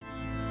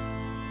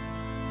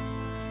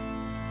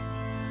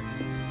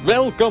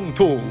Welcome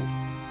to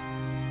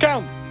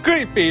Count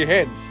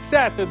Creepyhead's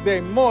Saturday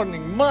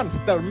Morning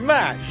Monster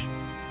Mash.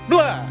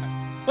 Blah!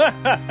 This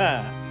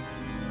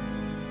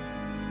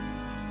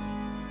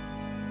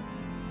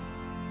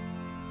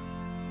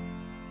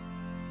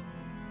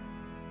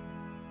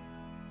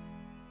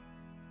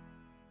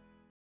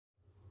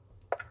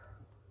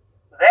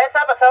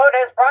episode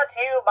is brought to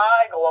you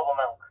by Global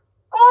Milk.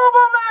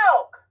 Global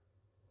Milk!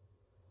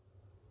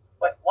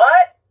 Wait,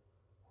 what?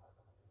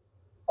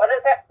 What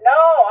is that?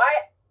 No,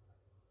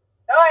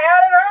 I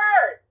hadn't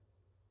heard!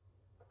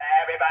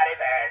 Everybody's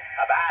heard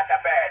about the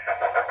bird. The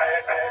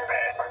bird's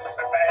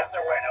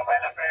a winner when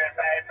the bird,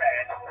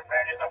 bird. The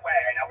bird is a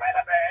winner when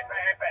the bird,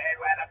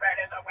 bird. When the bird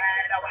is a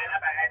winner when the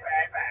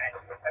bird, bird.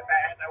 The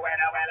bird's a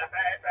winner when the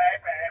bird, bird.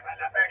 When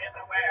the bird is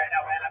a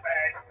winner when the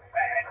bird,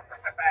 bird.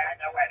 The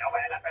bird's a winner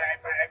when the bird,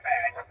 bird.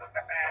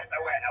 The bird's a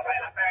winner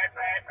when the bird,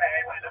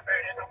 bird. When the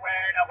bird is a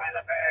winner when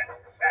the bird,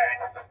 bird.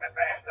 The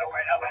bird's a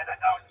winner when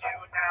the don't you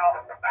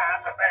know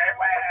about the bird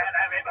when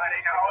everybody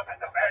knows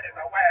that the bird is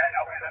a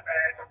winner when the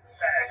bird,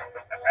 bird.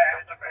 The bird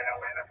is a winner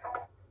when the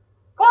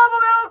Global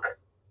Milk,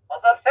 a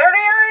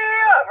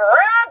subsidiary of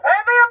Red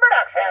Panther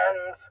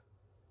Productions.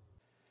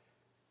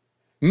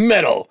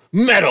 Metal,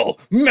 metal,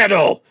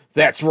 metal!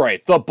 That's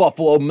right, the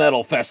Buffalo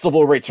Metal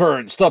Festival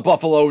returns to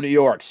Buffalo, New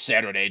York,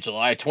 Saturday,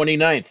 July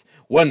 29th,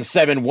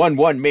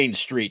 1711 Main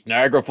Street,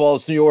 Niagara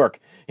Falls, New York.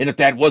 And if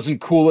that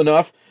wasn't cool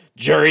enough,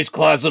 Jerry's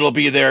Closet will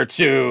be there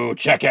too.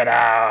 Check it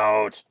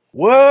out!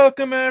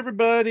 Welcome,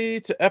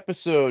 everybody, to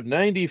episode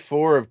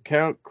 94 of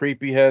Count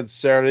Creepyhead's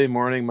Saturday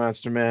Morning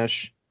Monster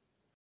Mash.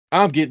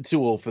 I'm getting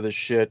too old for this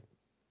shit.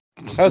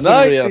 How's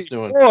everybody else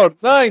doing?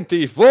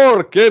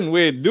 94, can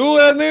we do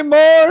any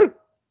more?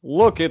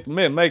 Look at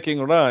me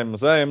making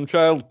rhymes. I am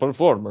child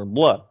performer,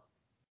 blah.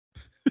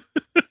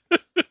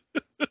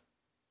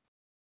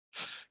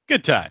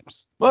 Good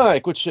times.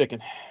 Mike, what's shaking?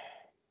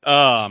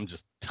 I'm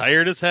just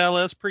tired as hell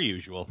as per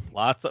usual.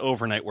 Lots of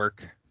overnight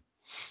work.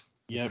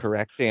 Yeah,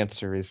 Correct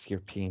answer is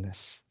your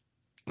penis.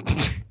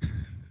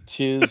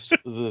 tis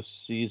the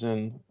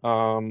season.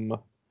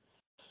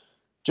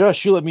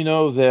 Josh, you let me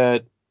know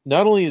that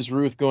not only is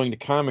Ruth going to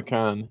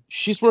Comic-Con,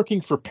 she's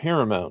working for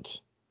Paramount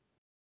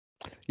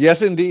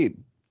Yes, indeed.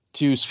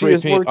 to spray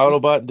is paint working-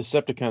 Autobot and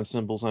Decepticon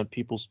symbols on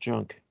people's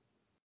junk.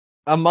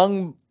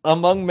 Among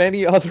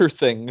many other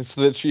things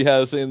that she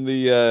has in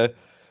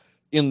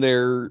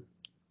their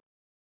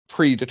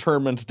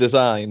predetermined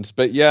designs.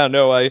 But yeah,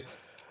 no, I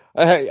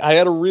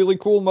had a really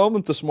cool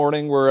moment this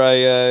morning where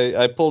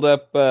I pulled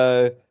up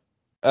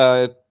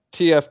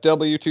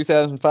TFW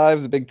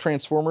 2005, the big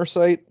Transformer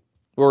site,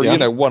 or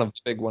Yeah. one of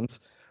the big ones,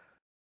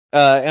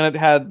 and it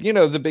had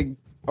the big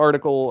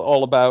article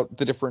all about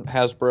the different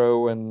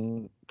Hasbro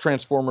and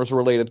Transformers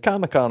related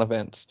Comic-Con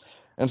events,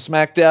 and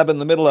smack dab in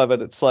the middle of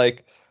it, it's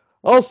like,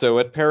 also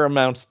at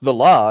Paramount's The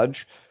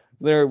Lodge,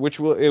 there, which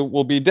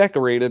will be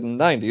decorated in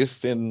the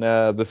 90s in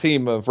the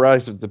theme of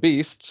Rise of the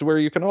Beasts, where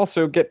you can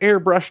also get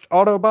airbrushed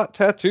Autobot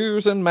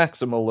tattoos and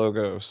Maxima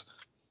logos.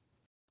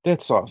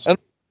 That's awesome.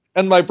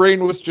 And my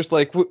brain was just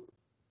like,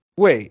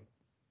 wait,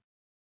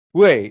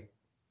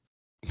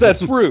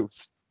 that's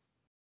Ruth.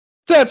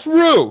 That's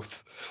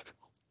Ruth.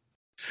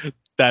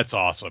 That's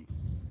awesome.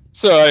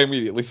 So I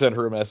immediately sent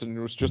her a message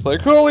and was just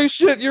like, holy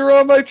shit, you're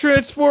on my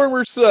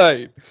Transformer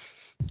site.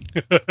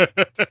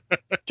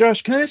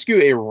 Josh, can I ask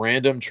you a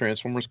random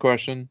Transformers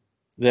question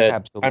that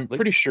Absolutely. I'm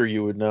pretty sure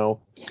you would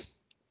know?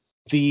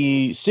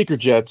 The Seeker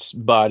Jet's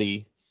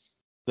body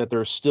that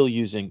they're still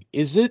using,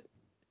 is it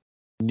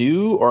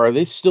new, or are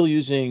they still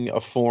using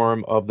a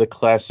form of the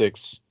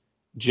classics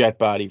jet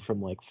body from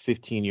like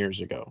 15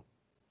 years ago?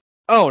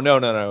 Oh,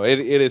 no. It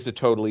is a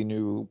totally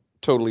new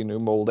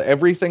mold.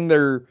 Everything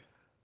they're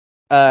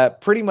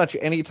pretty much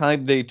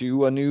anytime they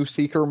do a new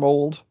Seeker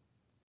mold,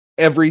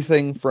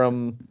 everything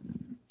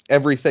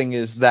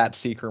is that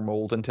Seeker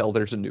mold until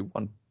there's a new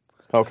one.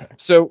 Okay.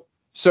 So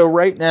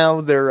right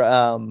now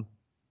they're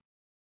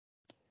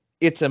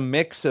it's a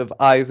mix of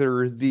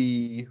either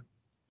the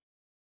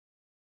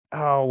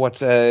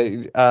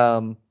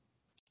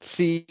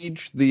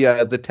Siege,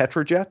 the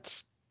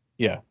Tetrajets.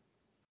 Yeah.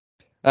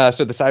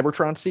 So the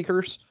Cybertron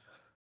Seekers,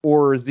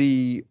 or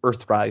the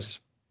Earthrise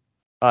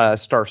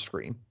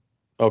Starscream.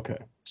 Okay.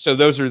 So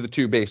those are the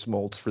two base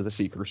molds for the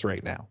Seekers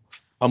right now.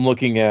 I'm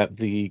looking at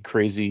the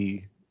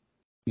crazy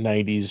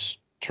 90s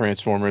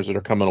Transformers that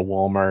are coming to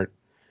Walmart,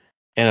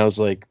 and I was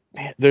like,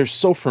 man, they're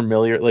so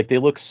familiar. Like, they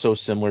look so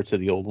similar to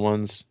the old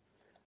ones.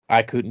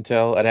 I couldn't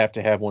tell. I'd have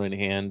to have one in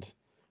hand.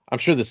 I'm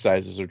sure the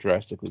sizes are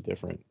drastically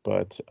different,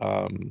 but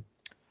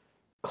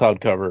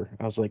cloud cover,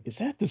 I was like, is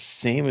that the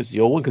same as the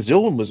old one? Because the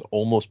old one was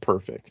almost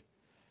perfect.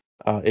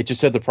 It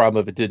just had the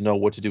problem of it didn't know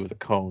what to do with the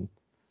cone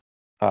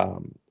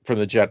from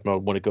the jet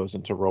mode when it goes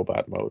into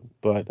robot mode,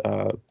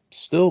 but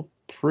still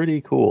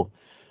pretty cool.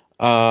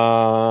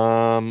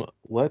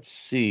 Let's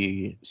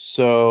see.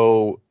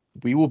 So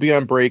we will be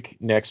on break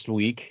next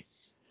week,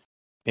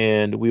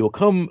 and we will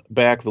come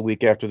back the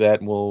week after that,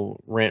 and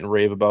we'll rant and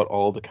rave about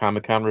all the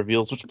Comic-Con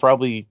reveals, which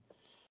probably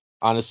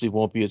honestly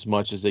won't be as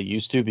much as they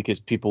used to, because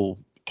people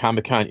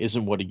Comic-Con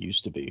isn't what it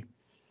used to be.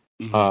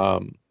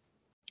 Mhm.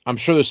 I'm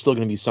sure there's still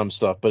going to be some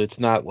stuff, but it's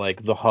not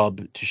like the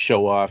hub to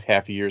show off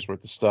half a year's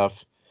worth of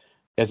stuff,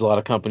 as a lot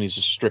of companies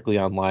are strictly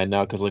online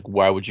now, because like,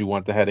 why would you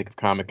want the headache of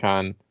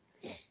Comic-Con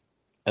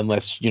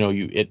unless,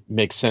 it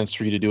makes sense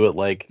for you to do it?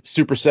 Like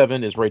Super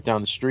 7 is right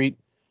down the street,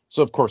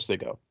 so of course they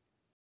go.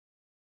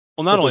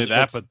 Well, not But only does-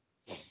 that, what's- but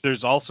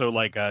there's also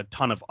like a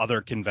ton of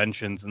other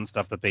conventions and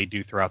stuff that they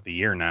do throughout the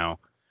year now.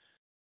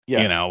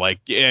 Yeah.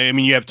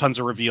 You have tons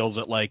of reveals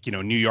at like,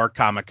 New York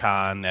Comic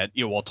Con, at,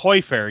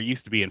 Toy Fair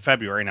used to be in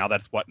February. Now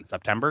that's in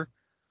September.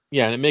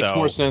 Yeah, and it makes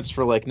more So- sense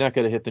for like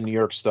NECA to hit the New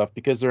York stuff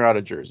because they're out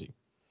of Jersey.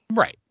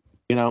 Right.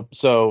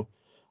 So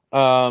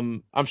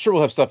I'm sure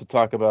we'll have stuff to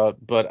talk about,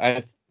 but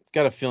I've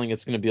got a feeling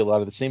it's going to be a lot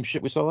of the same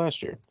shit we saw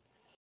last year.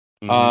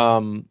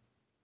 Mhm.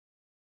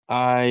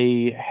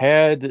 I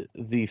had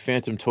the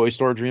Phantom Toy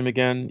Store dream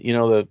again.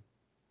 The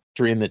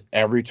dream that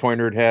every toy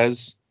nerd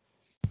has,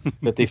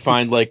 that they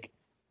find like,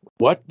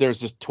 what?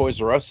 There's this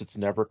Toys R Us. It's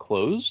never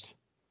closed.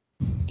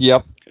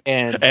 Yep.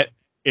 And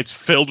It's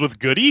filled with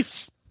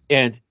goodies.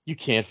 you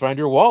can't find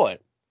your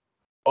wallet.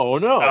 Oh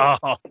no.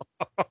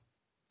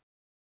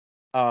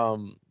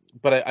 Oh.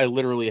 But I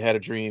literally had a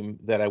dream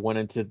that I went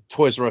into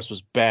Toys R Us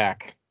was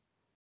back,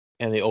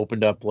 and they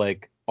opened up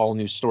like all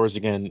new stores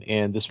again,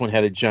 and this one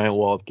had a giant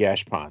wall of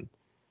Gashpon,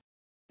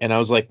 and I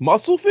was like,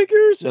 muscle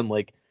figures and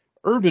like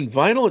urban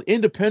vinyl and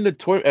independent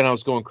toy, and I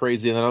was going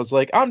crazy, and then I was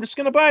like, I'm just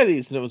gonna buy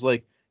these, and it was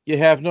like, you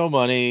have no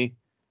money.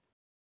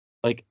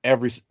 Like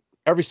every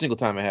single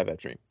time I have that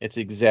dream, it's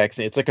the exact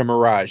same. It's like a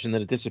mirage, and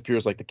then it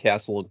disappears like the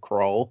castle of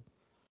Krull.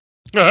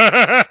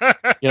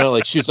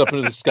 Like shoots up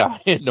into the sky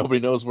and nobody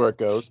knows where it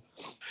goes.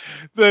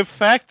 The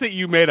fact that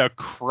you made a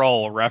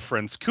Krull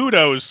reference,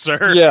 kudos,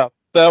 sir. Yeah,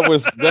 that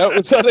was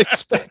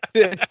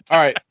unexpected. All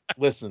right,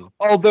 listen.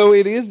 Although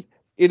it is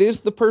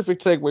the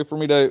perfect segue for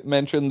me to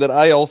mention that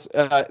I also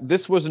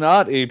this was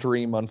not a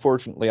dream,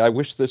 unfortunately. I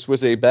wish this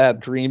was a bad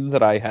dream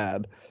that I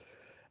had.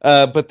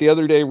 But the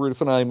other day,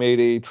 Ruth and I made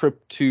a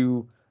trip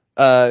to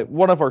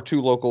one of our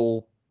two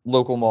local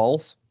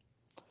malls,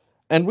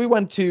 and we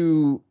went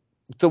to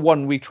the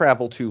one we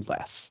travel to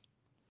less,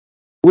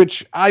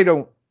 which I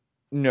don't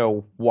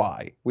know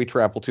why we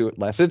travel to it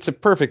less. It's a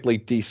perfectly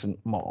decent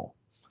mall.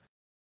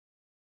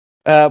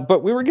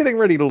 But we were getting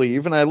ready to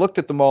leave, and I looked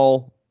at the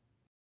mall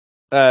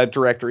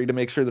directory to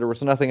make sure there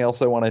was nothing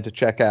else I wanted to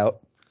check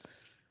out.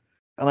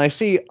 And I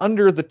see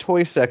under the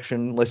toy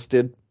section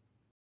listed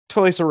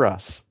Toys R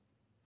Us.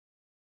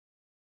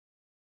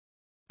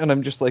 And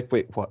I'm just like,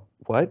 wait, what?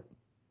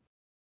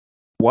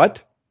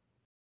 What?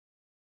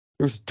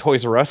 There's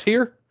Toys R Us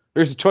here?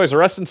 There's a Toys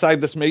R Us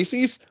inside this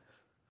Macy's?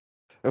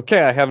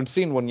 Okay, I haven't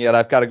seen one yet.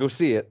 I've got to go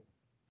see it.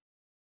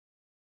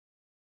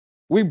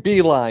 We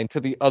beeline to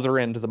the other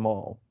end of the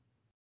mall.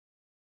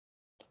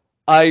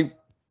 I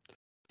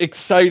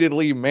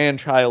excitedly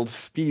man-child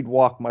speed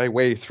walk my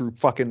way through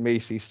fucking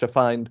Macy's to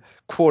find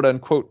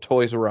quote-unquote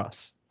Toys R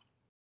Us.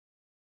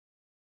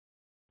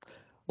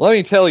 Let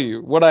me tell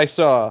you, what I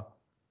saw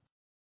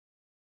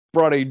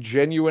brought a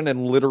genuine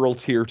and literal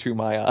tear to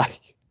my eye.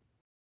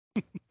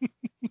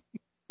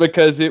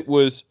 Because it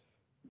was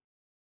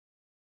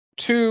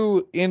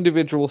two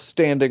individual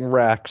standing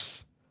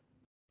racks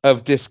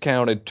of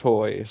discounted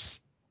toys,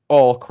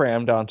 all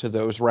crammed onto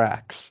those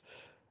racks,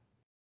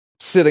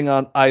 sitting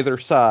on either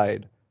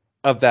side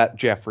of that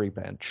Jeffrey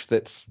bench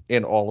that's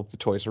in all of the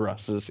Toys R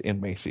Us's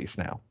in Macy's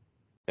now.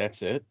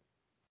 That's it.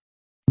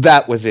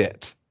 That was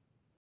it.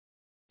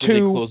 Did they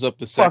close up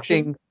the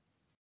section?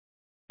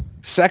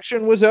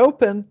 Section was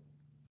open,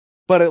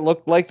 but it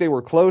looked like they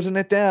were closing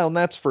it down,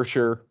 that's for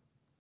sure.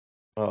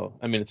 Oh,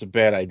 I mean, it's a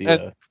bad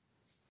idea.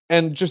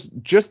 And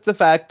just the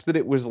fact that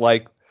it was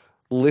like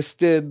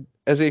listed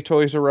as a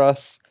Toys R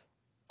Us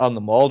on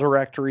the mall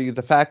directory,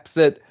 the fact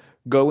that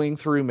going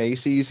through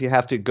Macy's, you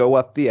have to go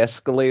up the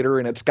escalator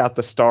and it's got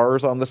the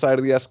stars on the side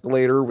of the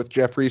escalator with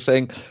Jeffrey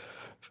saying,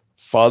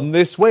 "Fun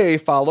this way,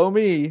 follow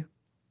me."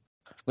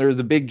 There's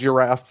a big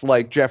giraffe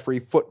like Jeffrey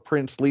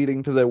footprints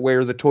leading to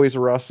where the Toys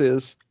R Us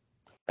is.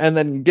 And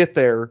then you get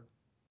there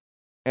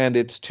and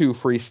it's two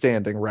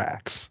freestanding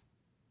racks.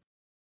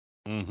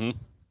 Mm-hmm.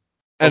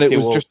 And Okay, it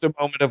was just a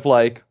moment of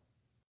like,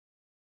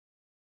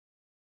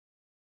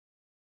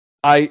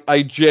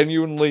 I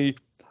genuinely,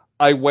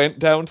 I went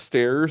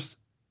downstairs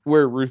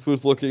where Ruth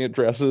was looking at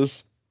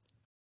dresses.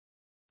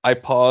 I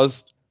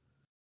paused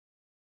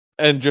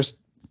and just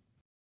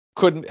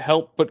couldn't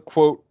help but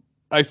quote,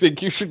 "I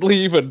think you should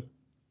leave," and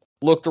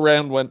looked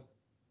around, went,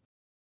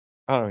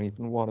 "I don't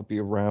even want to be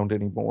around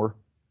anymore."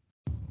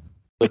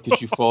 Like,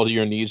 did you fall to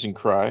your knees and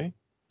cry?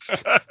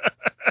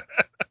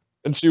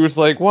 And she was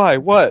like, "Why?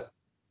 What?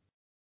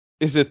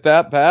 Is it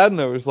that bad?" And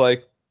I was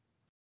like,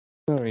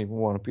 "I don't even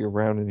want to be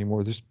around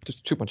anymore. There's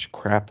too much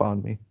crap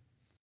on me."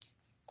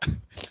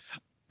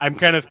 I'm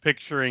kind of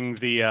picturing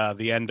the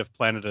end of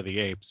Planet of the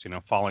Apes,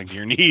 falling to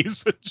your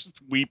knees, just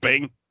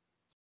weeping.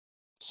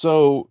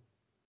 So,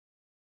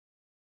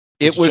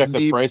 It did you was check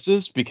the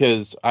prices,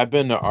 because I've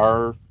been to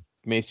our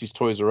Macy's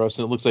Toys R Us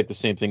and it looks like the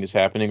same thing is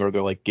happening, or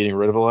they're like getting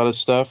rid of a lot of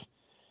stuff.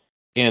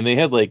 and they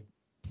had like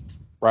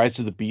Rise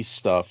of the Beast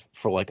stuff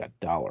for like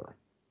 $1.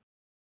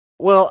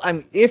 Well,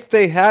 if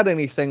they had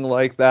anything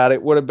like that,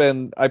 it would have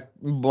been, I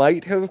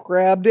might have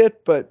grabbed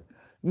it, but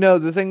no,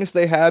 the things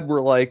they had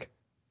were like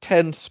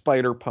 10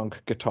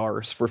 Spider-Punk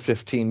guitars for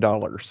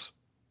 $15.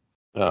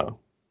 Oh,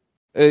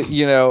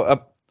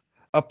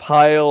 A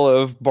pile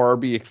of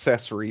Barbie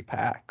accessory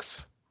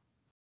packs.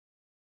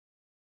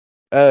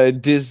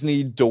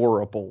 Disney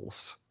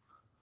Doorables.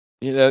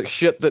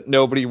 Shit that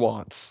nobody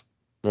wants.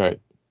 right.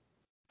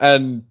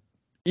 And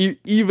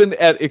even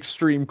at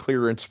extreme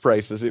clearance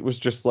prices, it was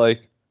just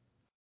like,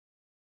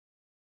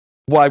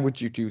 why would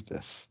you do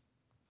this?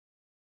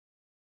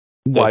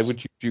 Why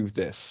would you do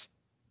this?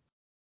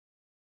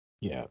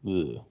 Yeah.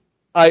 Ugh.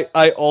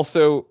 I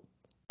also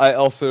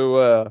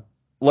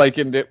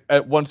likened it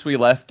at once we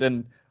left,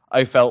 and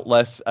I felt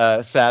less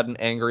sad and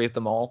angry at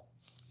them all.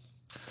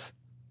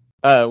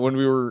 When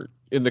we were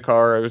in the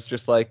car, I was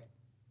just like,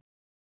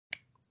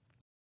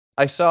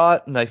 I saw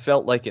it and I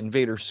felt like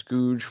Invader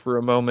Scooge for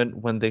a moment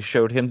when they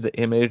showed him the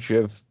image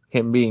of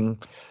him being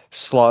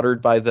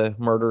slaughtered by the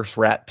murderous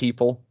rat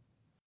people.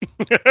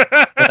 And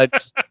I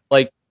just,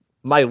 like,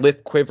 my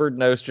lip quivered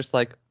and I was just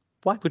like,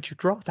 why would you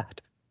draw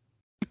that?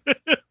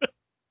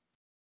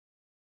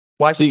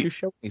 Why would you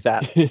show me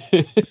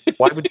that?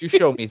 Why would you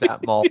show me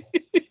that, Maul?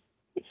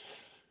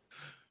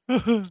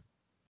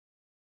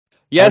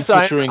 Yes,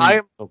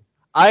 I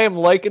am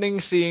likening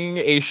seeing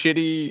a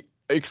shitty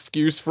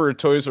excuse for a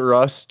Toys R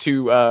Us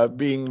to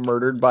being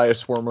murdered by a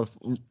swarm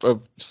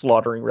of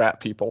slaughtering rat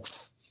people.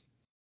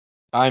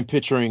 I'm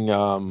picturing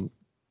the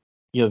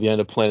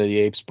end of Planet of the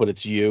Apes, but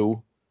it's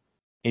you,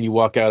 and you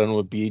walk out onto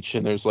a beach,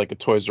 and there's like a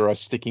Toys R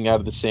Us sticking out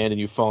of the sand, and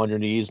you fall on your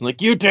knees, and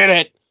like, you did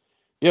it!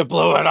 You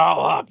blew it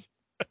all up!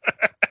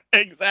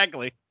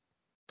 Exactly.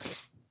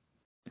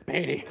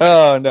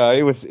 Oh no,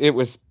 it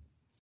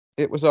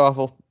was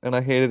awful, and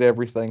I hated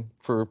everything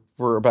for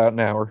about an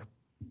hour.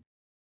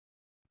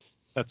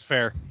 That's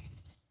fair.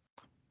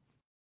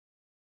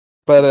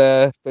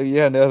 But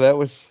yeah, no, that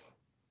was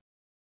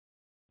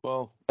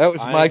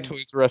my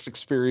Toys R Us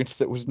experience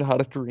that was not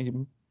a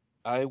dream.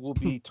 I will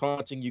be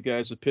taunting you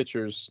guys with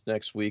pictures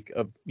next week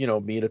of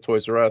me at a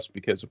Toys R Us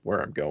because of where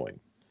I'm going.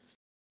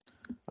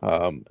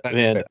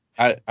 And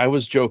I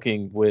was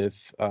joking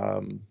with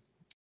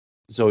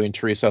Zoe and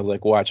Teresa. I was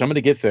like, watch, I'm going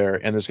to get there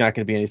and there's not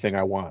going to be anything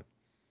I want.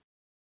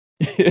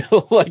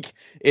 Like,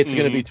 it's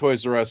going to be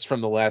Toys R Us from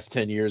the last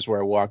 10 years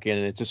where I walk in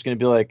and it's just going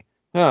to be like,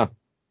 huh,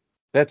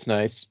 that's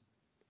nice.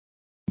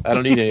 I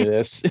don't need any of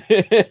this.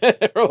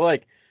 Or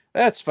like,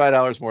 that's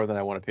 $5 more than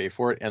I want to pay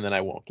for it. And then I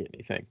won't get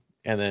anything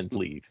and then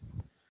leave.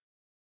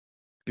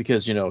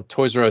 Because,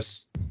 Toys R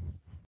Us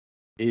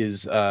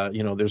is,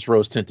 there's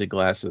rose tinted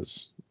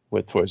glasses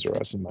with Toys R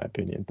Us, in my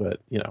opinion, but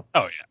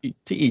oh yeah,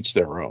 to each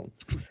their own.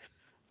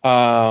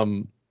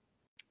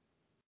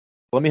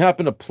 Let me hop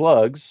into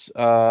plugs.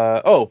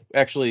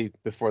 Actually,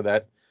 before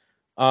that,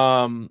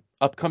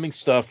 upcoming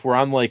stuff.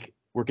 We're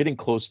getting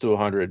close to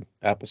 100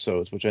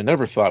 episodes, which I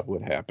never thought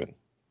would happen.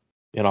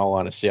 In all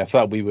honesty, I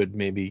thought we would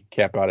maybe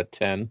cap out at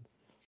 10.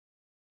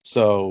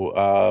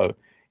 So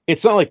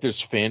it's not like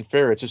there's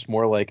fanfare. It's just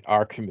more like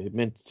our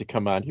commitment to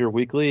come on here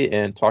weekly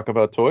and talk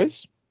about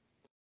toys.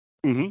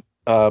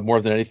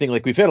 More than anything,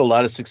 like we've had a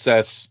lot of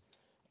success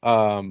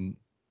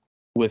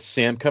with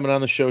Sam coming on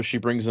the show. She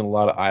brings in a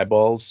lot of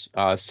eyeballs.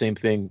 Same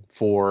thing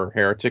for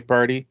Heretic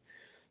Party.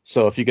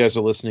 So if you guys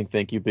are listening,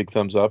 thank you. Big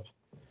thumbs up.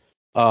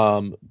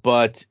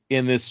 But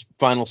in this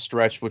final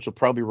stretch, which will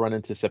probably run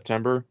into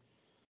September,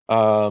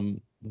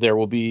 there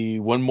will be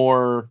one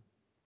more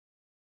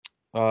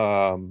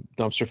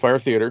Dumpster Fire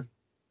Theater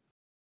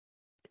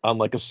on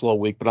like a slow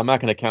week, but I'm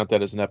not going to count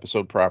that as an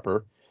episode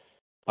proper.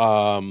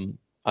 I'm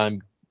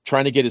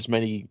trying to get as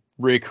many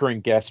recurring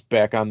guests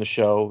back on the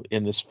show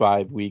in this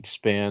 5-week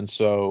span.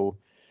 So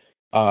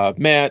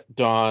Matt,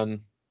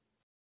 Dawn,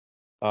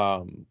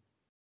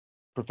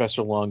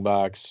 Professor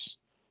Longbox,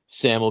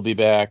 Sam will be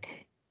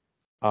back.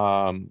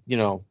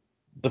 The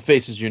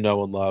faces you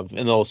know and love,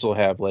 and they'll also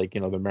have like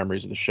their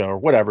memories of the show or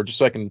whatever, just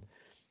so I can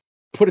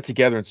put it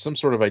together in some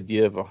sort of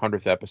idea of a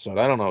 100th episode.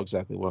 I don't know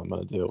exactly what I'm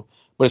going to do,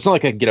 but it's not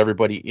like I can get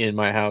everybody in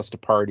my house to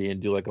party and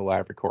do like a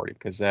live recording,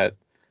 because that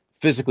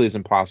physically is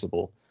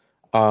impossible.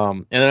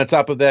 And then on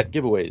top of that,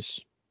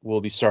 giveaways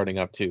will be starting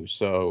up too.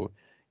 So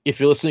if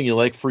you're listening, you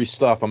like free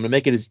stuff, I'm going to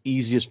make it as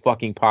easy as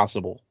fucking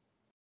possible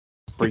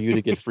for you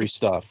to get free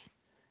stuff.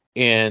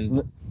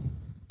 And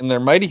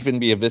there might even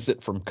be a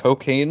visit from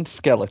Cocaine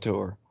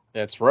Skeletor.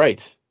 That's right.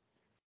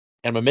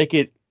 And I'm going to make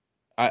it,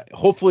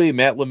 hopefully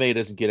Matt LeMay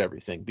doesn't get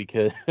everything,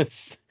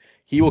 because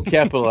he will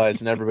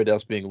capitalize on everybody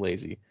else being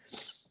lazy.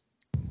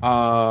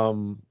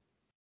 Plugs.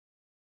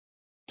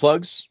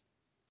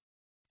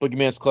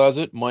 Boogeyman's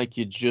Closet. Mike,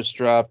 you just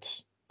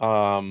dropped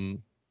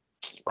Wrong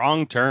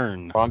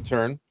Turn.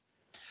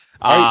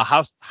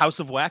 House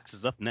of Wax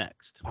is up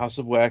next. House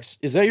of Wax.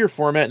 Is that your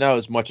format now,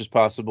 as much as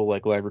possible,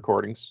 like live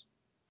recordings?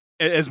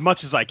 As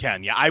much as I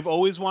can, yeah. I've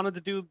always wanted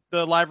to do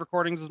the live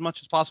recordings as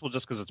much as possible,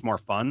 just because it's more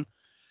fun.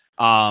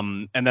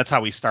 And that's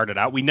how we started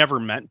out. We never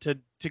meant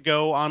to to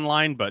go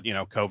online, but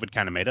COVID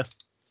kind of made us.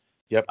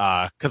 Yep.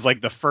 Because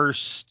like the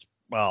first,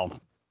 well,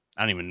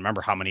 I don't even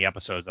remember how many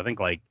episodes. I think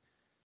like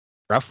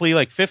roughly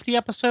like 50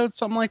 episodes,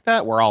 something like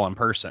that. We're all in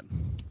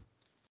person.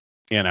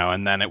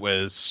 And then it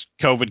was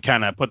COVID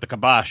kind of put the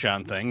kibosh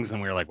on things,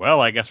 and we were like,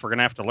 well, I guess we're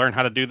gonna have to learn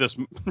how to do this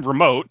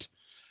remote.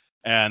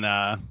 And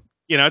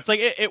it's like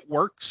it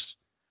works,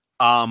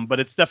 but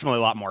it's definitely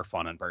a lot more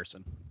fun in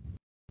person.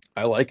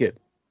 I like it.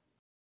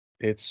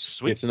 It's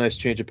Sweet. It's a nice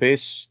change of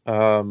pace.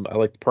 I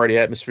like the party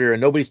atmosphere,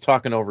 and nobody's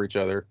talking over each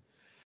other,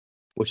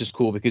 which is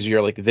cool because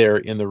you're like there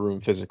in the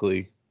room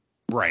physically,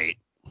 Right?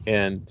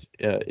 And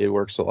it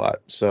works a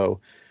lot.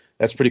 So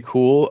that's pretty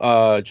cool.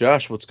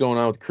 Josh, what's going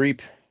on with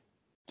Creep?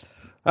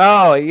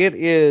 Oh, it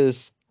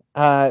is.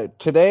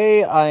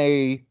 Today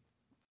I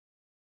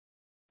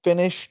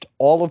finished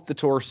all of the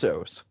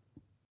torsos.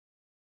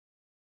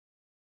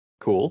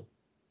 Cool.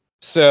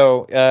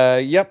 So,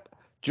 yep,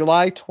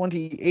 July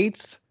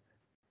 28th.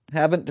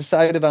 Haven't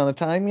decided on a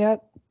time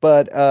yet,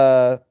 but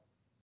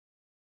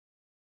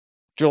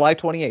July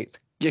 28th.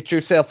 Get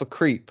yourself a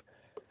Creep.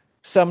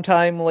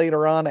 Sometime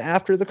later on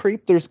after the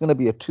Creep, there's going to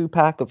be a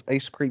 2-pack of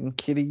Ice Cream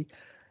Kitty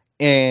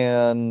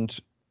and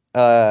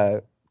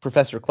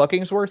Professor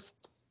Cluckingsworth.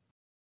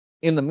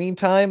 In the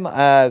meantime,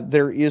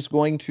 there is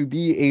going to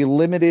be a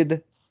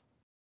limited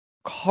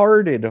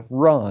carded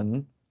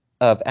run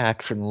of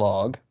Action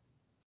Log.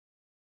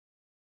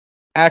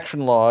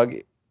 Action Log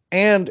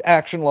and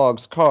Action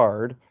Log's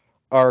card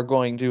are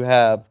going to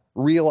have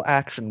real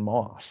action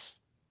moss.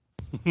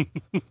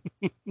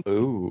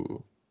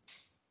 Ooh.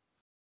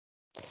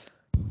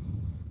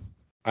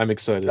 I'm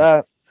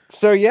excited.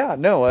 So yeah,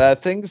 no,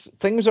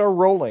 things are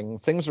rolling.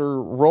 Things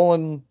are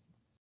rolling,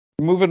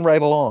 moving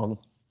right along.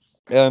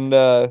 And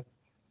they're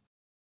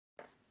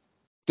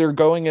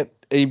going at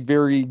a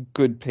very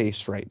good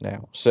pace right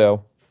now.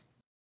 So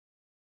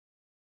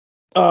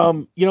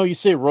you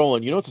say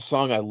rolling. It's a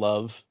song I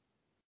love.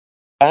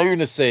 I know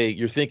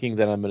you're thinking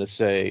that I'm gonna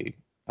say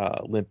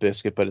Limp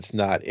Bizkit, but it's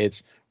not.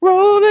 It's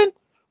rolling,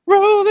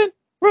 rolling,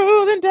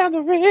 rolling down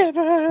the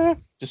river.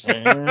 Just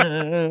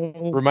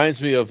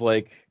reminds me of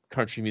like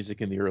country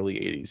music in the early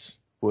 80s.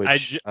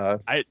 Which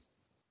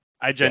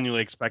I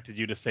genuinely expected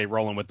you to say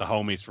 "Rolling with the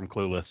Homies" from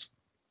Clueless.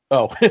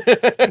 Oh.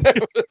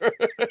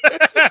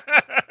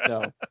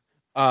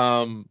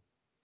 No.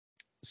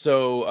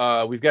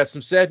 So we've got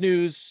some sad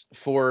news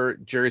for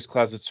Jerry's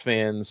Closets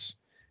fans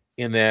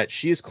in that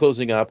she is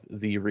closing up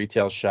the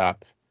retail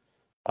shop.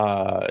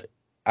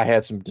 I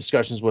had some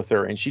discussions with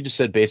her, and she just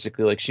said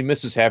basically like she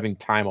misses having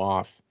time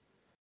off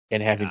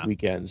and having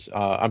weekends.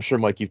 I'm sure,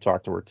 Mike, you've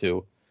talked to her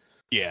too.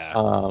 Yeah.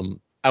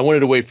 I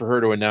wanted to wait for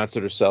her to announce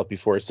it herself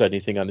before I said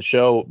anything on the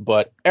show,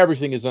 but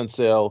everything is on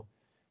sale.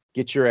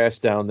 Get your ass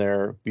down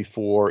there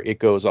before it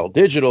goes all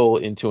digital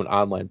into an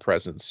online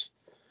presence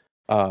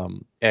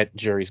at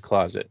Jerry's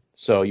Closet.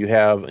 So you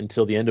have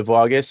until the end of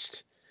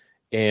August,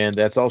 and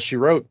that's all she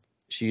wrote.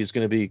 She's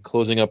going to be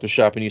closing up the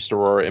shop in East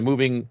Aurora and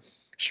moving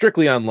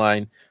strictly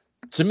online.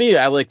 To me,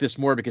 I like this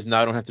more because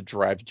now I don't have to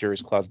drive to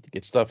Jerry's Closet to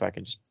get stuff. I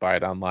can just buy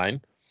it online,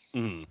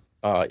 and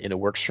it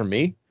works for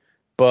me.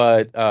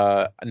 But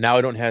now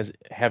I don't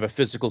have a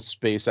physical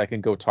space I can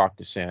go talk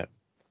to Sam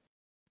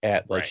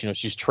at. Like,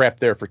 she's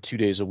trapped there for 2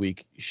 days a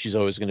week. She's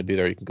always going to be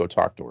there. You can go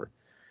talk to her.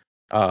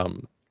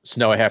 So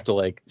now I have to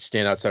like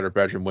stand outside her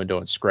bedroom window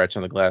and scratch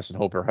on the glass and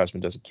hope her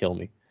husband doesn't kill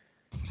me.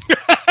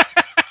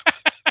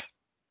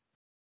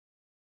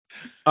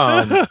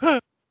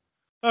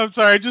 I'm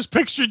sorry, I just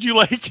pictured you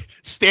like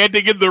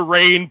standing in the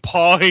rain,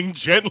 pawing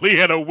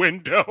gently at a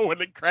window,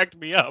 and it cracked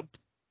me up.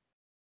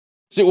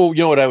 So, well, you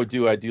know what I would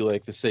do? I'd do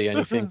like the say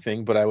anything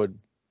thing, but I would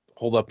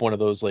hold up one of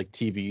those like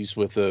TVs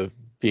with a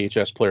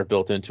VHS player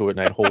built into it,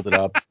 and I'd hold it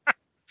up.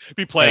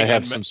 Be playing. And I'd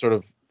have some sort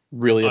of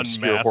really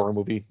obscure Unmasked horror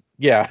movie.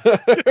 Yeah.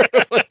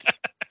 Like,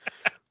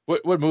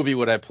 what movie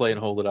would I play and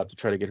hold it up to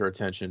try to get her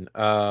attention?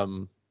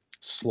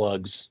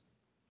 Slugs.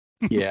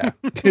 Yeah.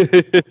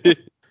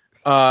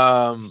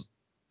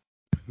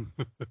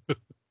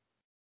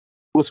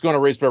 What's going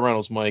on, Raised by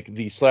Reynolds, Mike?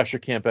 The Slasher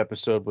Camp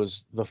episode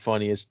was the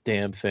funniest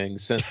damn thing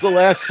since the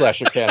last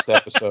Slasher Camp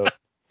episode.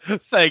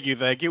 Thank you.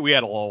 We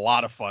had a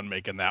lot of fun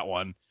making that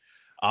one.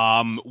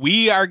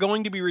 We are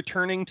going to be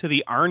returning to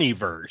the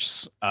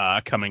Arnieverse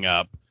coming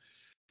up,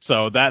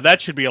 so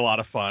that should be a lot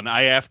of fun.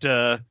 I have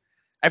to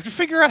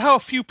figure out how a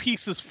few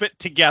pieces fit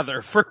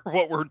together for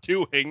what we're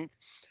doing.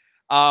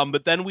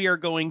 But then we are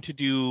going to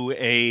do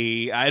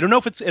I don't know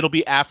if it'll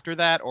be after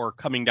that or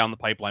coming down the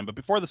pipeline, but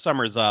before the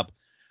summer is up,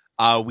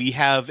 we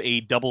have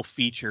a double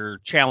feature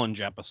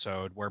challenge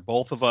episode where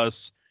both of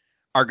us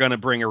are going to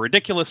bring a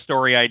ridiculous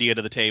story idea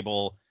to the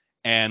table,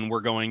 and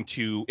we're going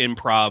to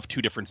improv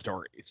 2 different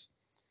stories.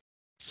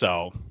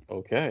 So,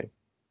 okay,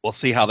 we'll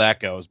see how that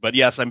goes. But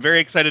yes, I'm very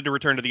excited to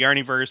return to the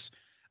Arnieverse,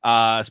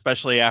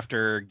 especially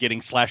after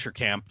getting Slasher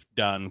Camp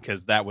done,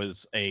 because that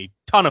was a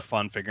ton of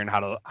fun figuring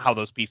how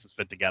those pieces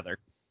fit together.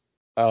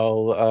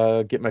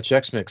 I'll get my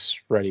Chex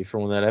Mix ready for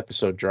when that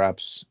episode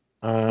drops.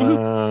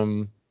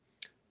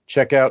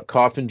 Check out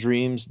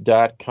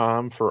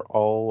coffindreams.com for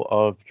all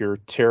of your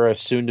Tara,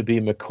 soon-to-be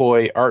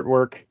McCoy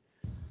artwork,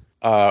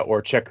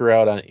 or check her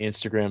out on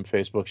Instagram,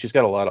 Facebook. She's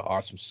got a lot of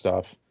awesome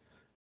stuff.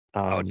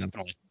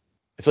 Definitely.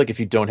 I feel like if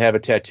you don't have a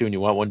tattoo and you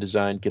want one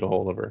designed, get a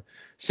hold of her.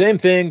 Same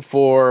thing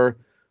for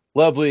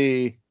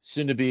lovely,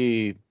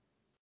 soon-to-be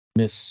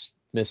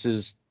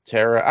Mrs.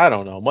 Tara. I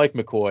don't know, Mike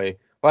McCoy.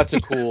 Lots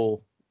of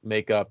cool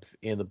makeup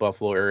in the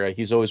Buffalo area.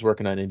 He's always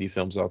working on indie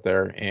films out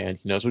there, and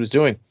he knows what he's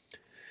doing.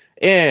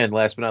 And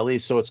last but not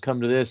least, so it's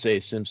come to this, a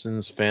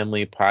Simpsons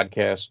Family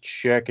podcast.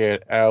 Check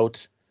it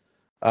out.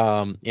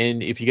 And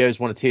if you guys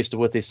want a taste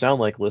of what they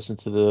sound like, listen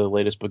to the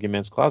latest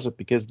Boogeyman's Closet,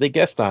 because they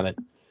guest on it.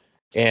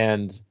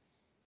 And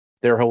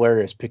they're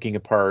hilarious, picking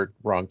apart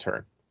Wrong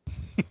Turn,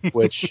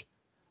 which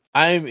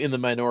I'm in the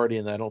minority,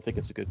 and I don't think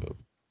it's a good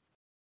movie.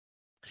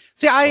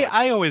 See,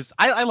 I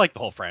like the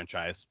whole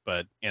franchise,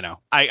 but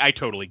I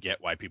totally get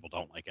why people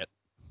don't like it.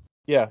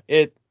 Yeah,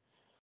 it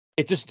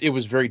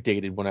was very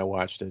dated when I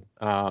watched it.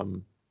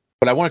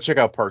 But I want to check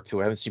out part 2.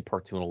 I haven't seen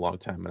part 2 in a long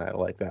time, and I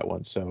like that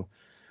one. So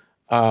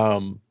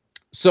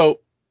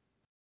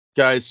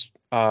guys,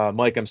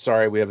 Mike, I'm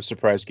sorry, we have a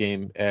surprise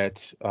game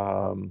at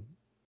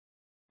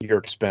your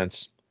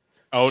expense.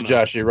 Oh, so, no.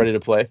 Josh, are you ready to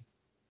play?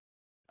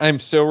 I'm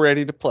so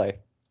ready to play.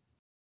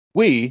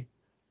 We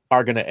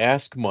are going to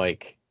ask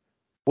Mike,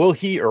 will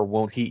he or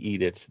won't he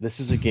eat it? This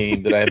is a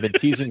game that I have been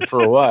teasing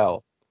for a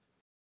while,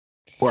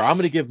 where I'm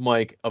going to give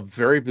Mike a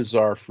very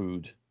bizarre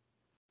food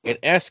and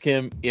ask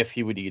him if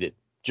he would eat it.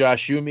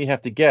 Josh, you and me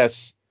have to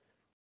guess,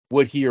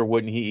 would he or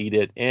wouldn't he eat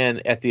it?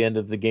 And at the end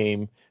of the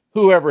game,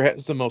 whoever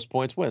has the most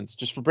points wins,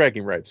 just for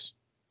bragging rights.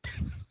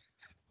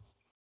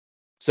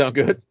 Sound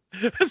good?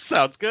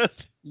 Sounds good.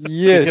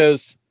 Yes.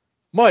 Because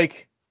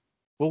Mike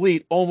will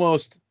eat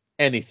almost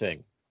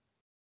anything.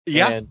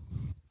 Yeah. And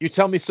you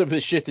tell me some of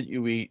the shit that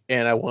you eat,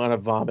 and I want to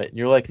vomit. And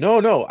you're like,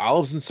 no,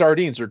 olives and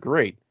sardines are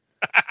great.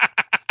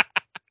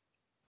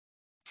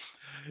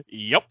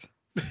 Yep.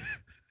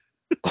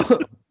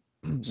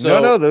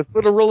 No, those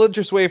little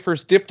religious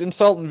wafers dipped in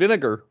salt and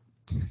vinegar.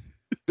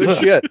 Good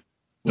shit.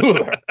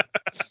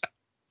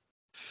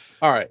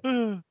 All right,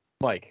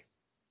 Mike.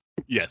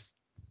 Yes.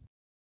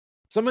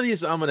 Some of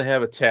these I'm going to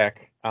have a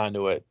tack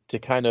onto it to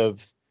kind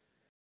of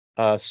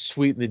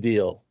sweeten the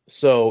deal.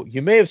 So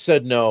you may have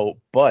said no,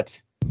 but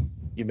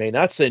you may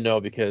not say no,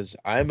 because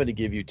I'm going to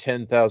give you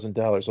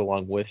 $10,000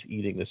 along with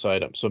eating this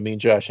item. So me and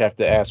Josh have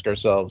to ask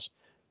ourselves,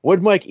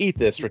 would Mike eat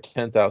this for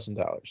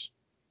 $10,000?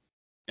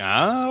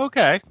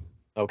 Okay.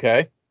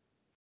 Okay.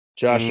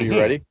 Josh, are you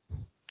ready?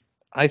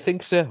 I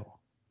think so.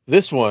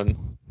 This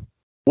one,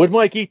 would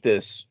Mike eat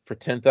this for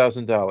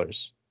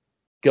 $10,000?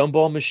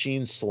 Gumball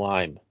machine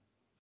slime.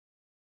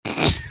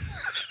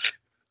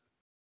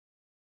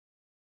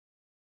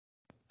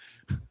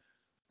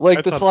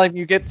 Like the slime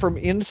you get from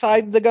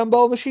inside the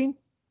gumball machine?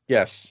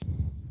 Yes.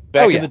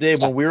 Back yeah. in the day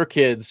when we were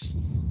kids,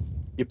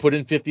 you put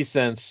in 50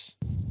 cents,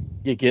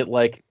 you get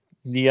like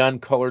neon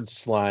colored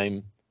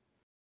slime.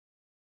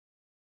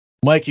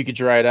 Mike, you could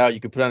dry it out, you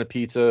could put on a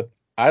pizza.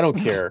 I don't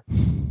care.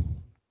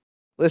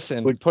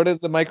 Listen, put it in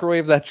the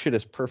microwave. That shit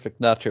is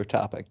perfect nacho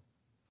topping.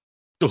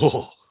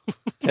 Oh.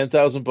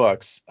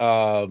 $10,000.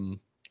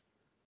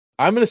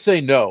 I'm gonna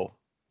say no.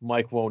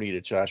 Mike won't eat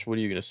it. Josh, what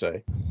are you gonna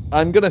say?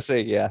 I'm gonna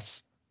say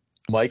yes.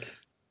 Mike?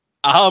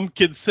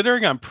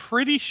 Considering I'm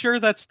pretty sure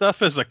that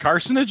stuff is a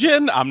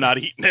carcinogen, I'm not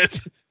eating it.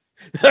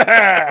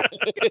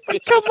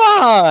 Come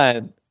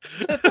on.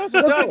 $10,000.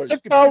 Look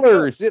at the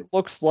colors. It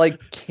looks like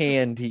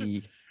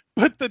candy.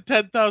 But the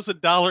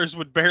 $10,000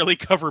 would barely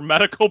cover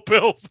medical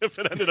bills if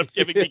it ended up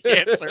giving me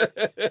cancer.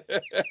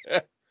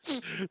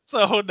 So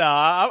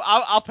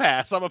I'll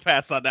pass. I'm gonna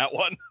pass on that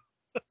one.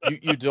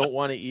 You don't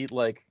want to eat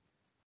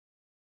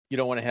you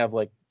don't want to have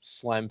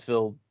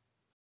slime-filled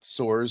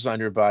sores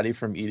on your body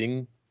from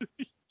eating.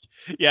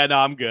 Yeah, no,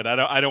 I'm good.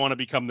 I don't want to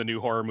become the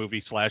new horror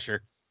movie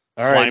slasher.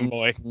 All Slime right.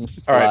 boy.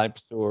 Slime All right.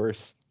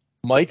 source.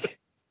 Mike,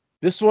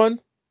 this one,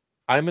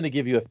 I'm going to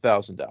give you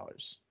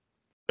 $1,000.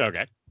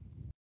 Okay.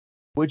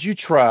 Would you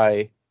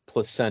try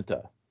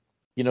placenta?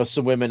 You know,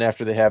 some women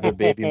after they have their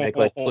baby make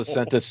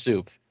placenta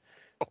soup.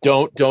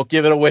 Don't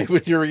give it away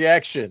with your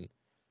reaction.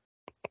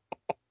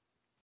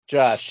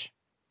 Josh.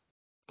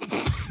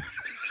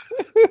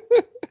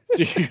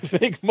 Do you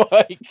think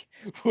Mike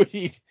would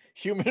eat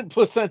human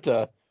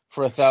placenta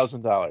for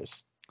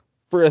 $1,000?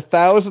 For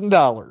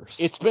 $1,000.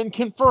 It's been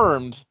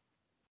confirmed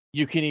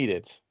you can eat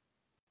it.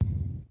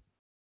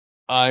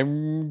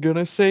 I'm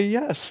gonna say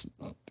yes.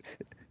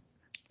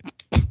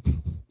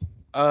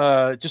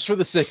 Just for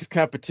the sake of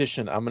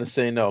competition, I'm gonna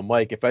say no.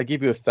 Mike, if I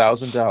give you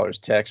 $1,000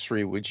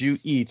 tax-free, would you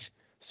eat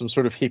some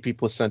sort of hippie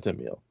placenta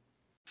meal?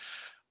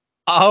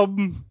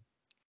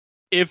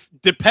 If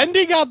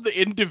depending on the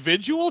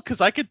individual,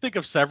 because I could think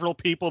of several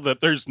people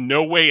that there's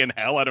no way in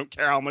hell I don't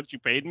care how much you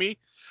paid me.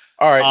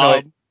 All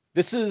right,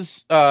 this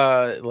is you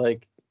go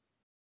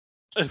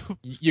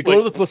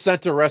to the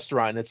placenta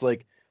restaurant and it's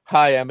like,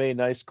 hi, I'm a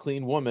nice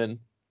clean woman.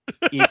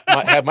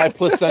 Have my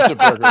placenta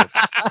burger.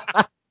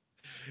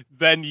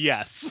 Then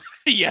yes,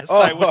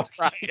 I would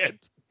try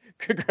it.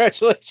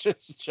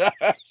 Congratulations,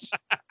 Josh.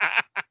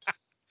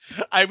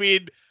 I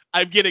mean,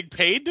 I'm getting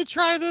paid to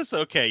try this?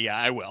 Okay, yeah,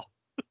 I will.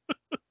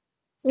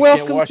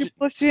 Welcome wash to it.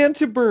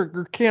 Placenta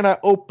Burger. Can I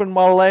open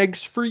my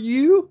legs for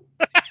you?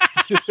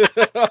 It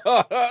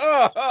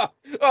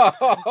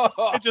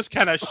just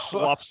kind of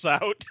sloughs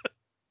out.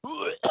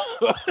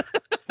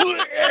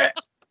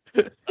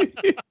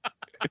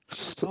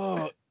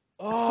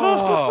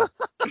 oh.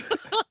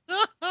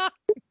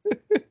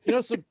 You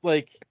know, some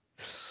like,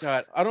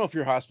 God, I don't know if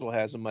your hospital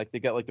has them. Like, they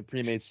got like the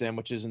pre-made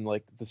sandwiches and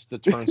like the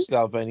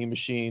turnstile vending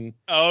machine.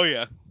 Oh,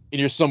 yeah. And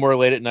you're somewhere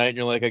late at night and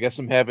you're like, I guess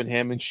I'm having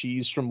ham and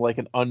cheese from like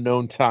an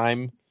unknown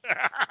time.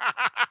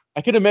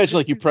 I can imagine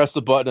like you press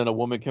the button and a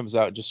woman comes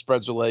out and just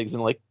spreads her legs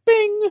and like,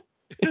 bing.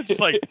 It's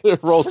like,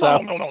 it rolls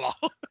out. No.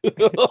 It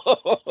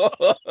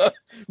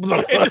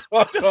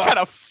just kind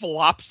of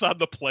flops on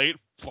the plate.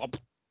 Flop,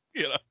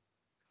 you know.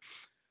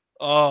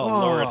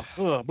 Oh,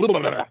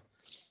 Lord.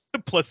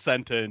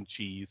 Placenta and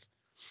cheese.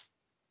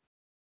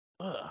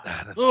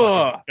 That's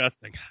fucking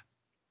disgusting.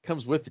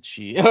 Comes with the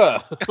cheese. It's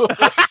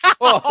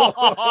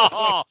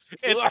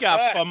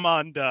got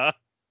famanda.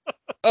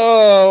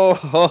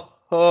 Oh.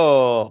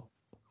 All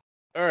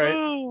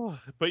right.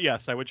 But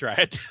yes, I would try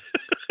it.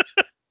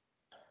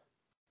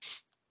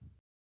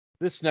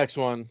 This next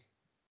one,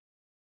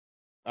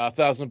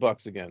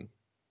 $1,000 again.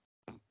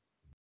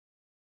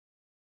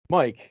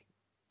 Mike,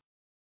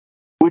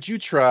 would you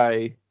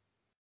try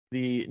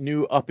the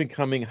new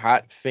up-and-coming,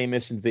 hot,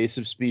 famous,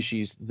 invasive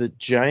species, the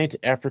giant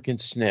African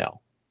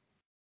snail?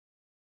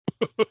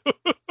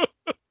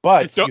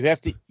 But you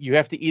have to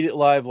eat it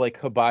live,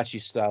 like hibachi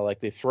style. Like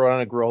they throw it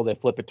on a grill, they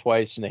flip it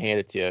twice, and they hand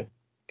it to you.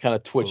 Kind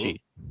of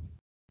twitchy.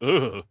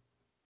 Ugh.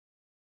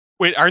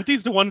 Wait, aren't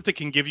these the ones that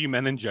can give you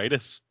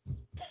meningitis?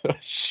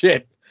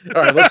 Shit.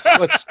 All right, let's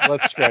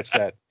scratch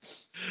that.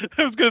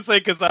 I was gonna say,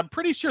 because I'm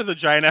pretty sure the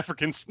giant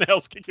African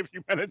snails can give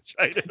you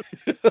meningitis.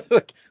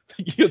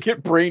 You'll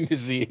get brain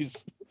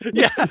disease.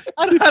 Yeah,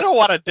 I don't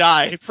want to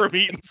die from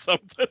eating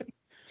something.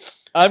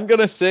 I'm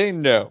gonna say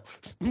no.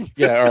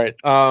 Yeah, all right.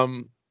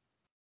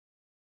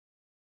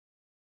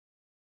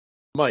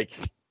 Mike.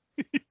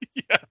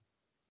 Yeah.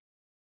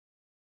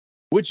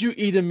 Would you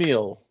eat a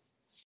meal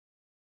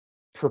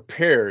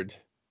prepared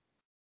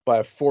by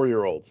a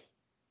 4-year-old?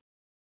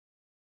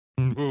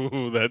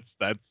 Ooh, that's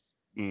that's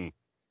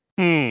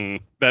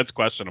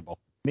questionable.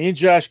 Me and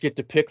Josh get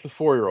to pick the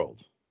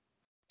 4-year-old.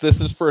 This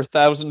is for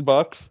 $1,000.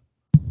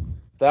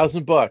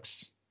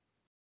 $1,000.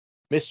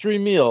 Mystery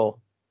meal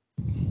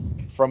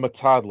from a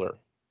toddler.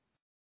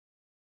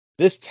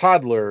 This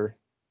toddler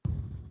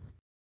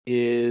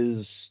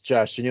is,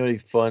 Josh, do you know any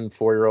fun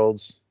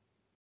 4-year-olds?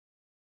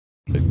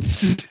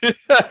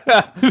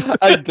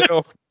 I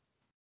don't.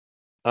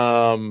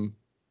 All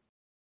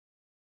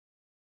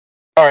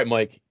right,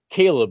 Mike.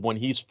 Caleb, when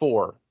he's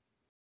 4,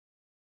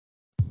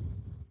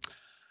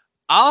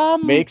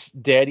 makes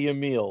daddy a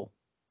meal.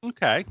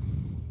 Okay.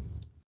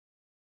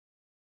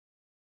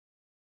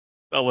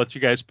 I'll let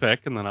you guys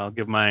pick, and then I'll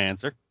give my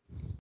answer.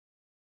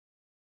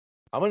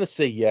 I'm going to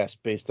say yes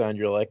based on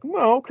your like,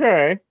 well,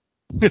 okay.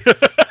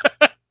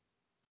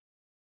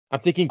 I'm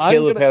thinking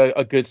Caleb had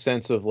a good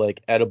sense of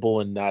like edible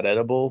and not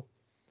edible.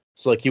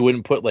 So like you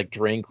wouldn't put like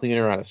drain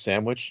cleaner on a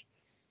sandwich.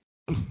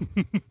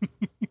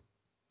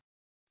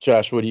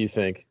 Josh, what do you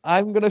think?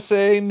 I'm going to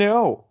say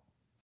no.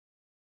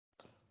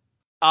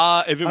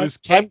 If it was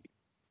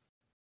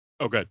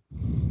Oh, good.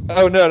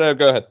 Oh, no,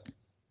 go ahead.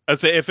 I'd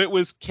say if it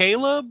was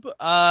Caleb,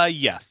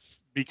 yes.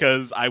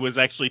 Because I was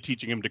actually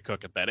teaching him to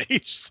cook at that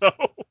age, so...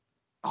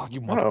 Oh,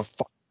 you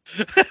motherfucker.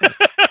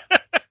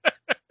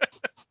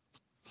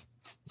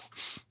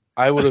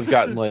 I would have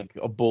gotten like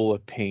a bowl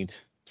of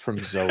paint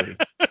from Zoe.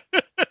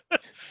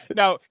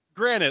 Now,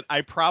 granted,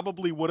 I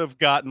probably would have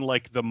gotten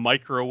like the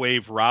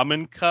microwave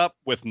ramen cup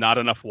with not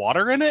enough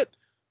water in it,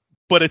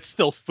 but it's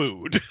still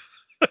food.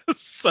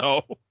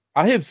 So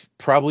I have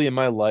probably in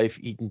my life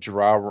eaten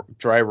dry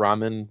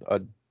ramen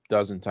a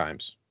dozen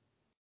times.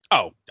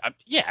 Oh,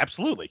 yeah,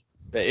 absolutely.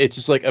 It's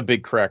just like a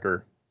big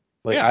cracker.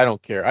 Like, yeah. I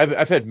don't care.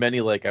 I've had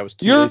many, like, I was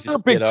too You're lazy to a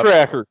big get up.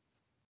 cracker.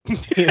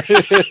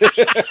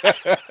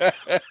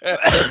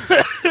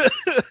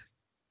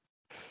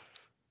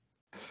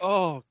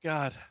 Oh,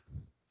 God.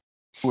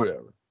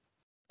 Whatever.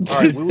 All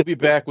right, we will be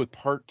back with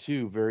part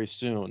 2 very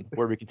soon,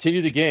 where we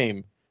continue the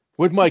game.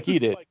 Would Mike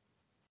eat it?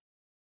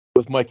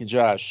 With Mike and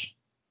Josh.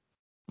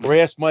 Where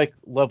I asked Mike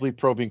lovely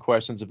probing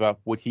questions about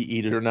would he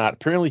eat it or not.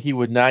 Apparently he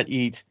would not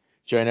eat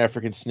giant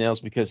African snails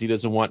because he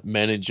doesn't want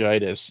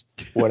meningitis.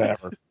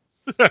 Whatever.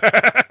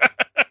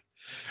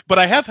 But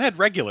I have had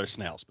regular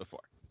snails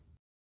before.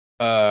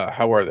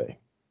 How are they?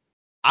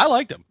 I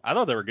liked them. I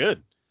thought they were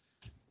good.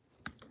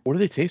 What do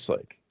they taste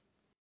like?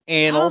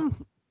 Anal.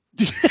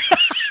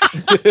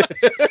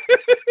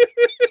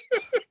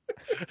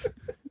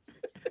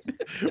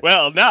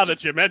 Well, now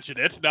that you mention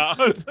it, no.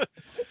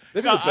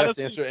 Maybe the best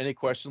answer to any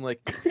question, like,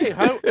 hey,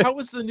 how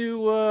was the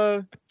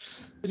new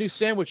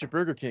sandwich at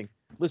Burger King?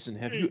 Listen,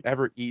 have you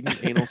ever eaten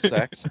anal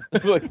sex?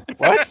 Like,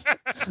 what?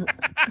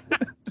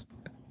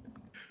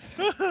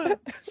 Oh,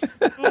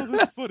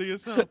 that's funny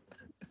as hell.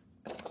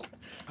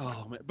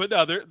 Oh man, but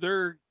no,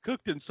 they're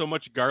cooked in so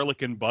much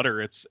garlic and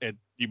butter.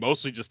 You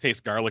mostly just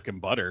taste garlic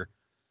and butter,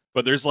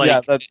 but there's like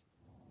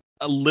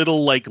a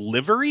little like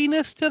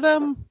liveriness to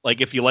them.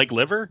 Like if you like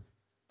liver,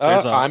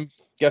 there's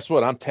guess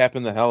what? I'm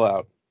tapping the hell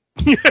out.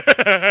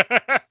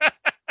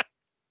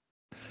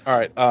 All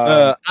right.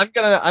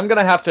 I'm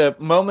gonna have to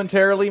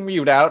momentarily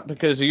mute out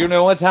because you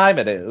know what time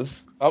it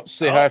is. Oh,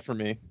 say hi for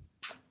me.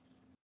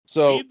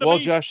 So while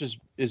Josh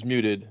is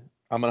muted,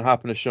 I'm gonna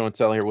hop into show and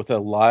tell here with a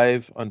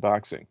live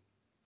unboxing.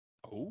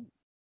 Oh.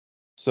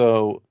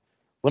 So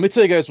let me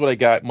tell you guys what I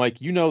got.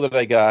 Mike, you know that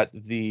I got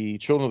the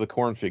Children of the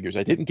Corn figures.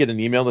 I didn't get an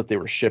email that they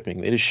were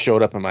shipping. They just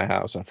showed up in my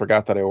house. I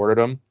forgot that I ordered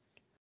them.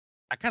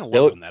 I kind of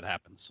love when that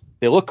happens.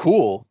 They look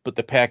cool, but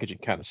the packaging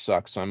kind of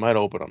sucks, so I might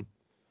open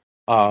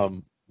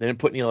them. They didn't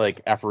put any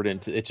like effort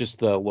into it's just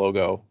the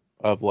logo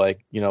of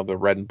like, you know, the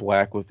red and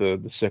black with the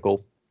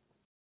sickle.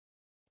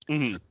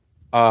 Mm-hmm.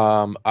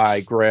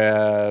 I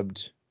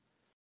grabbed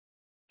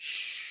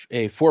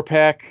a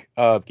 4-pack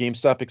of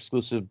GameStop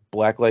exclusive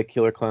Blacklight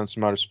Killer Clowns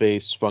from Outer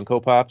Space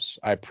Funko Pops.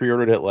 I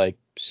pre-ordered it like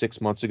 6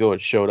 months ago.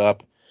 It showed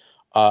up.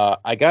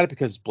 I got it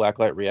because it's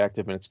Blacklight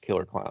reactive and it's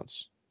Killer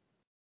Clowns.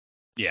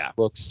 Yeah.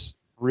 Looks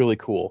really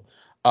cool.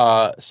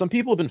 Some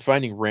people have been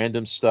finding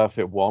random stuff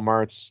at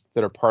Walmarts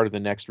that are part of the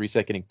next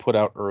reset getting put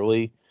out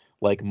early,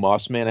 like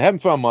Mossman. I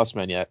haven't found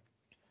Mossman yet,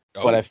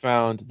 but I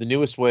found the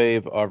newest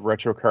wave of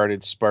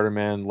retro-carded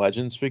Spider-Man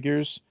Legends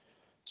figures.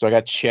 So I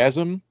got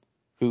Chasm,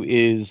 who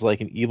is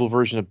like an evil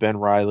version of Ben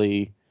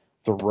Reilly,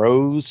 the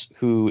Rose,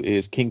 who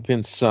is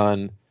Kingpin's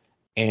son,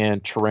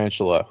 and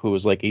Tarantula, who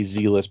is like a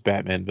Z-list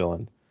Batman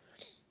villain.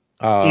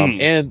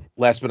 And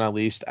last but not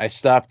least,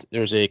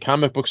 there's a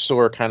comic book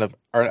store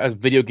or a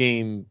video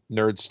game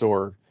nerd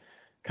store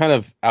kind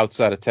of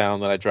outside of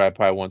town that I drive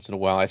by once in a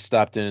while. I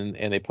stopped in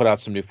and they put out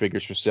some new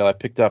figures for sale. I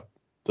picked up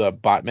the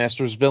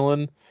Botmasters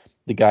villain,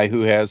 the guy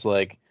who has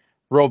like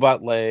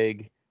robot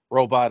leg,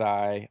 robot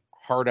eye,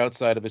 heart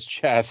outside of his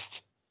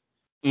chest.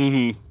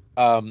 I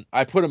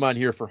put him on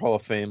here for Hall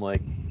of Fame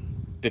like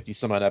 50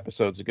 some odd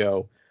episodes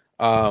ago.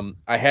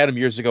 I had him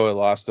years ago. I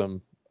lost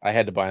him. I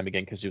had to buy him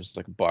again because he was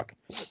like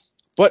 $1.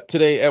 But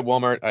today at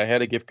Walmart, I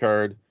had a gift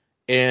card,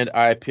 and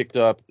I picked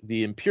up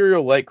the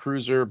Imperial Light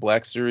Cruiser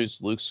Black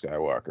Series Luke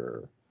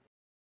Skywalker,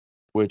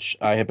 which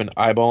I have been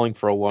eyeballing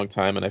for a long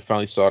time, and I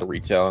finally saw it at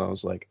retail, and I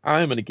was like,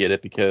 I'm going to get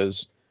it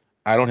because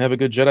I don't have a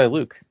good Jedi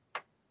Luke.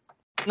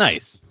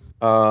 Nice.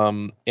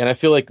 And I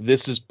feel like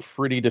this is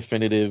pretty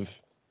definitive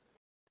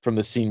from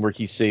the scene where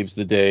he saves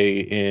the day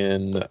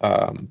in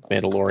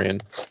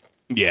Mandalorian.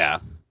 Yeah.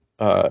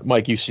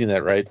 Mike, you've seen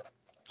that, right?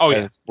 Oh,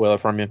 yeah. Spoiler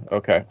from you?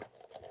 Okay.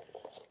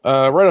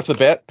 Right off the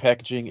bat,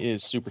 packaging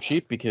is super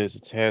cheap because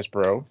it's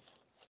Hasbro.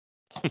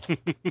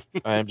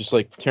 I'm just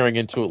like tearing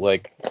into it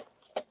like,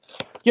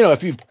 you know,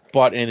 if you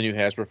bought any of the new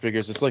Hasbro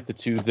figures, it's like the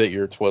tube that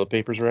your toilet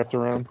paper's wrapped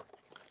around.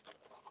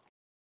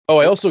 Oh,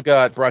 I also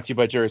got, brought to you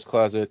by Jerry's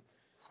Closet,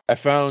 I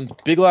found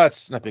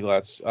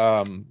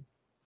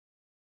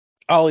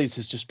Ollie's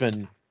has just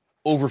been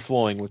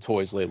overflowing with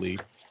toys lately.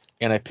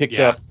 And I picked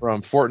up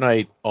from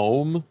Fortnite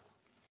Ohm,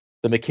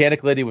 the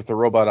mechanic lady with the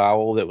robot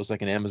owl that was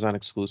like an Amazon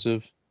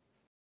exclusive.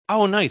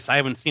 Oh, nice. I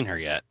haven't seen her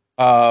yet.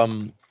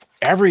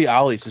 Every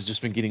Ollie's has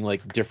just been getting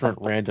like different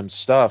random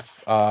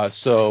stuff.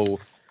 So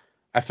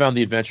I found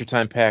the Adventure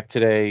Time pack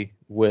today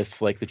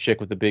with like the chick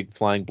with the big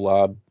flying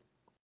blob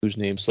whose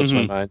name slips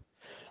my mind.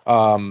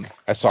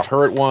 I saw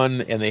her at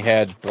one, and they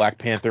had Black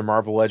Panther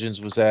Marvel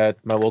Legends was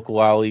at my local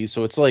Ollie's.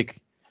 So it's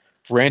like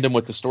random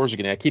what the stores are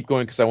getting. I keep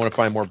going because I want to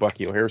find more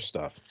Bucky O'Hare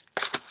stuff.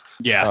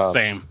 Yeah,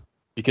 same.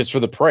 Because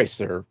for the price,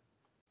 they're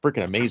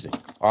freaking amazing.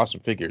 Awesome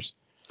figures.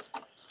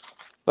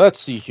 Let's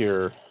see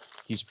here.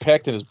 He's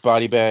packed in his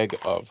body bag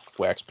of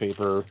wax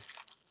paper,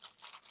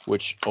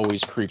 which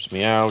always creeps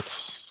me out.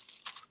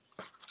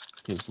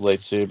 His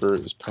lightsaber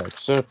is packed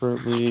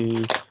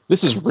separately.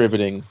 This is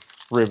riveting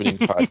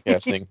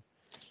podcasting.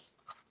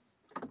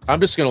 I'm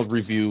just going to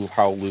review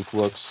how Luke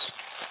looks.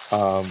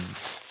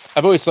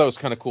 I've always thought it was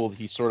kind of cool that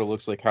he sort of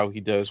looks like how he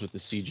does with the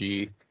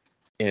CG,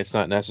 and it's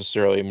not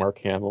necessarily Mark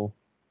Hamill.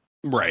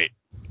 Right.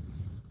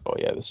 Oh,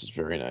 yeah, this is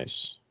very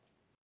nice.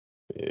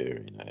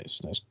 Very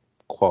nice. Nice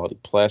quality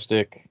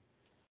plastic.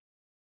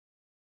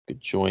 Good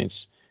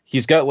joints.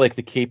 He's got, like,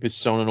 the cape is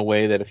sewn in a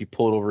way that if you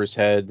pull it over his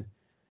head,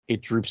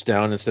 it droops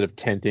down instead of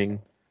tenting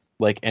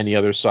like any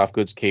other soft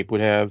goods cape would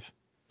have.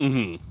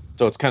 Mm-hmm.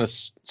 So it's kind of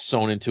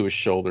sewn into his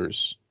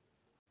shoulders.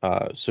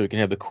 So he can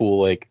have the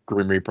cool, like,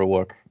 Grim Reaper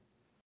look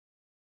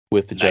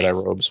with the Jedi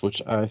robes,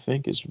 which I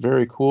think is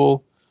very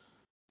cool.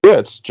 Yeah,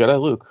 it's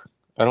Jedi Luke.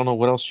 I don't know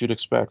what else you'd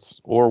expect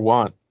or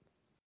want.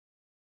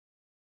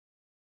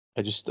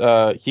 I just,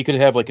 he could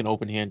have, like, an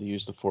open hand to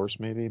use the Force,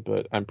 maybe,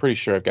 but I'm pretty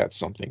sure I've got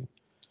something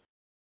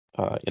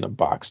in a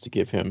box to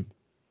give him.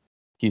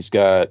 He's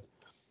got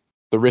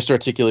the wrist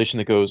articulation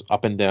that goes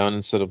up and down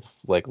instead of,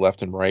 like,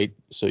 left and right,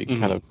 so you can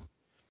kind of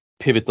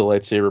pivot the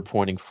lightsaber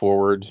pointing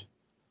forward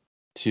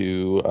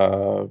to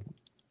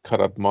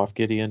cut up Moff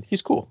Gideon.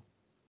 He's cool.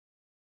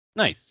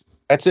 Nice.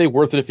 I'd say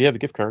worth it if you have a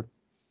gift card.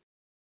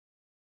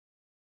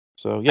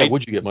 So yeah,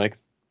 what'd you get, Mike?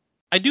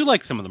 I do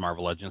like some of the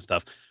Marvel Legends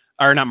stuff,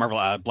 or not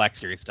Marvel, Black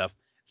Series stuff.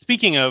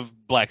 Speaking of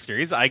Black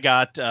Series, I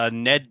got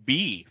Ned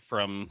B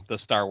from the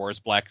Star Wars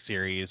Black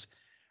Series.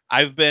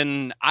 I've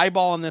been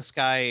eyeballing this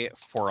guy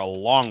for a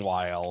long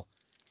while,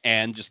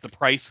 and just the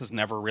price has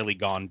never really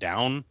gone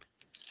down.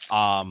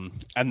 And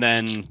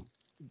then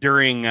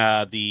during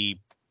the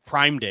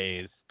Prime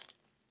days,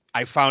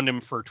 I found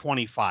him for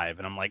 25,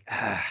 and I'm like,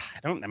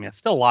 it's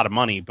still a lot of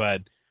money,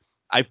 but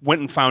I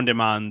went and found him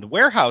on the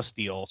warehouse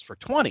deals for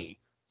 20.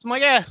 So I'm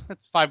like,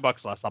 that's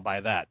 $5 less. I'll buy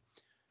that.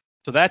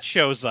 So that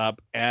shows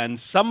up, and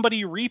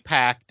somebody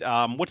repacked,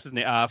 what's his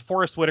name?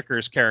 Forrest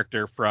Whitaker's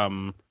character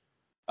from,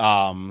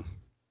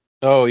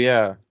 oh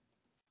yeah,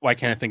 why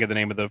can't I think of the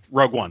name of the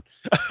Rogue One?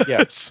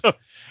 Yeah. So,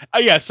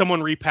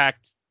 someone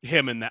repacked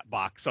him in that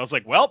box. So I was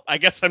like, well, I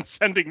guess I'm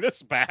sending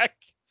this back.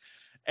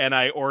 And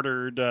I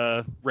ordered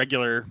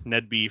regular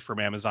Ned B from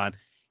Amazon.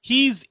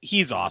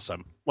 He's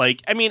awesome.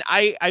 Like, I mean,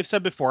 I've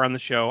said before on the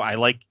show, I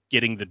like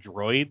getting the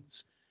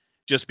droids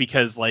just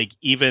because, like,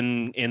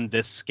 even in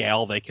this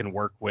scale, they can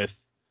work with,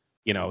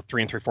 3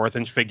 3/4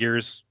 inch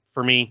figures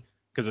for me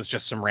because it's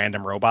just some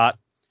random robot.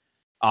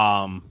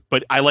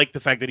 But I like the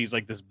fact that he's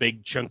like this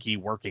big, chunky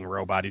working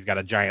robot. He's got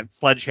a giant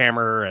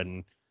sledgehammer,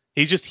 and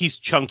he's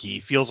chunky. He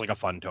feels like a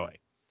fun toy.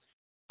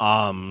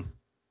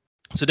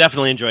 So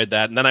definitely enjoyed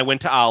that. And then I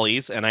went to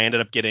Ollie's, and I ended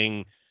up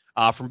getting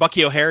from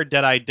Bucky O'Hare,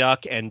 Deadeye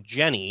Duck, and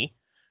Jenny.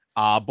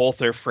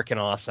 Both are freaking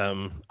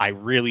awesome. I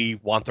really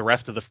want the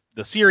rest of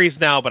the series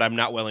now, but I'm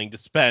not willing to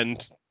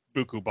spend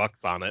buku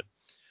bucks on it.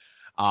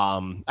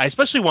 I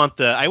especially want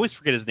I always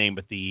forget his name,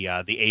 but the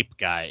ape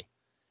guy,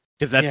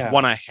 because that's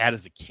one I had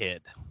as a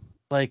kid.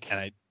 Like,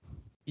 and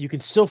you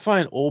can still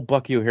find old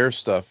Bucky O'Hare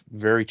stuff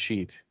very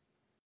cheap.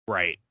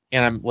 Right.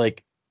 And I'm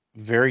like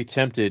very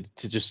tempted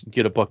to just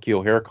get a Bucky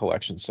O'Hare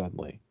collection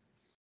suddenly.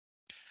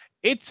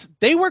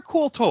 They were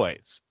cool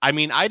toys. I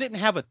mean, I didn't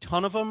have a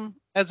ton of them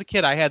as a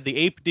kid. I had the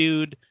ape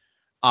dude,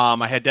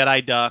 I had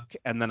Deadeye Duck,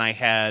 and then I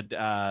had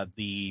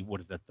the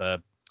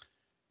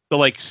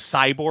like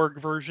cyborg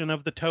version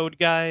of the Toad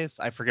guys.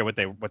 I forget what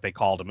they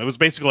called them. It was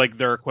basically like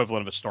their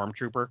equivalent of a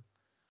stormtrooper.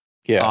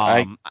 Yeah,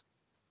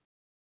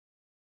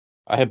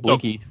 I had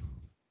Blinky.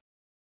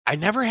 I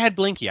never had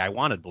Blinky. I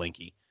wanted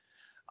Blinky.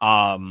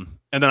 And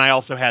then I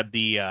also had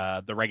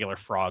the regular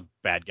frog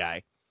bad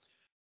guy.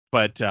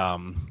 But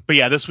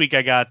yeah, this week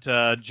I got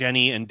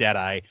Jenny and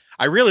Deadeye.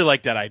 I really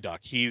like Deadeye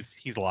Duck. He's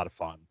a lot of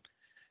fun.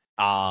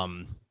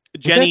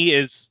 Jenny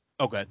is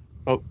good.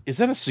 Oh, is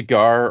that a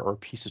cigar or a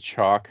piece of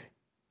chalk?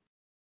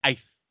 I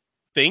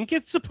think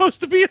it's supposed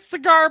to be a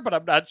cigar, but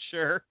I'm not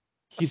sure.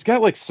 He's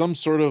got like some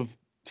sort of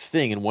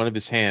thing in one of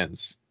his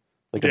hands,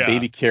 like a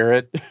baby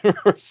carrot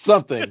or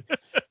something.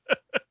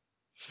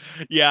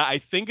 Yeah, I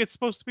think it's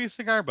supposed to be a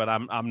cigar, but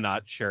I'm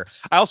not sure.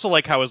 I also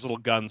like how his little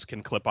guns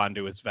can clip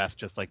onto his vest,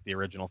 just like the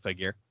original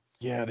figure.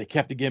 Yeah, they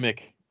kept the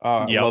gimmick.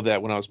 I love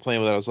that. When I was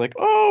playing with it, I was like,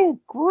 oh,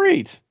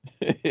 great.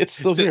 It's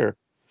still here.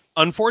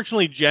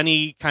 Unfortunately,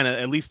 Jenny kind of,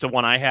 at least the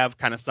one I have,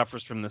 kind of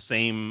suffers from the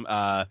same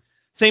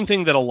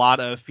thing that a lot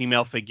of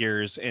female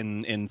figures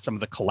in some of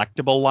the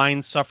collectible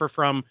lines suffer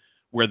from,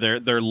 where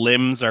their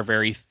limbs are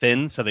very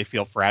thin, so they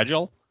feel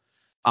fragile.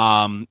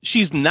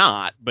 She's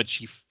not, but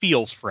she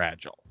feels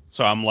fragile.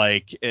 So I'm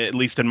like, at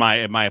least in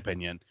my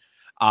opinion.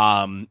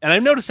 And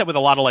I've noticed that with a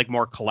lot of like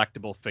more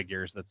collectible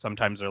figures, that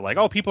sometimes they're like,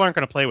 oh, people aren't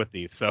going to play with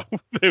these, so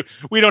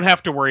we don't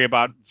have to worry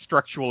about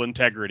structural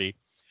integrity.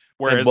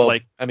 Whereas,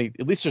 I mean,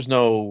 at least there's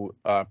no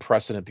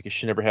precedent because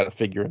she never had a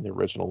figure in the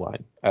original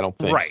line. I don't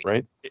think.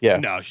 Right? Yeah.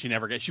 No, she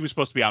never got. She was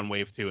supposed to be on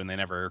Wave 2, and they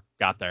never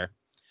got there.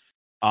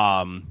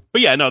 But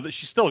yeah, no,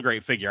 she's still a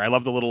great figure. I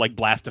love the little like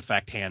blast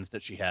effect hands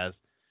that she has.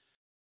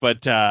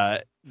 But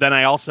then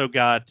I also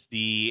got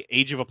the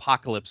Age of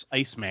Apocalypse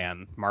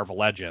Iceman Marvel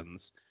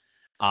Legends.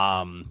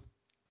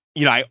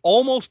 I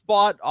almost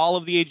bought all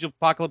of the Age of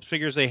Apocalypse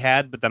figures they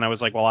had, but then I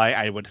was like, well,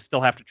 I would still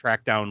have to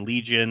track down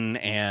Legion,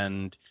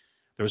 and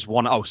there was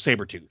one,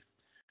 Sabretooth,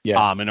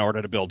 in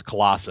order to build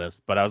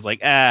Colossus. But I was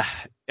like,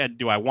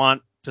 do I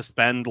want to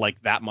spend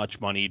like that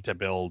much money to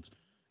build,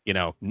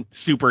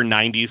 super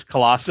 90s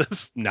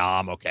Colossus? No,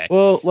 I'm okay.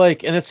 Well,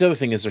 and that's the other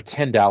thing is they're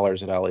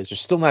 $10 at Ollie's. They're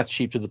still not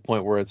cheap to the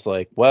point where it's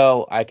like,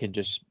 well, I can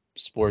just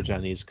splurge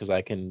on these because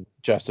I can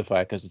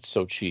justify it because it's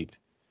so cheap.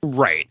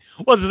 Right.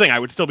 Well, that's the thing. I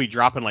would still be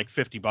dropping like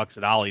 $50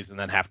 at Ollie's and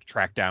then have to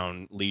track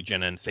down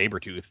Legion and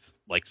Sabretooth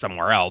like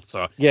somewhere else.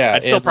 So yeah,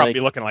 I'd still probably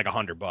be looking like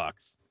 $100.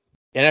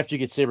 And after you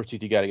get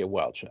Sabretooth, you got to get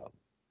Wild Child.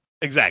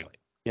 Exactly.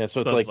 Yeah,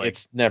 so it's like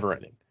it's never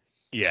ending.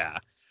 Yeah.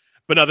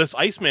 But no, this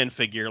Iceman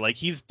figure, like,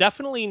 he's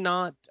definitely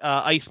not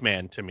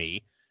Iceman to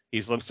me.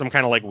 He's some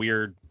kind of like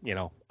weird,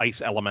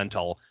 ice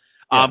elemental.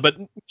 Yeah. But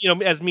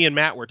as me and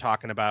Matt were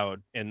talking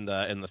about in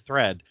the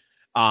thread,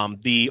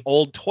 the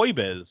old Toy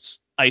Biz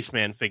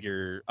Iceman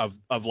figure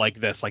of like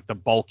this, like the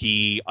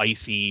bulky,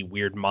 icy,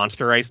 weird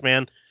monster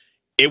Iceman,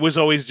 it was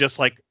always just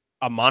like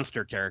a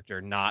monster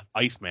character, not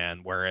Iceman,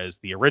 whereas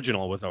the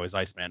original was always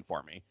Iceman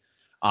for me.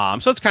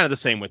 So it's kind of the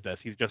same with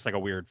this. He's just like a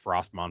weird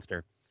frost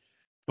monster.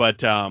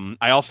 But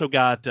I also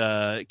got,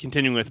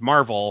 continuing with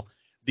Marvel,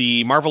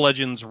 the Marvel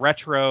Legends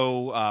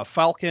Retro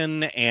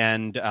Falcon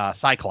and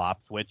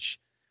Cyclops, which,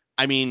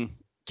 I mean,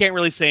 can't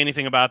really say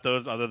anything about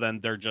those other than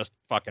they're just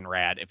fucking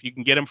rad. If you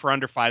can get them for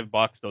under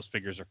 $5, those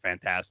figures are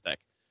fantastic.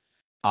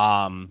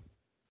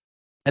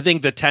 I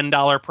think the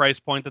 $10 price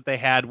point that they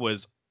had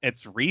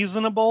it's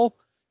reasonable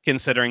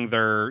considering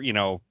they're,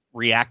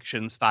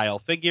 reaction style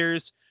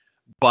figures,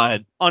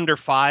 but under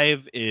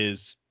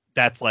 $5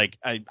 that's like,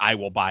 I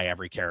will buy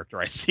every character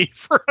I see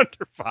for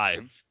under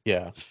 $5.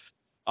 Yeah.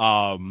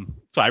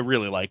 So I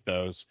really like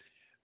those.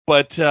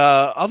 But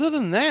other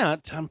than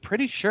that, I'm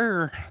pretty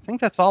sure. I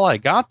think that's all I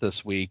got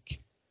this week.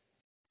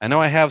 I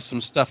know I have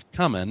some stuff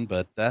coming,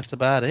 but that's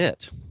about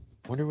it.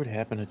 Wonder what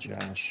happened to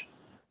Josh.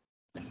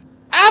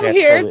 I'm Cats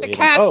here. probably The ate him.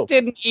 cats Oh.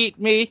 didn't eat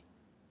me.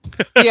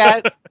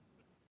 Yeah.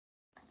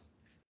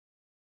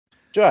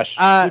 Josh,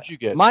 what'd you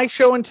get? My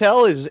show and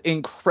tell is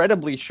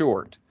incredibly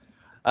short.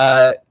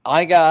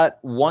 I got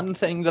one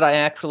thing that I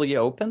actually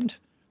opened,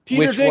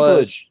 Peter which Dinklage.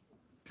 was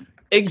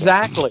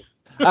exactly.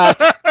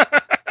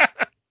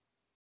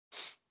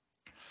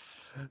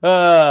 No,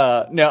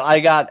 I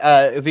got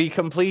the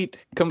complete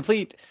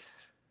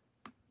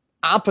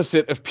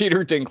opposite of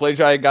Peter Dinklage.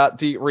 I got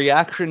the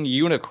Reaction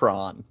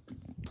Unicron.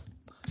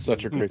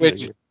 Such a great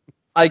Which, figure.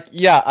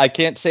 I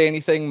can't say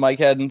anything Mike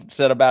hadn't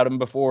said about him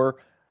before.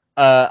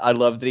 I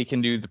love that he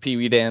can do the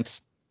Pee-wee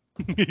dance.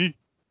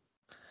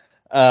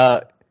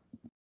 I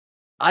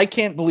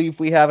can't believe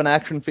we have an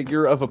action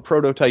figure of a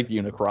prototype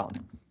Unicron.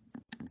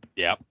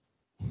 Yep.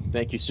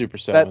 Thank you, Super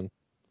 7.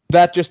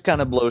 That just kind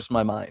of blows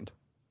my mind.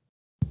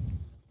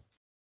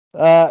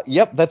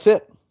 Yep, that's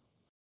it.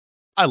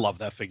 I love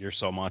that figure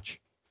so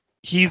much.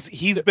 He's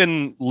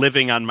been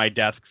living on my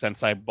desk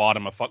since I bought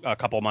him a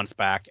couple months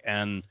back,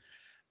 and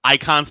I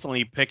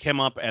constantly pick him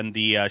up and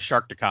the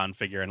Sharkticon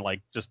figure and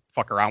like just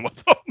fuck around with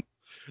them.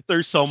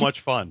 They're so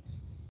much fun.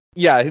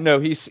 Yeah, no,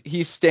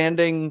 he's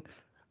standing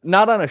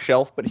not on a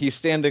shelf, but he's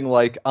standing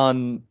like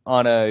on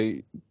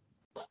a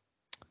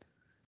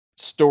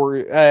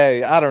story.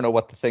 I don't know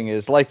what the thing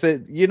is, like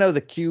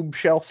the cube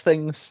shelf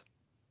things.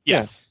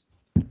 Yes.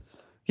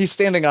 He's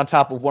standing on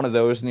top of one of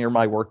those near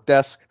my work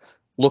desk,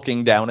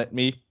 looking down at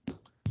me.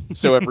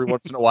 So every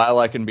once in a while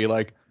I can be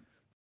like,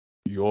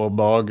 "Your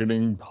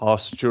bargaining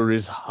posture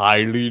is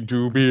highly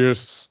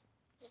dubious."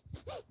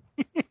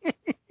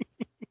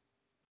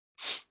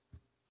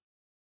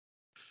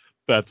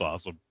 That's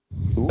awesome.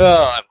 Cool.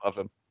 Oh, I love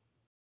him.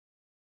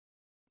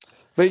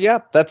 But yeah,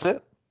 that's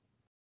it.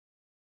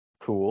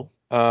 Cool.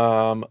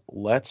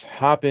 Let's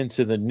hop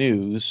into the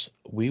news.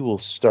 We will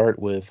start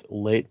with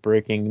late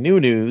breaking new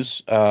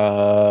news.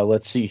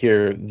 Let's see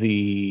here.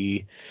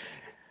 The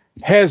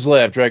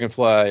HasLab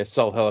Dragonfly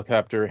assault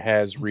helicopter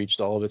has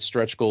reached all of its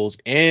stretch goals,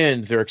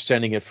 and they're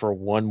extending it for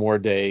one more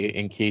day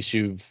in case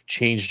you've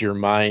changed your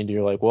mind.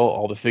 You're like, well,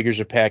 all the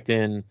figures are packed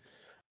in.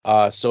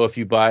 So if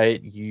you buy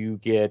it, you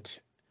get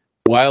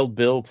Wild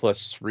Bill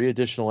plus 3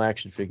 additional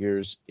action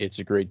figures. It's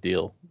a great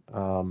deal,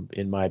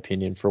 in my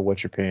opinion, for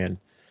what you're paying.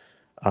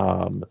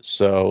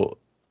 So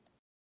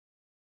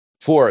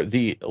for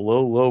the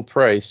low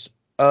price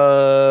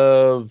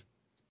of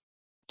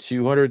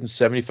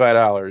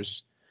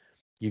 $275,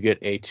 you get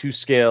a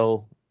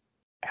 2-scale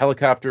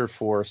helicopter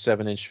for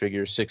 7-inch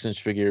figures,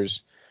 6-inch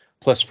figures,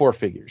 plus 4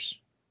 figures.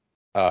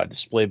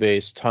 Display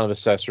base, ton of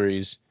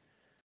accessories.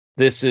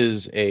 This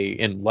is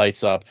and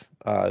lights up.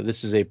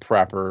 This is a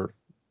proper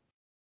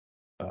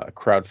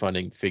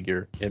crowdfunding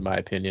figure, in my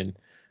opinion,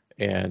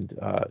 and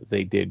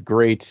they did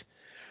great.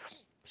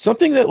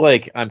 Something that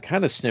like I'm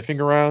kind of sniffing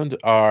around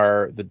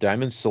are the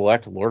Diamond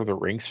Select Lord of the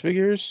Rings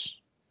figures,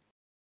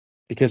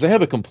 because I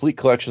have a complete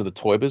collection of the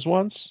Toy Biz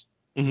ones.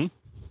 Mm-hmm.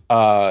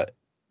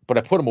 But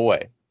I put them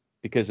away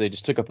because they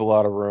just took up a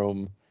lot of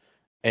room,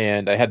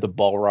 and I had the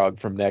Balrog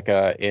from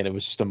NECA, and it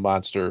was just a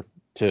monster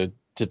to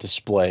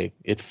display.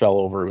 It fell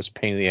over. It was a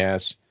pain in the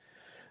ass.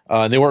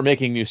 And they weren't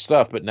making new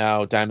stuff, but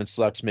now Diamond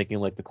Select's making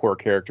like the core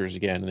characters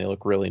again, and they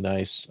look really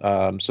nice.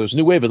 So there's a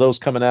new wave of those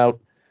coming out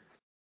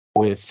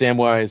with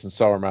Samwise and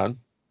Sauron.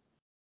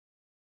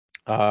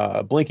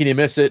 Blink and you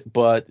miss it,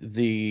 but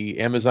the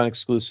Amazon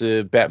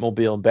exclusive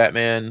Batmobile and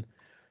Batman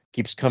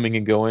keeps coming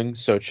and going,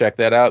 so check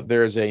that out.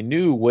 There's a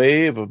new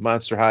wave of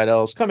Monster High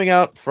Dolls coming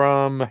out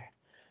from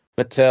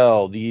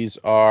Mattel. These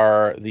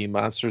are the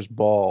Monsters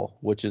Ball,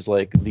 which is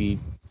like the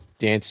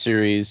dance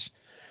series.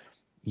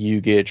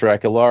 You get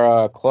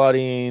Draculara,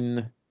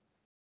 Claudine,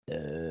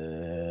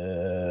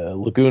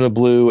 Laguna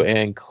Blue,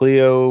 and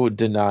Cleo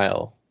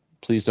Denial.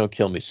 Please don't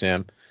kill me,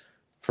 Sam,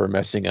 for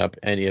messing up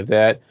any of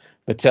that.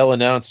 Mattel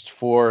announced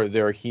for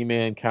their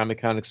He-Man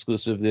Comic-Con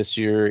exclusive this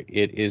year,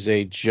 it is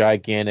a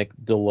gigantic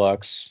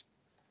deluxe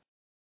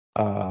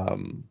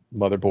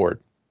motherboard,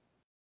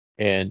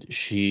 and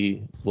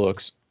she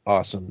looks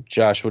awesome.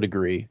 Josh would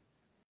agree.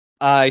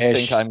 I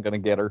think I'm going to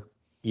get her.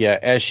 Yeah,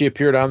 as she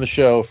appeared on the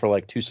show for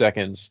like 2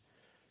 seconds,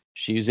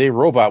 she's a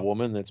robot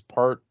woman that's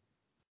part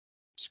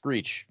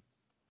Screech,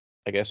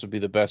 I guess would be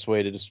the best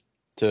way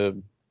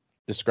to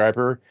describe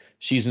her.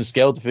 She's in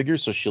scaled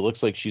figures, so she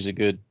looks like she's a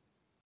good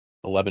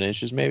 11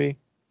 inches, maybe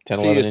 10,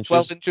 She 11 is inches.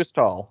 12 inches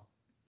tall.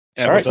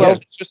 And All right, with 12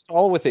 those- inches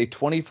tall with a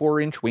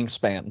 24-inch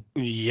wingspan.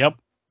 Yep.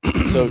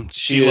 So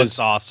she she looks is-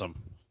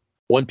 awesome.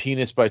 1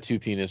 penis by 2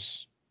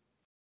 penis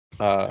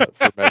for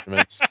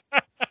measurements.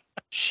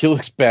 She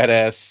looks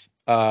badass.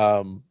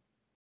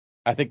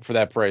 I think for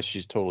that price,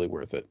 she's totally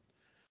worth it.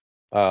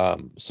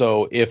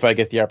 So if I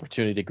get the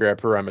opportunity to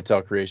grab her on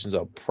Mattel Creations,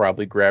 I'll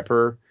probably grab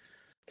her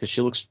because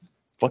she looks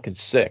fucking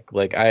sick.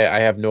 Like I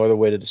have no other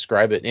way to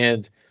describe it.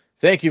 And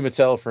thank you,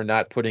 Mattel, for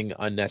not putting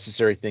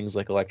unnecessary things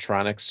like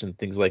electronics and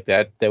things like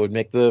that would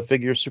make the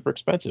figure super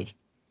expensive.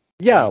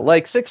 Yeah,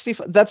 like 60.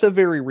 That's a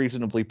very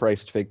reasonably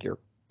priced figure,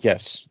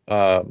 Yes,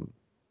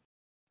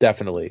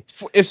 definitely.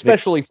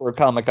 especially for a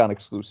Comic-Con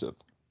exclusive.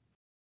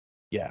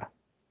 Yeah.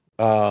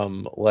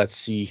 Let's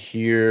see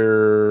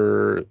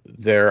here.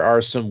 There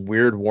are some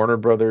weird Warner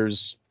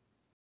Brothers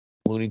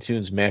Looney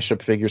Tunes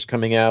mashup figures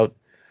coming out.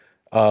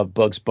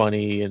 Bugs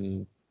Bunny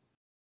and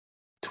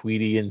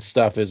Tweety and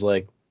stuff is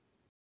like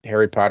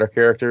Harry Potter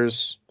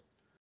characters.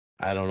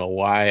 I don't know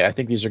why. I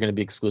think these are going to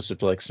be exclusive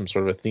to like some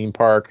sort of a theme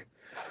park.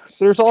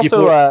 There's also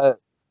People-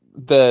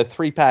 the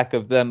 3-pack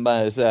of them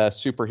as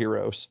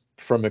superheroes.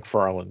 From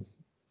McFarlane,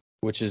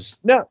 which is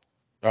No.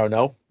 Oh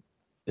no,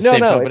 the No, same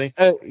no, company.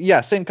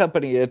 yeah, same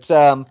company. It's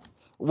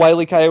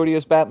Wile E. Coyote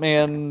as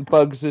Batman,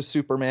 Bugs as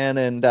Superman,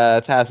 and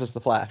Taz as the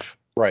Flash.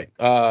 Right.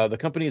 The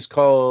company is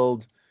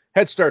called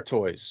Head Start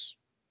Toys.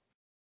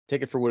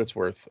 Take it for what it's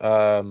worth.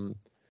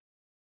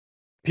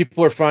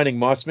 People are finding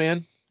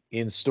Mossman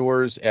in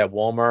stores at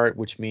Walmart,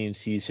 which means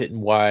he's hitting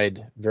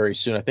wide very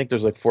soon. I think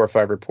there's like 4 or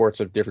 5 reports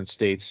of different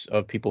states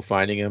of people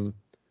finding him.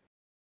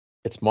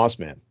 It's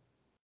Mossman.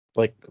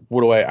 Like,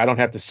 what do I don't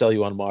have to sell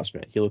you on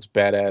Mossman. He looks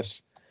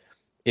badass.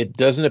 It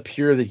doesn't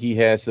appear that he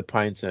has the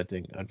pine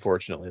scenting,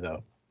 unfortunately,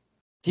 though.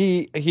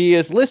 He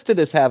is listed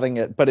as having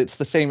it, but it's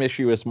the same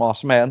issue as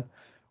Mossman,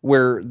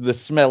 where the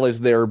smell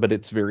is there, but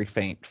it's very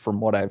faint, from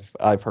what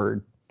I've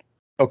heard.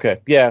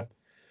 Okay, yeah.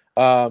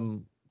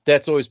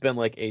 That's always been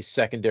like a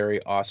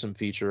secondary awesome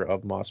feature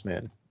of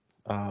Mossman,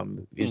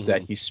 is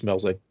that he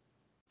smells like,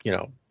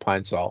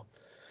 pine sol.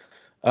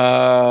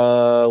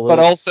 But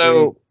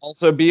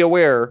also be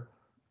aware,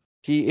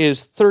 he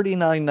is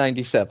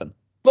 $39.97.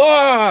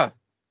 Ah!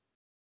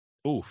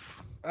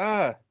 Oof.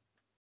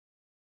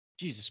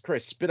 Jesus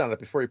Christ, spit on it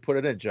before you put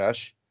it in,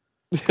 Josh.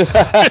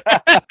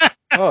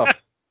 Oh,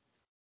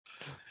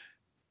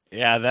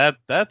 Yeah,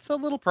 that's a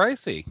little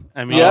pricey.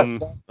 I mean, Yeah.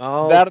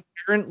 oh, That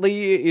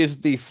apparently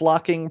is the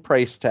flocking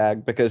price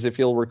tag, because if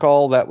you'll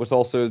recall, that was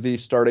also the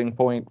starting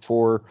point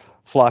for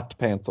Flocked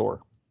Panther.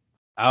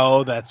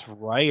 oh, that's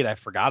right. I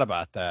forgot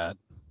about that.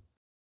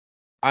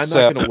 I'm So-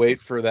 not going to wait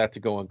for that to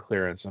go on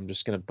clearance. I'm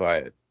just going to buy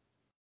it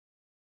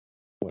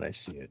when I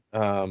see it.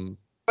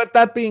 But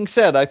that being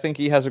said, I think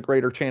he has a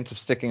greater chance of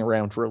sticking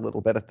around for a little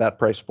bit at that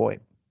price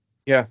point.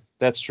 Yeah,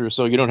 that's true.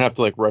 So you don't have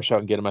to like rush out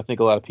and get him. I think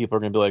a lot of people are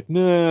going to be like,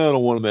 no, I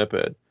don't want him that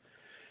bad.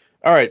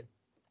 All right.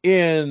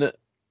 In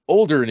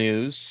older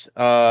news,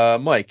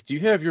 Mike, do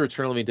you have your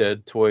Eternally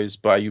Dead toys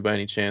by you by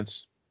any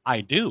chance?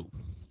 I do.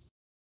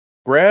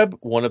 Grab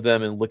one of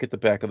them and look at the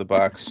back of the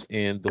box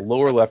in the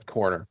lower left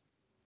corner.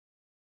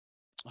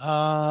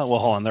 Well,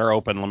 hold on. They're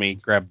open. Let me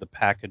grab the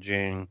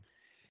packaging.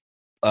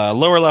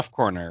 Lower left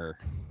corner.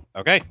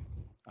 Okay.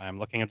 I'm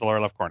looking at the lower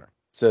left corner.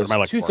 It says What am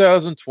I looking for?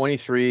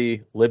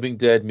 2023 Living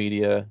Dead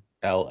Media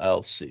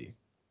LLC.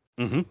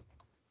 Mm-hmm.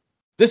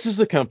 This is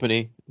the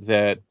company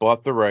that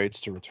bought the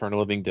rights to Return of the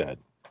Living Dead.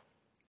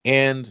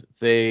 And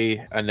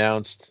they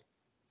announced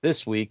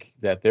this week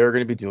that they're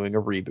going to be doing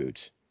a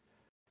reboot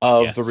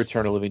of the Yes.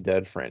 Return of the Living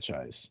Dead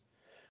franchise.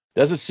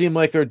 Doesn't seem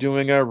like they're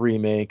doing a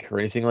remake or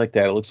anything like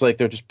that. It looks like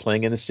they're just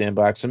playing in the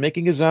sandbox and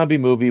making a zombie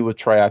movie with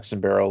trioxin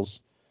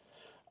barrels.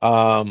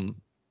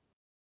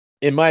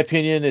 In my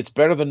opinion, it's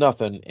better than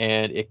nothing,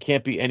 and it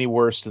can't be any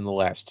worse than the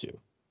last two.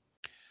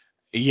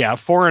 Yeah,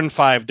 4 and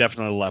 5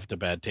 definitely left a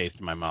bad taste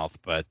in my mouth,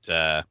 but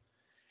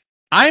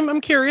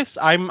I'm curious.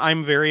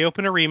 I'm very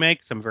open to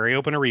remakes. I'm very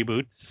open to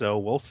reboots, so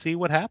we'll see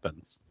what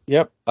happens.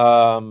 Yep.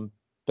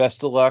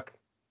 Best of luck.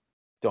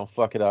 Don't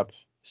fuck it up.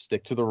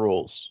 Stick to the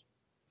rules.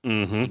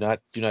 Mm-hmm.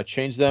 Do not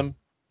change them.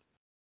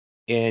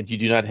 And you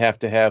do not have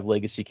to have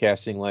legacy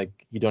casting, like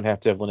you don't have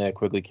to have Linnea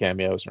Quigley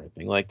cameos or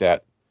anything like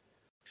that.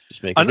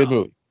 Just make a good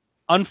movie.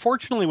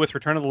 Unfortunately, with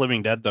Return of the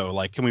Living Dead, though,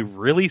 like, can we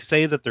really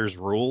say that there's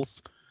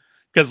rules?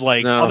 Because,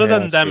 like, No, other yeah,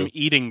 than that's them true.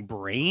 eating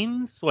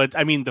brains,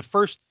 I mean, the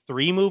first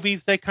 3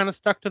 movies, they kind of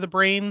stuck to the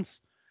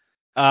brains.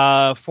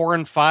 4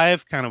 and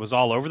 5 kind of was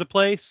all over the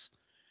place.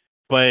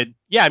 But,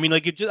 yeah, I mean,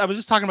 like, I was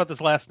just talking about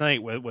this last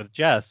night with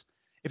Jess.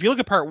 If you look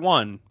at part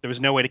 1, there was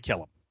no way to kill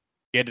them.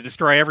 You had to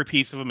destroy every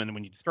piece of them, and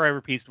when you destroy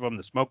every piece of them,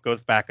 the smoke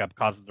goes back up,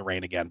 causes the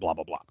rain again, blah,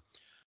 blah, blah.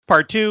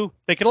 Part 2,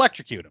 they could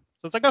electrocute them.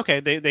 So it's like,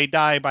 okay, they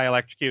die by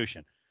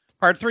electrocution.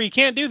 Part 3, you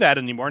can't do that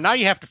anymore. Now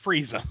you have to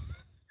freeze them.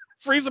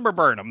 Freeze them or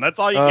burn them. That's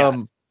all you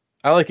got.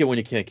 I like it when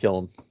you can't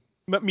kill them.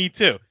 But me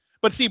too.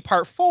 But see,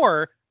 part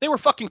 4, they were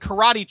fucking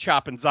karate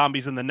chopping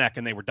zombies in the neck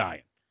and they were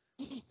dying.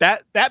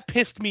 That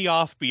pissed me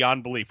off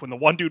beyond belief when the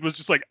one dude was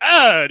just like,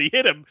 and he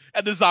hit him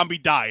and the zombie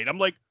died. I'm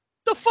like,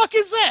 the fuck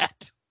is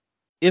that?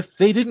 if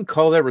they didn't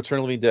call that Return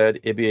of the Living Dead,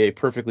 it'd be a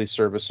perfectly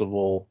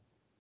serviceable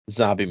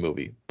zombie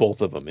movie,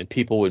 both of them, and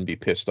people wouldn't be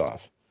pissed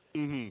off.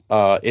 Mm-hmm.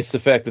 It's the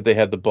fact that they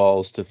had the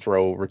balls to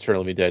throw Return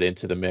of the Living Dead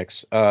into the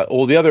mix.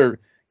 The other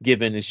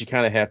given is you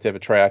kind of have to have a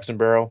trioxin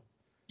barrel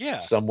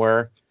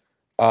somewhere.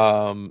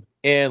 And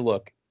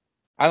look,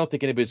 I don't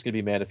think anybody's going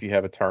to be mad if you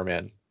have a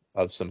Tarman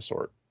of some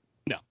sort.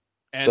 No.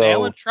 And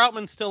Alan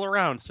Troutman's still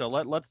around, so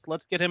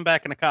let's get him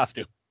back in a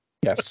costume.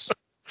 Yes.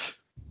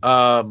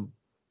 Best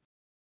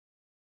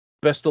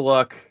of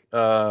luck.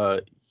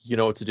 You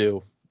know what to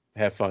do.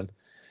 Have fun.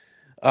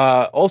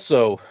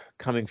 Also,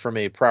 coming from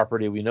a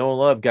property we know and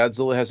love,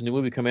 Godzilla has a new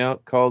movie coming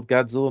out called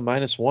Godzilla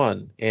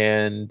 -1,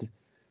 and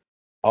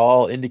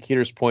all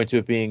indicators point to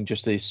it being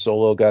just a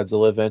solo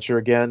Godzilla adventure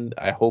again.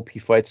 I hope he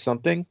fights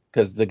something,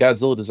 because the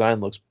Godzilla design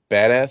looks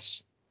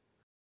badass,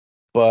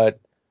 but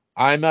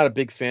I'm not a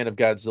big fan of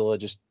Godzilla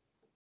just,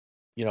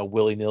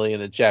 willy-nilly,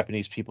 and the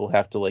Japanese people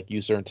have to like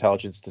use their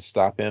intelligence to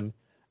stop him.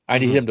 I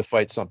need him to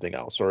fight something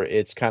else, or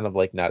it's kind of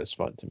like not as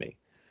fun to me.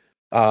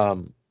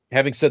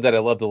 Having said that, I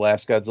love the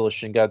last Godzilla.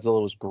 Shin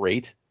Godzilla was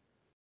great,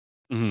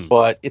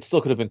 but it still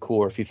could have been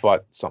cooler if he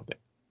fought something.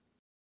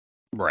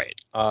 Right.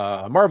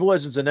 Marvel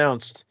Legends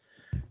announced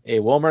a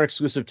Walmart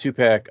exclusive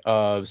 2-pack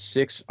of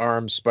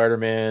 6-armed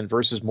Spider-Man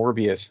versus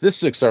Morbius.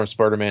 This 6-armed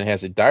Spider-Man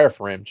has a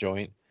diaphragm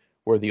joint,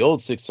 where the old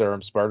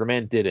 6-armed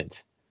Spider-Man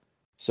didn't.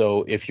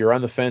 So if you're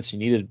on the fence, you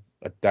needed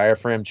a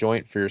diaphragm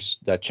joint for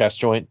your chest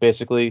joint,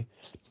 basically,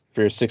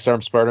 for your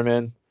 6-armed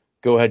Spider-Man,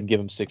 go ahead and give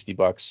them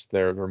 $60.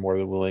 They're more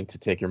than willing to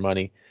take your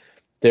money.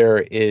 There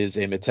is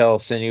a Mattel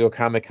San Diego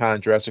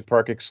Comic-Con Jurassic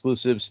Park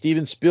exclusive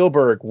Steven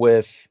Spielberg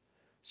with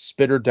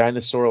Spitter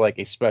Dinosaur, like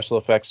a special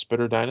effects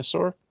Spitter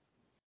Dinosaur.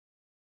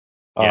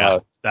 Yeah,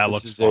 that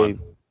looks fun.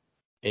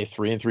 A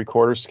 3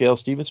 3/4 scale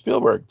Steven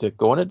Spielberg to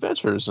go on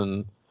adventures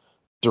and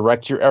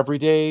direct your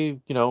everyday,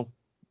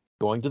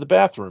 going to the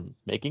bathroom,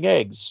 making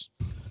eggs,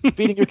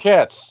 feeding your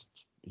cats.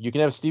 You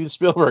can have Steven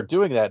Spielberg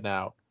doing that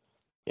now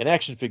in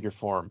action figure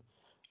form.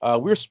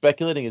 We're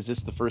speculating, is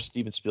this the first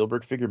Steven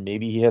Spielberg figure?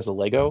 Maybe he has a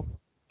Lego.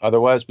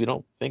 Otherwise, we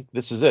don't think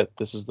this is it.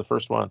 This is the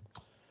first one.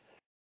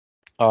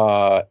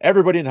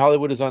 Everybody in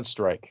Hollywood is on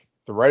strike.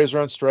 The writers are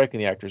on strike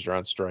and the actors are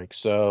on strike.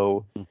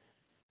 So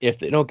if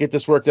they don't get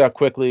this worked out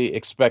quickly,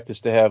 expect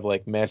this to have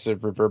like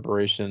massive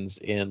reverberations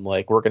in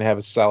like, we're going to have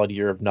a solid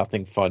year of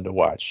nothing fun to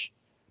watch.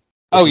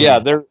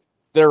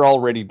 They're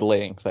already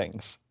delaying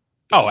things.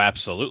 Oh,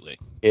 absolutely.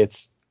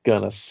 It's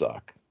gonna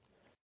suck.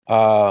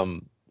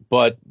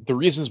 But the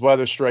reasons why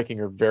they're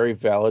striking are very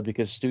valid,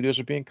 because studios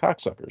are being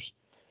cocksuckers.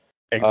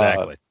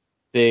 Exactly.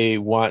 They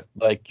want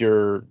like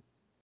your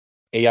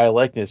AI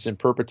likeness in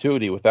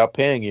perpetuity without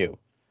paying you.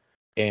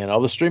 And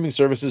all the streaming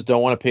services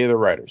don't want to pay their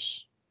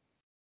writers.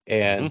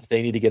 And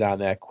they need to get on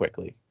that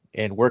quickly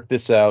and work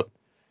this out,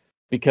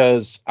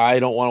 because I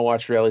don't want to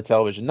watch reality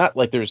television. Not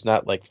like there's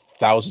not like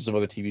thousands of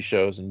other TV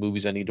shows and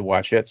movies I need to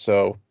watch yet,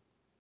 so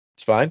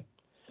it's fine.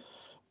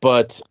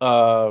 But,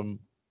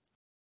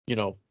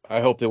 I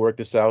hope they work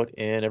this out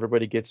and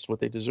everybody gets what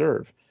they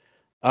deserve.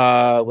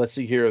 Let's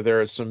see here.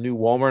 There are some new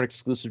Walmart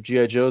exclusive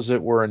G.I. Joes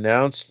that were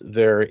announced.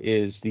 There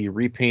is the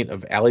repaint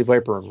of Alley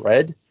Viper in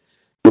red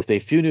with a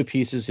few new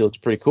pieces. He looks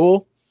pretty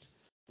cool.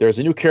 There's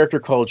a new character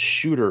called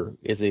Shooter.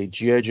 Is a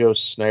G.I. Joe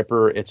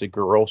sniper. It's a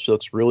girl. She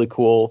looks really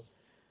cool.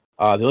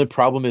 The only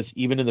problem is,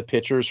 even in the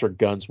pictures, her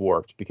gun's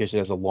warped because it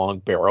has a long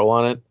barrel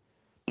on it.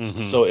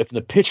 So if in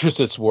the pictures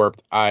it's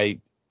warped, I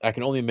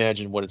can only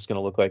imagine what it's going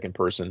to look like in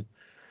person.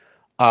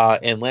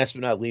 And last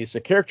but not least,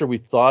 a character we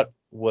thought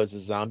was a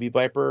zombie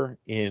viper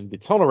in the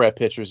Tunnel Rat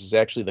pictures is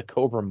actually the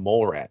Cobra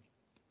Mole Rat,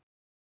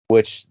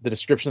 which the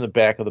description on the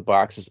back of the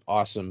box is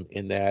awesome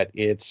in that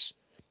it's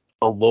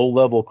a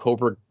low-level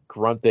Cobra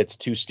grunt that's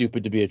too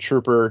stupid to be a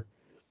trooper,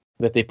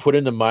 that they put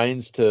into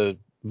mines to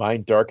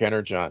mine dark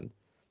energon.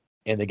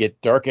 And they get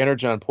dark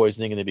energon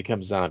poisoning and they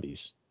become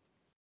zombies.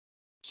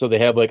 So they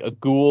have like a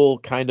ghoul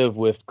kind of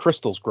with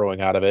crystals growing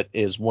out of it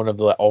is one of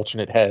the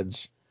alternate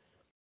heads.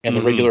 And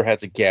the regular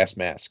head's a gas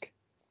mask.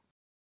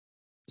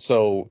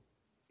 So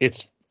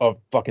it's a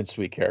fucking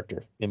sweet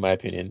character, in my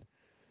opinion.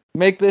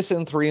 Make this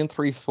in 3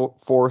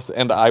 3/4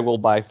 and I will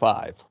buy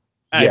 5.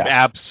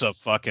 Yeah.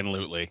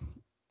 Abso-fucking-lutely.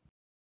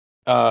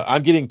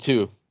 I'm getting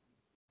 2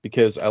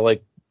 because I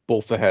like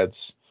both the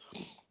heads.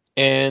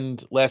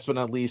 And last but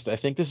not least, I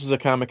think this is a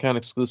Comic-Con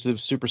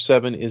exclusive. Super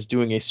 7 is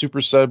doing a Super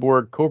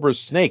Cyborg Cobra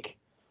Snake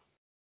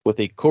with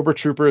a Cobra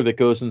Trooper that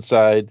goes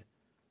inside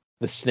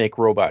the Snake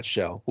robot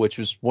shell, which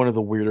was one of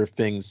the weirder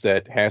things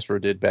that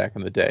Hasbro did back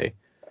in the day.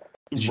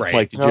 Did you,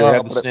 Mike, did you ever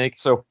have the Snake?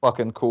 So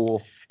fucking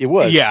cool. It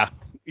was.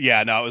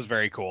 Yeah, no, it was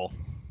very cool.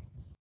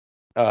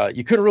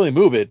 You couldn't really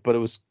move it,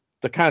 but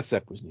the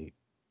concept was neat.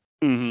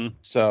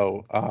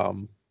 So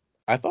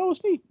I thought it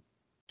was neat.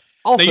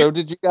 Also,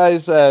 did you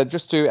guys,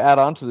 just to add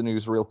on to the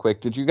news real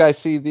quick, did you guys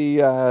see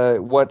the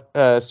what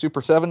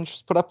Super 7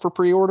 just put up for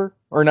pre-order?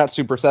 Or not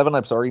Super 7,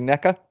 I'm sorry,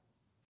 NECA?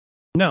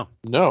 No.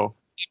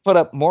 Put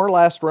up more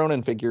Last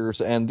Ronin figures,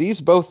 and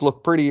these both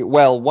look pretty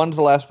well. One's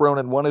a Last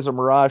Ronin, one is a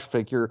Mirage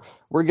figure.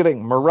 We're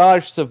getting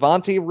Mirage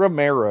Savanti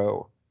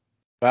Romero.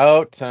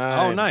 About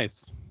time. Oh,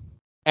 nice.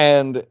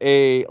 And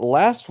a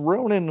Last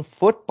Ronin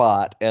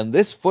footbot, and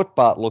this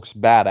footbot looks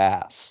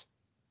badass.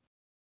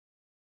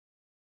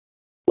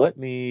 Let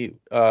me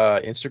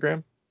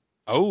Instagram.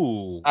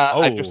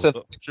 I just sent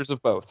pictures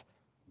of both.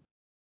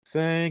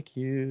 Thank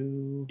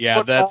you. Yeah,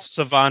 Footbot. that's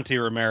Savanti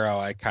Romero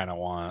I kind of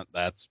want.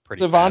 That's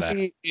pretty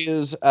Savanti badass.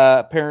 is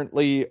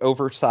apparently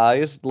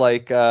oversized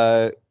like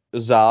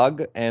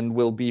Zog and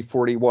will be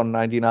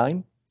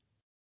 $41.99.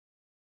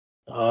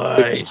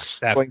 Nice.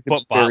 That Going to be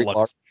footbot very looks...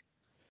 large.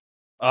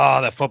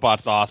 Oh, that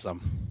footbot's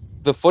awesome.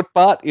 The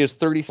footbot is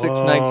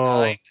 $36.99,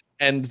 Oh.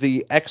 and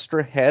the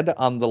extra head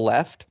on the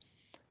left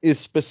is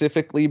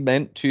specifically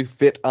meant to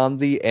fit on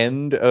the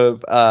end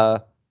of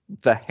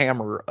the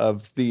hammer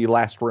of the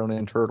Last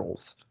Ronin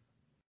turtles.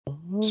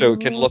 So it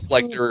can look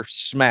like they're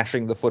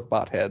smashing the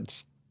footbot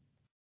heads.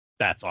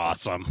 That's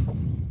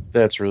awesome.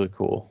 That's really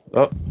cool.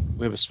 Oh,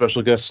 we have a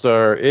special guest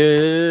star.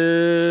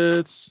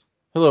 It's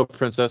hello,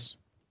 princess.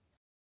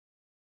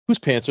 Whose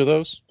pants are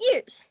those?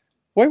 Ears.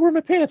 Why wear my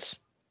pants?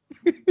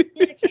 In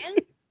a can?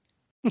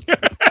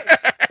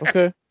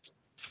 Okay.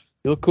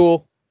 You look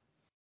cool.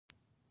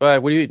 All right,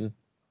 what are you eating?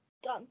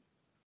 Done.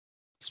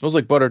 Smells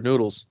like buttered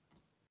noodles.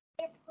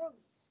 It proves.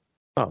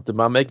 Oh, did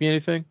mom make me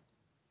anything?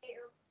 Here.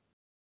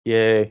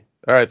 Yay.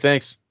 All right,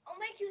 thanks. I'll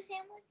make you a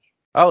sandwich.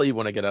 I'll eat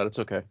when I get out. It's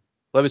okay.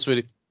 Love you,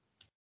 sweetie.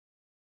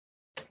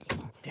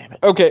 Damn it.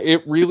 Okay,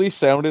 it really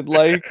sounded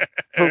like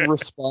her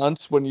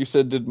response when you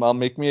said, "Did mom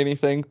make me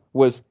anything?"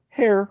 was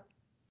hair.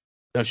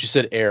 No, she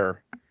said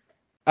air,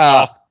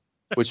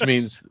 which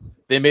means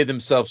they made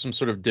themselves some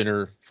sort of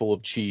dinner full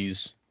of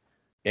cheese,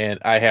 and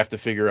I have to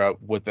figure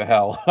out what the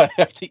hell I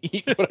have to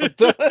eat when I'm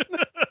done.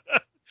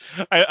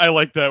 I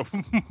like that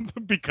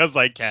because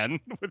I can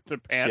with the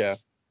pants. Yeah.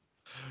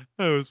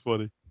 That was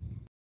funny.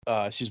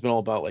 She's been all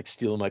about like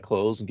stealing my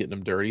clothes and getting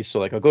them dirty. So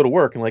like I'll go to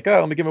work and like, oh,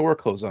 let me get my work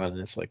clothes on, and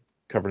it's like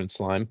covered in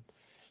slime.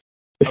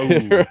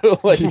 Oh.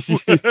 Like,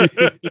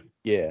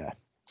 yeah,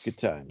 good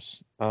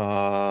times.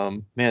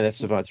 Man, that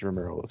Savanti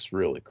Romero looks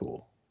really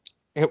cool.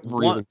 It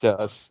really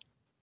does.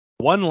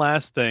 One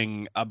last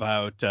thing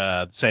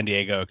about San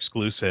Diego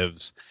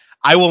exclusives.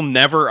 I will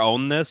never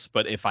own this,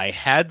 but if I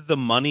had the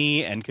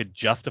money and could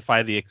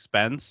justify the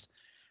expense,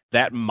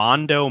 that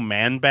Mondo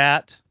Man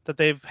Bat that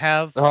they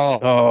have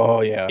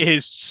Oh yeah.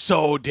 is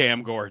so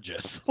damn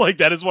gorgeous. Like,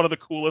 that is one of the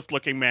coolest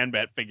looking Man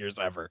Bat figures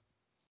ever.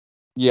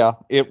 Yeah,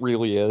 it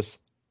really is.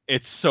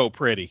 It's so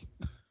pretty.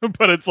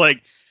 But it's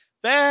like,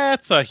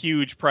 that's a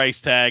huge price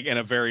tag and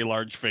a very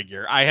large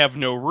figure. I have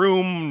no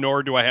room,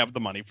 nor do I have the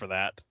money for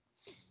that.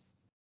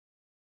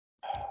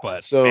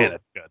 But So- man,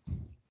 it's good.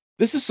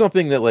 This is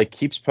something that like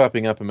keeps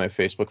popping up in my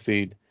Facebook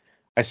feed.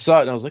 I saw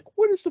it and I was like,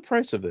 what is the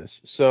price of this?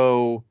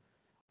 So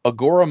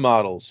Agora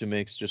Models, who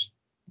makes just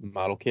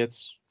model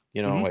kits,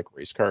 you know, Mhm. like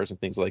race cars and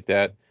things like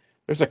that.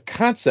 There's a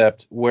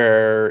concept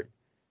where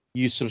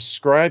you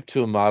subscribe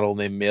to a model and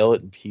they mail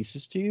it in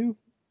pieces to you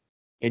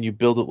and you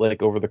build it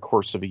like over the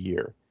course of a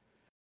year.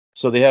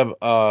 So they have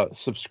a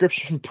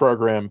subscription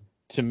program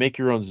to make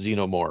your own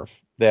xenomorph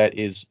that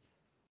is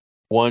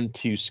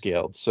 1:2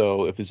 scaled.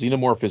 So if the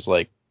xenomorph is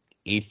like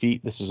 8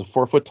 feet, this is a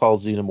 4-foot tall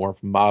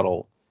xenomorph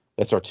model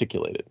that's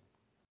articulated.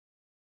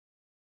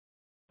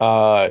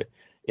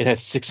 It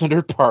has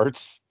 600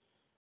 parts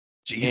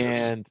Jesus.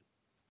 and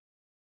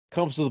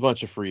comes with a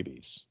bunch of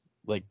freebies,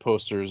 like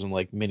posters and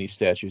like mini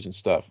statues and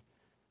stuff.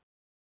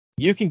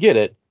 You can get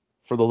it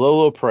for the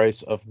low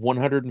price of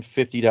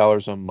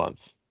 $150 a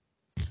month.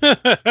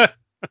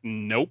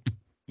 Nope.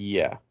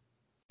 Yeah.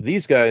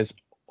 These guys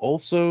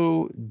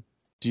also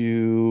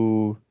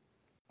do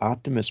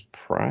Optimus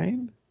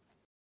Prime.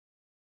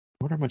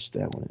 I wonder how much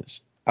that one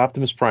is.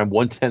 Optimus Prime,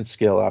 1/10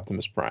 scale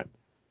Optimus Prime,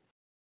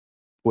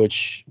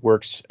 which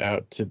works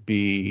out to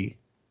be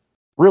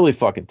really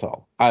fucking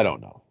tall. I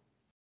don't know.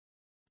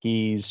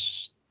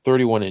 He's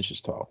 31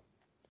 inches tall.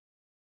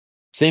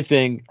 Same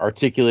thing,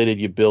 articulated,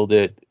 you build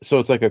it. So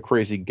it's like a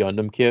crazy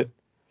Gundam kit.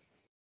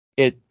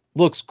 It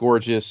looks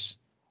gorgeous.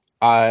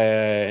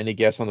 Any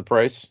guess on the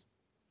price?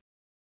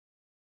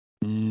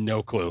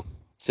 No clue.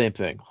 Same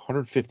thing,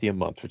 $150 a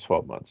month for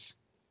 12 months.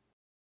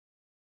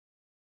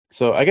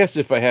 So I guess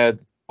if I had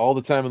all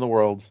the time in the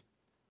world,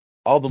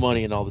 all the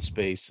money and all the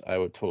space, I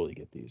would totally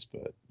get these,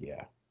 but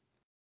yeah.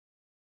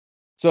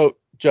 So,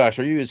 Josh,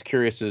 are you as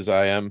curious as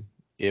I am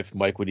if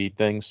Mike would eat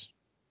things?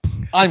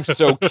 I'm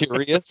so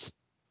curious.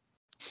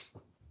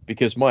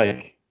 Because,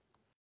 Mike,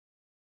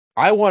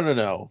 I want to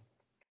know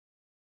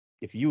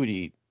if you would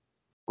eat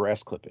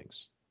grass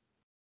clippings.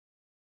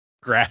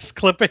 Grass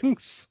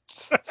clippings?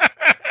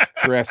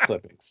 Grass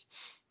clippings.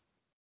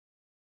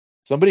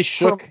 Somebody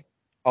shook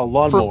a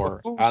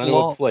lawnmower whose onto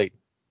lawn? a plate.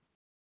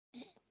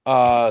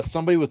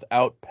 Somebody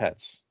without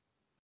pets.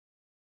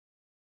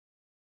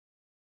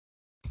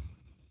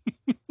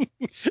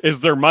 Is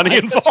there money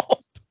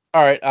involved?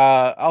 All right,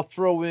 I'll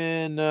throw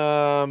in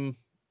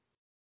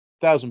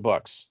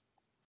 $1,000.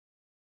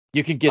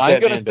 You can get I'm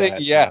that gonna man say back,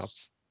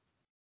 yes.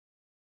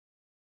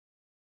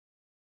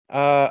 you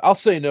know. I'll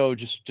say no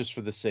just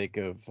for the sake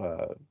of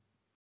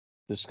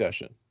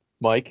discussion.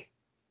 Mike?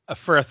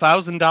 For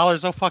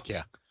 $1,000, oh fuck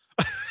yeah.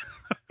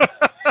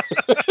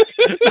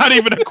 Not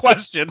even a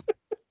question.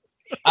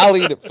 I'll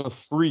eat it for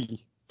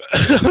free.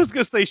 I was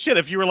gonna say shit.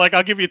 If you were like,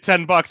 I'll give you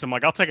 $10, I'm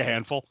like, I'll take a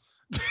handful.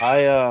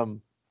 I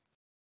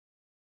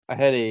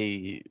had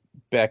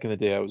back in the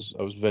day I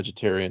was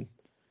vegetarian.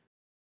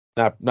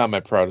 Not my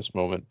proudest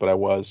moment, but I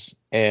was.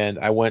 And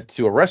I went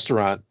to a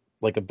restaurant,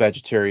 like a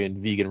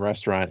vegetarian vegan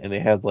restaurant, and they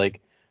had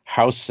like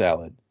house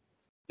salad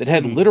that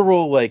had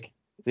literal, like,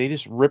 they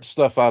just ripped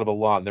stuff out of a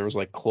lawn. There was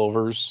like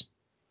clovers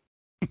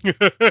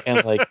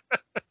and like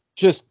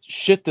just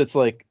shit that's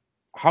like,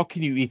 how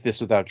can you eat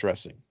this without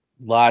dressing?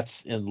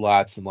 Lots and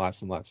lots and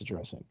lots and lots of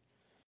dressing.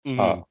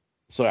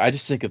 So I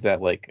just think of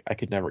that, like, I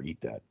could never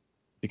eat that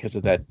because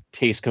of that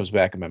taste comes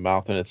back in my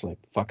mouth and it's like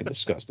fucking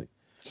disgusting.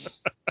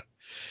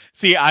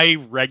 See, I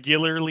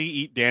regularly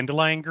eat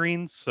dandelion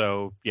greens,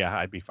 so yeah,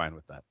 I'd be fine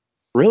with that.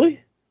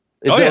 Really?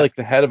 Is Oh, that yeah. like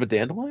the head of a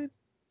dandelion?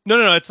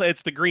 No,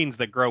 it's the greens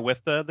that grow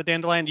with the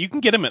dandelion. You can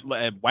get them at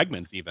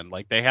Wegmans even.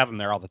 Like, they have them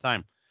there all the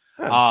time.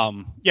 Huh.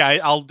 Yeah,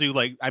 I'll do,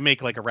 like, I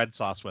make like a red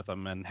sauce with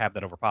them and have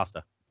that over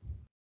pasta.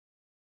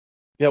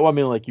 Yeah, well, I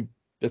mean, like,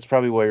 that's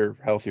probably why you're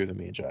healthier than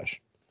me and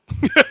Josh.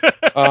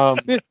 All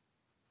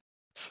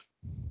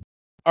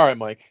right,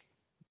 Mike.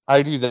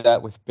 I do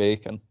that with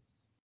bacon.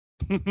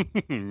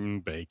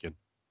 Bacon.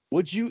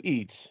 Would you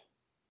eat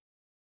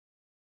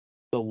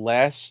the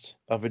last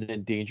of an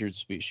endangered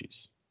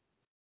species?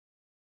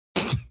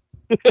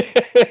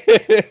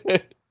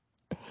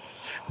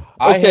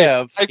 I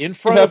have in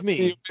front of to be a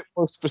me bit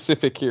more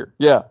specific here.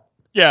 Yeah.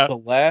 Yeah. the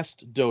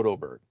last dodo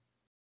bird.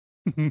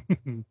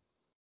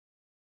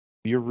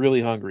 You're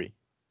really hungry.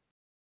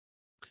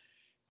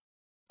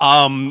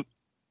 Don't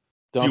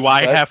Do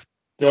I sweat. have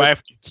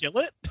to kill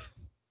it?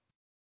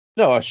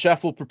 No, a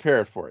chef will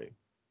prepare it for you.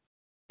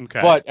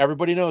 Okay. But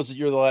everybody knows that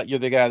you're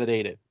the guy that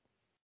ate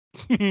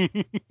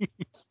it.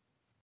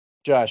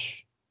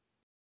 Josh,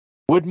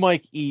 would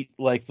Mike eat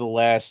like the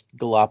last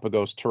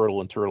Galapagos turtle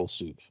in turtle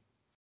soup?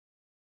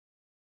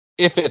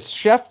 If it's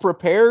chef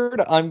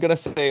prepared, I'm gonna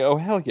say, oh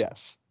hell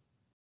yes.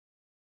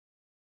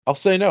 I'll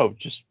say no,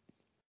 just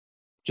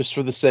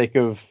for the sake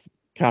of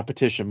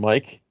competition,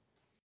 Mike.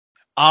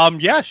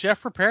 Yeah,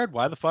 chef prepared.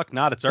 Why the fuck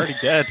not? It's already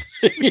dead.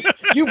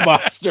 You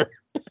monster.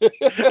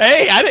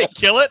 Hey, I didn't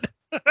kill it.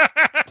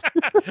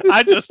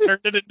 I just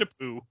turned it into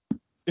poo.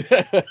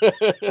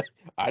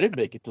 I didn't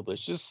make it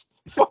delicious.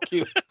 Fuck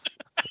you.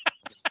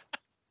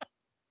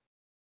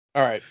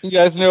 All right. You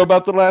guys know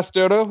about the last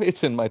dodo?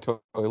 It's in my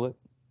toilet.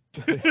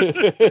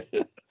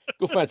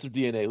 Go find some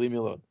DNA. Leave me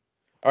alone.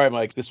 All right,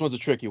 Mike. This one's a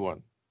tricky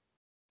one.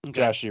 Okay.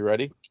 Josh, you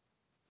ready?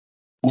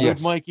 Yes.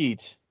 Would Mike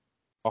eat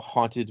a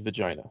haunted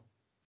vagina?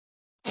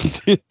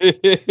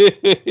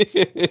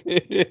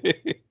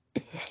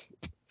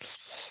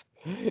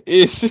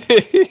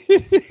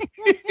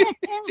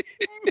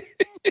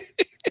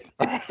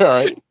 All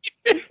right.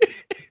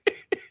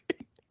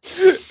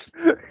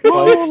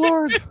 Oh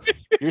Lord.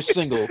 You're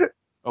single,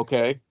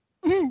 okay?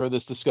 For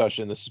this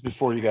discussion. This is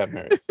before you got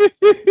married.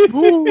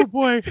 Oh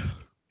boy.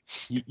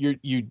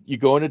 You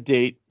go on a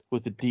date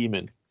with a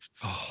demon,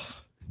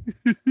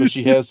 but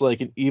she has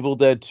like an Evil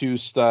Dead 2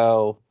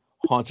 style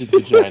haunted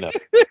vagina.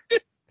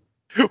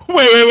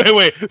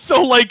 Wait.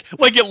 So like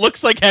it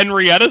looks like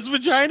Henrietta's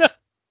vagina?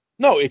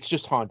 No, it's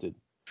just haunted.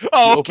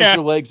 Oh, She opens okay.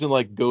 her legs and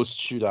like ghosts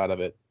shoot out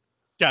of it.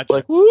 Gotcha.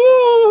 Like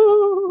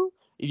woo!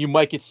 You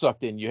might get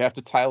sucked in. You have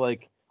to tie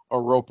like a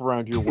rope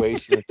around your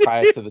waist and then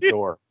tie it to the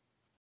door.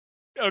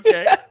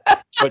 Okay.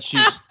 But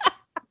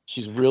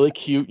she's really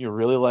cute. You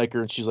really like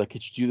her, and she's like,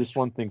 "Could you do this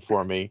one thing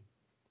for me?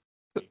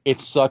 It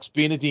sucks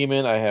being a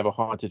demon. I have a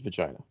haunted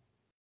vagina.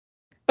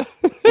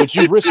 Would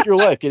you risk your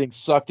life getting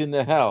sucked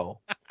into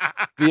hell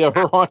via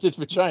her haunted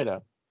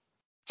vagina,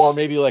 or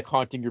maybe like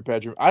haunting your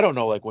bedroom? I don't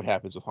know, like what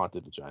happens with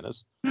haunted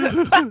vaginas.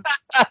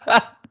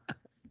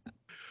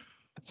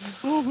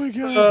 Oh my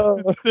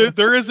god.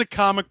 There is a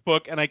comic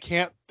book, and I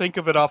can't think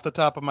of it off the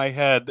top of my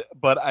head,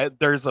 but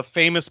there's a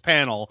famous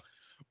panel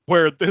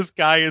where this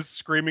guy is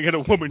screaming at a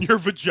woman, "Your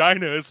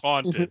vagina is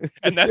haunted,"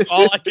 and that's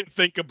all I can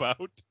think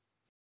about.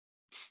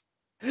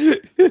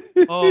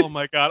 Oh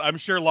my god, I'm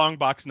sure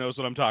Longbox knows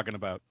what I'm talking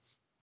about.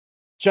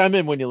 Chime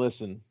in when you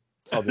listen,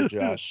 other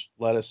Josh.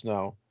 Let us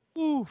know.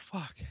 Ooh,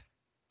 fuck.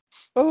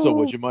 So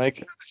would you,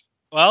 Mike?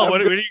 Well,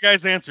 what are you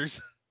guys'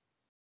 answers?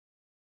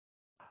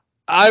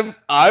 I'm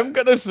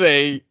gonna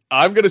say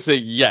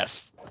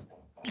yes.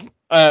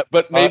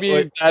 But maybe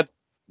wait.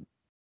 that's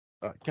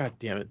God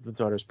damn it! The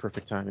daughter's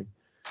perfect timing.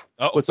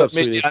 Oh, What's up,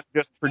 maybe sweetie? I'm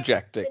just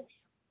projecting.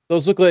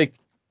 Those look like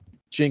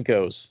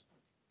Jinkos.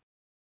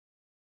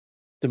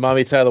 Did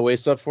mommy tie the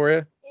waist up for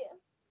you? Yeah.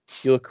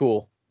 You look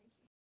cool.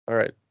 All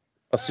right.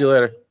 I'll see you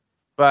later.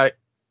 Bye.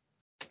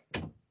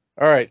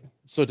 All right.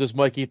 So does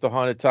Mike eat the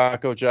haunted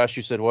taco? Josh,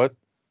 you said what?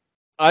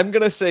 I'm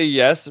gonna say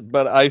yes,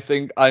 but I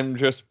think I'm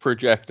just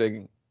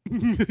projecting.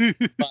 I'm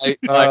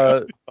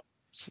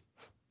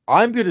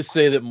going to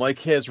say that Mike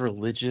has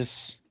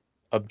religious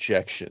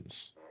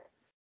objections,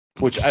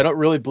 which I don't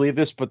really believe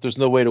this, but there's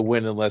no way to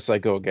win unless I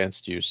go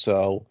against you.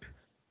 So,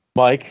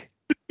 Mike.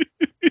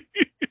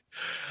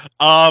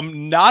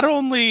 Not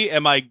only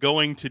am I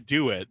going to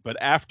do it, but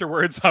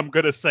afterwards I'm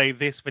going to say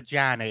this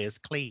vagina is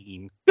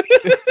clean.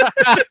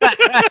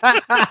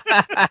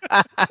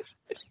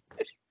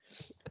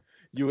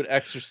 You would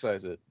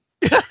exercise it.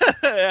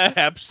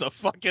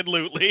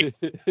 Abso-fucking-lutely.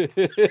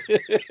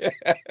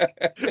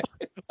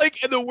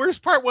 Like, and the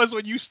worst part was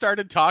when you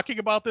started talking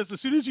about this,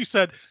 as soon as you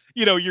said,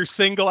 you're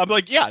single, I'm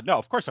like, yeah, no,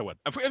 of course I would.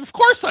 Of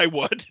course I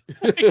would.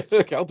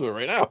 Like, I'll do it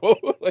right now.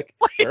 Like,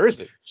 where is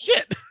it?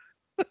 Shit.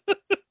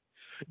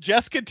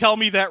 Jess could tell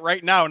me that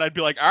right now, and I'd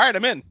be like, all right,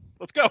 I'm in.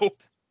 Let's go.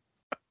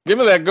 Give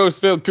me that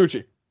ghost-filled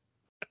coochie.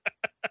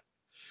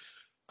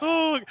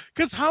 Oh,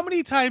 because how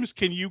many times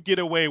can you get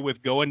away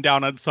with going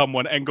down on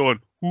someone and going,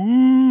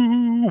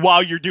 ooh,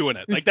 while you're doing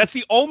it? Like, that's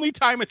the only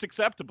time it's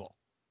acceptable.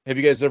 Have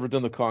you guys ever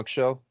done the conch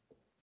shell?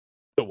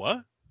 The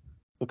what?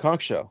 The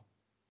conch shell.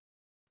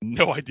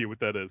 No idea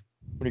what that is.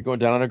 When you're going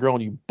down on a girl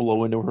and you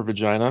blow into her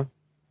vagina.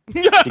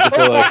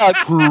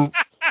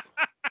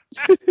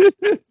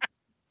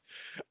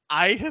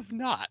 I have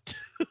not.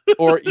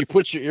 Or you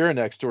put your ear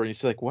next to her and you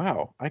say, like,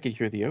 wow, I could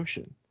hear the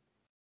ocean.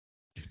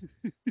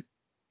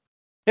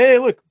 Hey,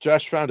 look,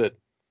 Josh found it.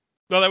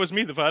 No, that was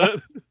me that found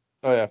it.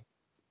 Oh, yeah.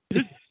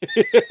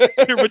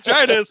 Your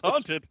vagina is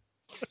haunted.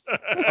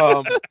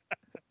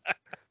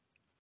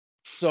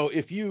 So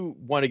if you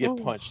want to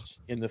get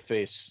punched in the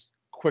face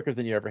quicker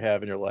than you ever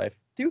have in your life,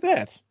 do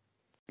that.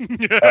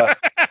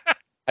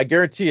 I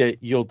guarantee you,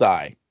 you'll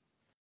die.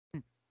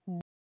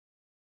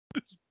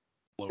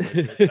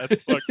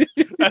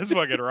 That's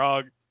fucking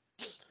wrong.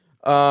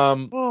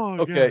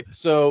 Okay,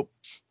 so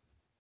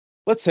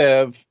let's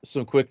have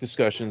some quick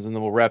discussions and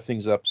then we'll wrap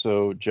things up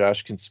so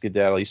Josh can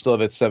skedaddle. You still have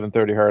that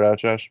 7:30 hard out,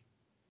 Josh?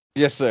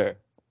 Yes, sir.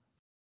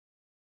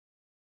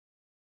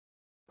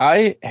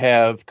 I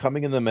have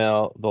coming in the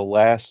mail the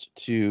last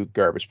 2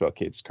 Garbage Pail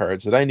Kids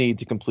cards that I need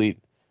to complete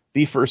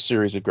the first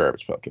series of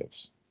Garbage Pail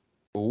Kids.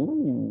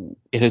 Ooh.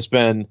 It has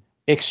been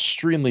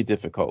extremely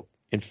difficult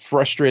and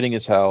frustrating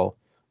as hell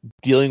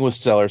dealing with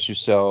sellers who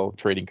sell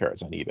trading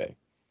cards on eBay.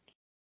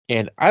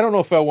 And I don't know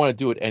if I want to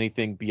do it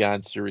anything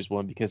beyond Series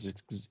 1 because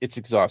it's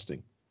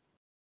exhausting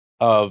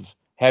of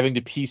having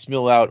to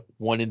piecemeal out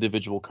one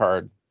individual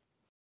card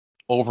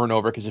over and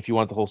over, because if you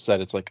want the whole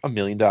set, it's like $1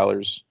 million.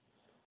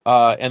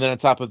 And then on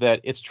top of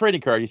that, it's trading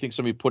card. You think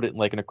somebody put it in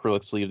like an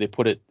acrylic sleeve. They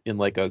put it in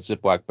like a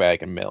Ziploc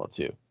bag and mail it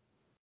to you.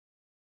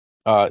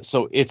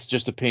 So it's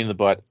just a pain in the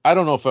butt. I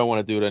don't know if I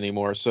want to do it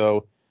anymore.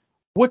 So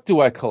what do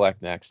I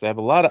collect next? I have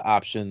a lot of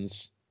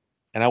options,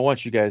 and I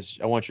want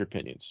your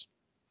opinions.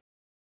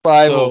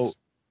 Bibles. So,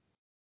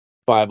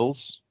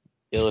 Bibles,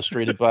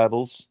 illustrated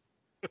Bibles.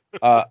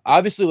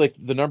 Obviously, like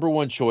the number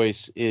one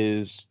choice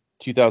is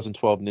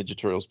 2012 Ninja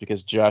Turtles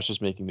because Josh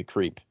is making the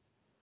creep.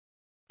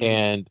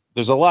 And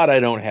there's a lot I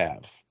don't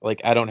have.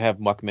 Like, I don't have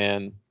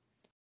Muckman.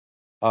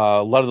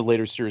 A lot of the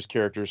later series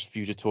characters,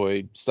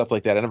 Fugitoid, stuff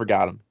like that. I never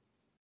got them.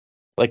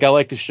 Like, I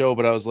like the show,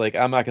 but I was like,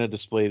 I'm not going to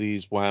display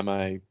these. Why am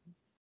I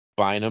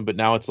buying them? But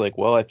now it's like,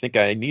 well, I think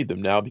I need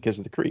them now because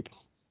of the creep.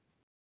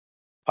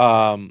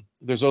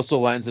 There's also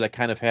lines that I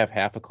kind of have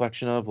half a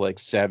collection of, like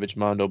Savage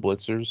Mondo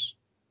Blitzers.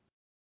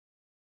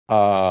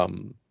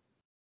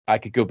 I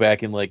could go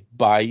back and like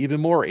buy even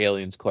more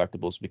Aliens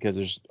collectibles because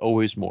there's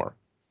always more.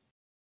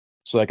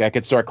 So like I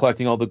could start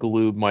collecting all the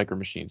Galoob Micro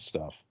Machines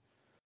stuff.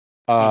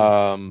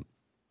 What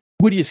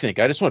do you think?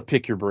 I just want to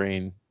pick your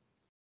brain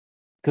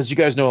because you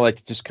guys know I like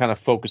to just kind of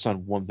focus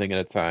on one thing at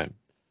a time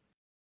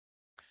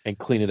and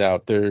clean it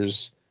out.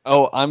 There's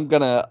I'm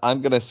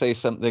gonna say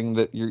something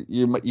that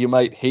you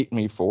might hate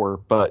me for,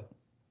 but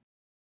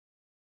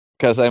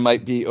because I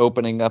might be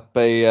opening up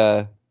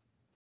the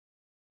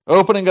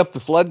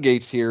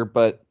floodgates here.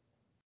 But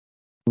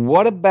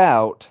what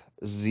about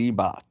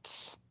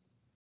Z-Bots?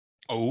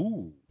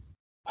 Oh,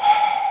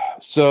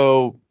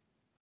 so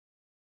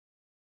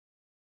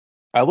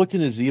I looked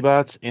into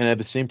Z-Bots and I had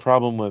the same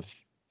problem with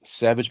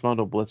Savage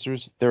Mondo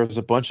Blitzers. There was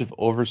a bunch of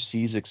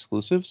overseas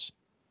exclusives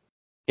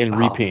and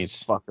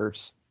repaints.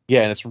 Fuckers.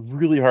 Yeah, and it's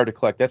really hard to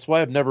collect. That's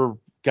why I've never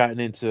gotten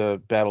into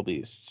Battle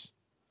Beasts,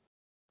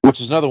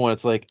 which is another one.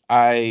 It's like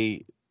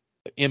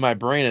in my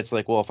brain, it's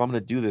like, well, if I'm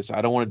going to do this,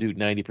 I don't want to do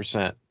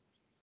 90%.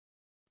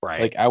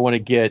 right. Like, I want to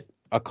get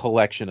a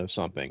collection of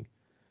something.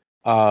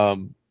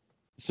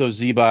 So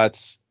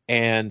Z-Bots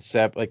and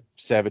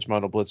Savage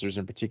Mondo Blitzers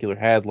in particular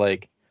had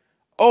like,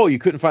 oh, you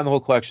couldn't find the whole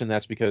collection.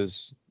 That's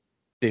because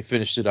they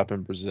finished it up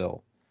in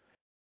Brazil.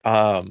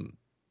 Boglin,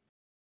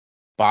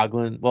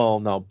 well,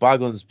 no,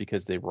 Boglin's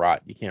because they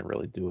rot. You can't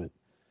really do it.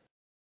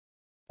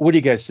 What do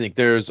you guys think?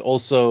 There's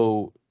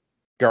also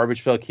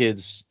Garbage Pail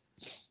Kids,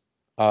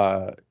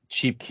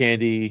 cheap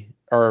candy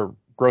or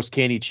gross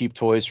candy cheap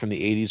toys from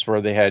the 80s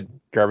where they had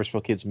Garbage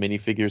Pail Kids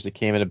minifigures that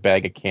came in a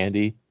bag of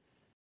candy.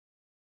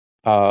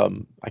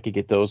 I could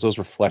get those. Those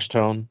were flesh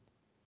tone.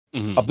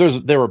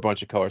 Mhm. There were a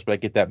bunch of colors, but I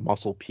get that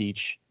muscle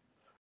peach.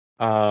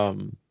 What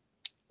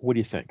do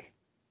you think?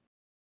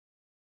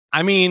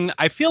 I mean,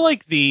 I feel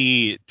like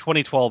the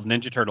 2012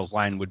 Ninja Turtles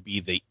line would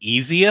be the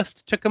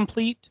easiest to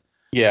complete.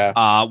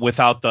 Yeah.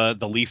 Without the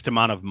least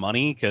amount of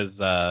money, because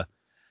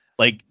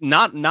Like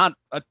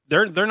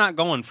they're not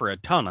going for a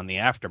ton on the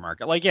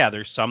aftermarket. Like, yeah,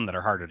 there's some that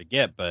are harder to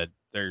get, but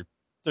they're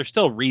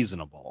still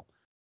reasonable.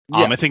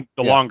 Yeah. I think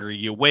the Yeah. longer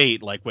you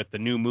wait, like with the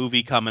new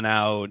movie coming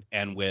out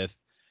and with,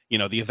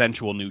 the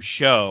eventual new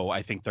show,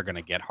 I think they're going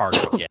to get harder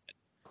to get.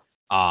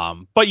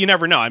 But you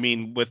never know. I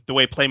mean, with the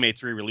way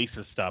Playmates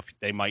re-releases stuff,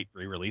 they might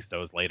re-release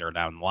those later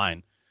down the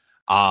line.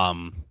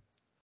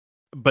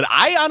 But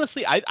I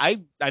honestly, I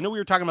know we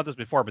were talking about this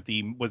before, but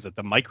was it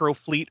the Micro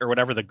Fleet or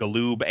whatever, the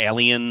Galoob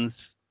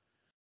Aliens,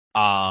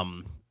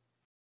 the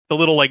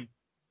little like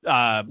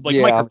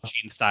Micro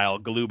Machine style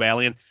Galoob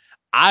Alien.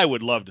 I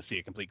would love to see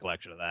a complete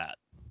collection of that.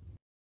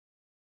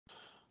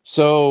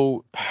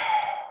 So,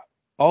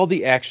 all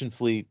the Action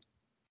Fleet,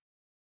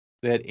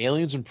 that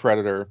Aliens and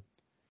Predator,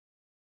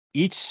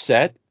 each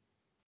set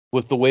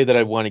with the way that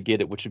I want to get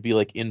it, which would be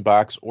like in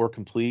box or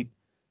complete,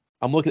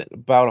 I'm looking at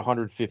about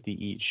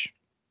 150 each.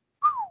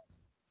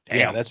 Damn.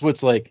 Yeah, that's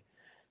what's like.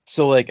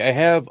 So like I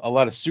have a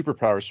lot of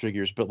Superpowers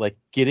figures, but like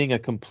getting a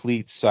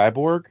complete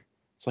Cyborg,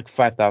 it's like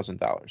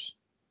 $5,000.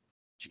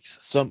 Jesus.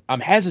 So I'm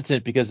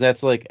hesitant because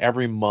that's like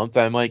every month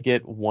I might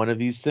get one of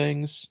these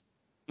things.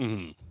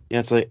 Mm-hmm. Yeah,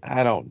 it's like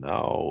I don't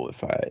know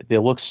if they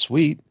look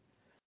sweet.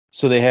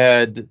 So they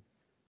had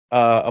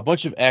a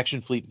bunch of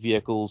Action Fleet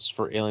vehicles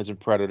for Aliens and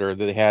Predator.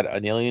 They had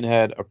an Alien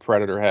head, a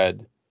Predator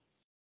head.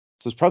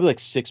 So it's probably like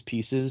 6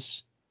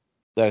 pieces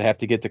that I'd have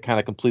to get to kind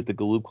of complete the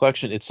Galoob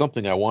collection. It's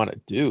something I want to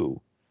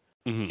do.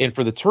 Mm-hmm. And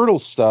for the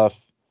Turtles stuff,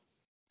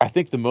 I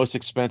think the most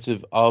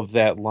expensive of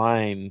that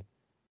line,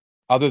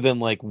 other than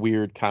like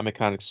weird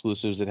Comic-Con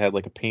exclusives that had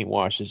like a paint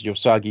wash, is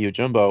Yosagi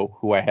Yojimbo,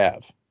 who I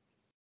have.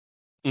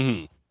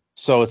 Mm-hmm.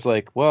 So it's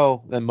like,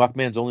 well, then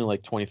Muckman's only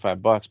like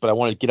 $25, but I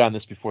want to get on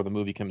this before the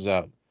movie comes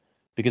out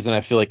because then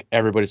I feel like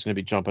everybody's going to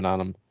be jumping on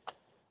them.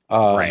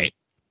 Right.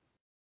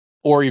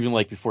 Or even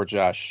like before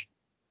Josh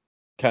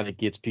kind of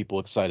gets people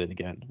excited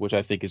again, which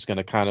I think is going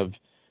to kind of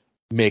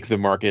make the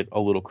market a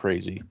little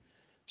crazy.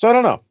 So I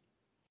don't know.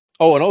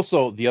 Oh, and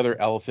also the other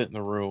elephant in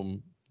the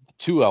room,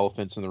 2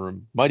 elephants in the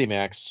room, Mighty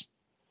Max,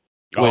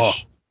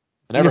 which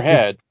I never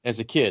had as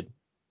a kid.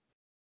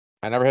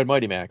 I never had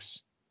Mighty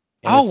Max.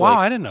 And Oh, it's wow. like,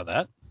 I didn't know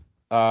that.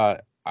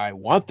 I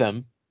want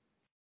them,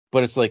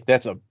 but it's like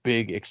that's a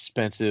big,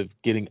 expensive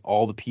getting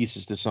all the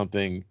pieces to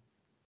something.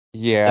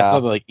 Yeah. That's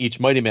something like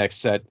each Mighty Max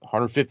set,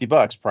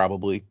 $150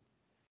 probably,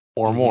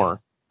 or more.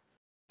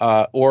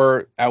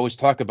 Or I always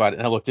talk about it,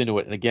 and I looked into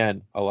it, and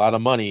again, a lot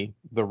of money.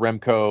 The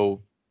Remco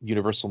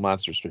Universal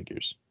Monsters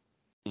figures,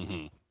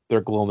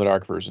 they're glow in the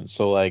dark versions.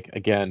 So like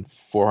again,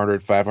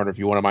 400, 500 if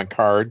you want them on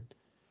card,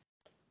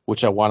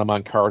 which I want them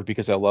on card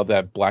because I love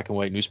that black and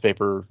white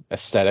newspaper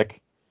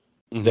aesthetic.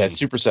 That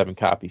Super 7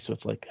 copy. So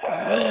it's like,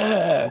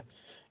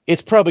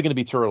 it's probably going to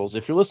be Turtles.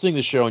 If you're listening to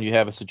the show and you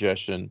have a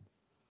suggestion,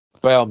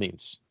 by all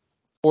means.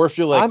 Or if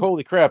you're like,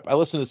 holy crap, I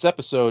listened to this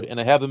episode and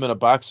I have them in a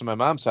box in my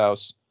mom's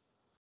house.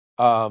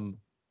 I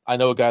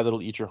know a guy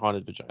that'll eat your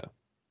haunted vagina.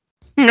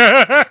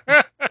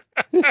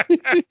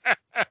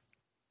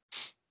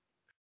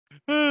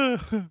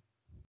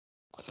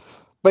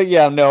 But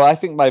yeah, no, I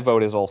think my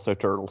vote is also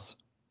Turtles.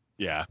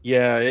 Yeah.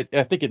 Yeah,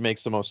 I think it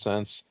makes the most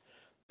sense.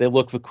 They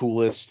look the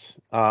coolest.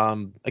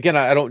 Again,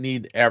 I don't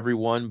need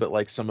everyone, but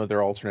like some of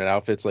their alternate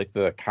outfits, like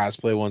the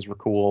cosplay ones were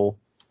cool.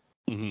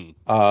 And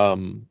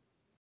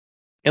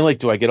like,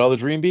 do I get all the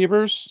Dream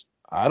Beavers?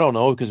 I don't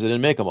know because they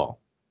didn't make them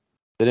all.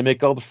 They didn't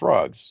make all the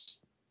frogs,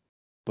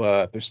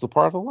 but they're still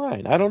part of the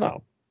line. I don't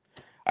know.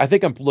 I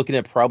think I'm looking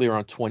at probably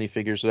around 20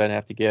 figures that I'd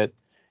have to get.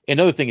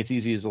 Another thing it's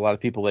easy is a lot of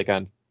people like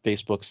on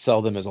Facebook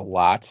sell them as a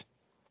lot.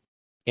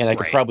 And I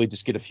could probably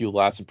just get a few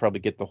lots and probably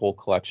get the whole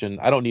collection.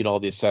 I don't need all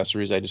the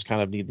accessories. I just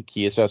kind of need the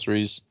key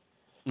accessories.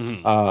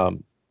 So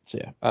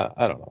yeah,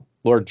 I don't know.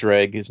 Lord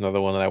Dreg is another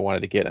one that I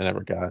wanted to get. I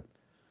never got.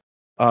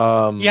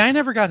 Yeah, I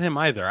never got him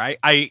either.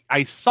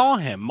 I saw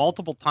him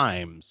multiple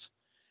times.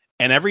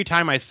 And every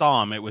time I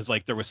saw him, it was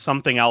like there was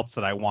something else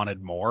that I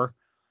wanted more.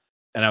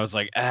 And I was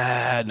like, no,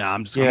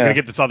 I'm going to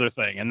get this other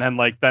thing. And then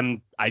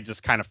I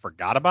just kind of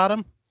forgot about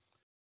him.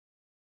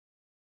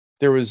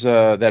 There was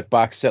that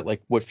box set,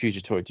 like, what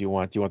Fugitoid do you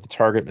want? Do you want the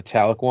Target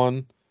metallic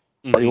one?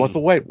 Or do you want the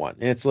white one?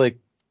 And it's like,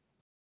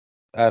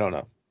 I don't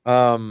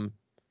know.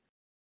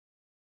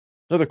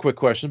 Another quick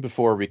question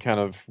before we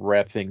kind of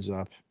wrap things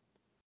up.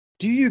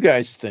 Do you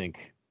guys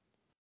think,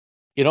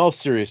 in all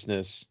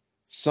seriousness,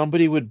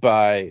 somebody would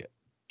buy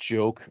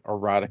joke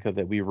erotica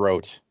that we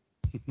wrote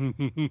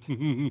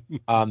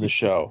on the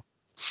show?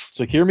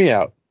 So hear me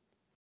out.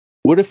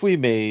 What if we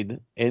made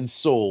and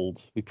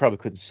sold, we probably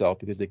couldn't sell it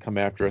because they come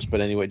after us,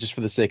 but anyway, just for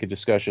the sake of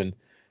discussion,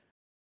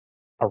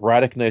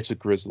 Erotic Nights with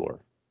Grizzlor.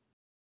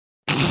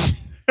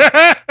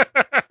 But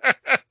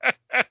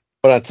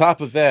on top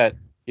of that,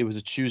 it was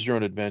a choose your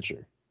own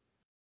adventure.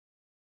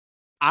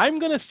 I'm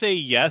going to say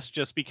yes,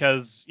 just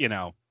because,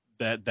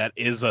 that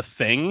is a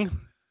thing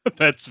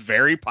that's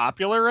very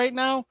popular right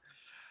now.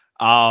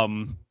 But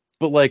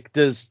like,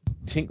 does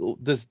Tingle,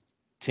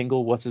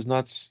 what's his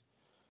nuts?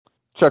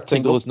 Chuck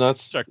Tingle Tingle. is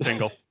nuts. Chuck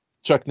Tingle.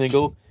 Chuck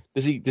Tingle.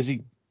 Does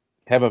he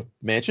have a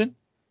mansion?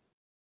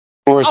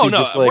 Or is Oh he no,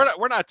 just like,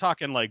 we're not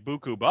talking like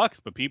buku bucks,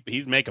 but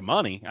he's making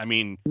money. I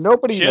mean,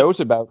 Nobody shit. knows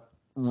about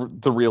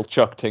the real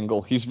Chuck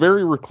Tingle. He's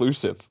very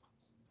reclusive.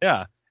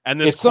 Yeah, and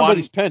this it's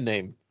somebody's pen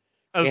name?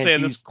 I was and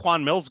saying this he's-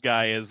 Quan Mills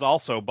guy is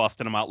also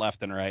busting him out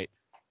left and right.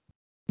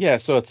 Yeah,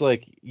 so it's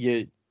like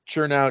you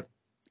churn out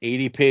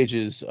 80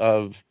 pages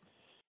of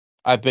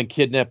I've been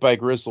kidnapped by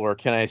Grizzler.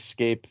 Can I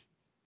escape,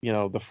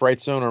 the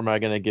fright zone, or am I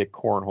going to get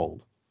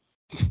cornholed?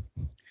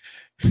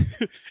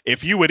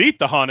 If you would eat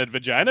the haunted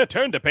vagina,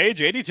 turn to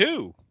page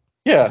 82.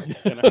 Yeah.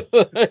 You know?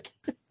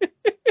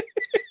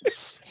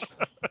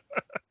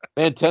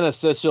 Antenna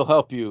says she'll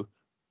help you,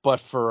 but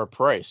for a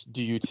price.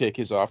 Do you take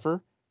his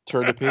offer?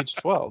 Turn to page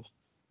 12.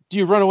 Do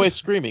you run away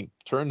screaming?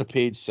 Turn to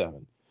page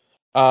 7.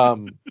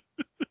 I'm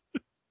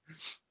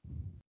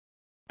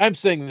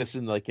saying this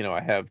in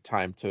I have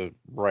time to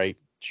write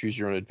choose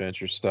your own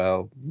adventure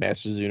style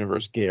Masters of the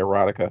Universe gay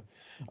erotica,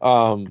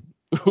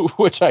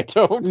 which I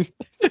don't.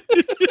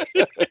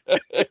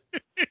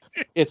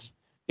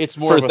 It's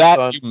more For of a that,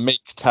 fun. you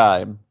make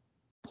time.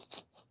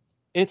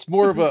 It's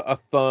more of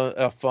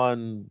a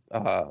fun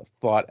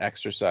thought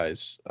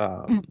exercise,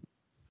 kind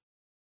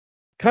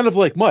of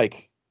like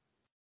Mike.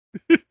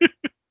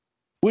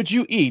 Would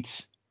you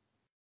eat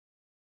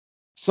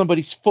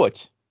somebody's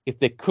foot if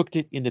they cooked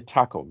it into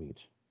taco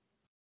meat?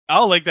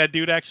 Oh, like that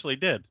dude actually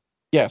did.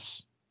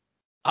 Yes.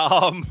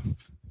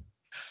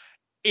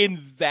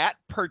 In that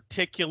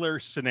particular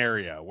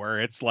scenario where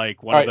it's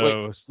like one All of right, wait,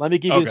 those. let me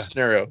give you a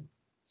scenario.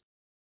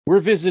 We're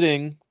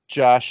visiting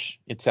Josh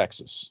in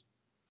Texas.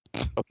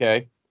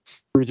 Okay.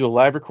 We're going to do a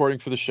live recording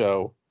for the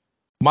show.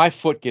 My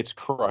foot gets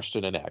crushed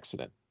in an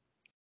accident.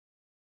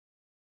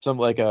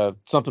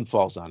 Something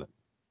falls on it.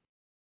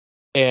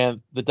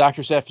 And the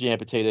doctors have to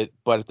amputate it,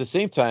 but at the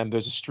same time,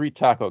 there's a street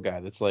taco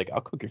guy that's like, I'll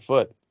cook your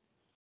foot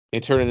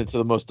and turn it into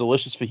the most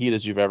delicious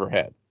fajitas you've ever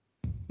had.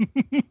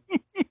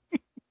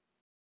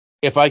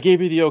 If I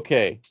gave you the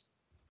okay,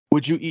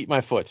 would you eat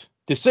my foot?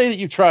 To say that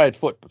you've tried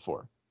foot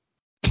before.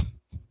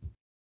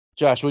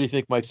 Josh, what do you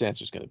think Mike's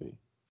answer is going to be?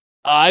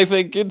 I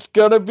think it's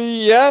gonna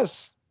be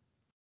yes.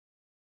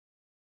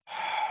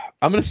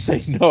 I'm going to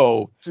say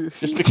no,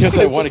 just because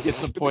I want to get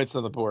some points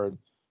on the board.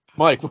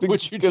 Mike, what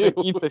would you gonna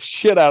do? eat the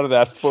shit out of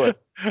that foot.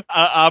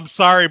 I'm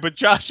sorry, but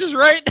Josh is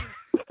right.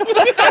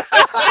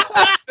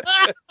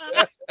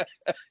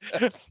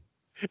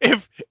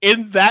 If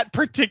in that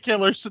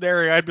particular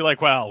scenario, I'd be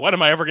like, well, when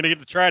am I ever going to get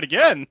to try it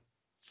again?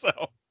 So,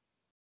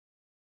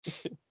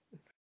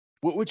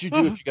 What would you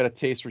do if you got a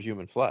taste for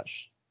human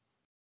flesh?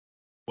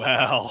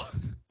 well,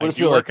 What I if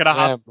do you're work like, at a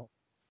hospital.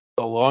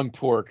 the long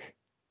pork?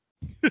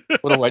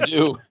 What do I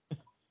do?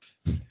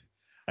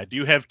 I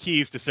do have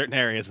keys to certain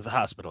areas of the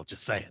hospital,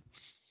 just saying.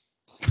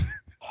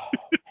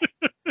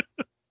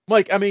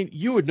 Mike, I mean,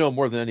 you would know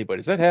more than anybody.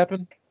 Does that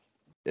happen?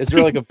 Is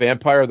there like a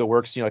vampire that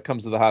works,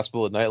 comes to the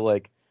hospital at night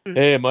like,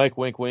 hey, Mike,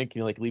 wink, wink,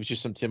 and leaves you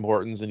some Tim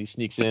Hortons and he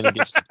sneaks in and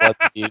gets some blood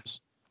and leaves?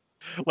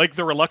 Like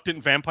the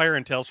reluctant vampire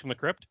in Tales from the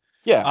Crypt?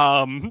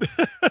 Yeah.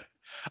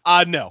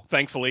 No,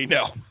 thankfully,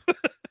 no.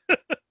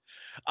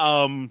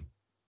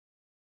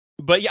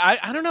 But yeah,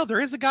 I don't know. There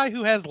is a guy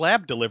who has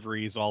lab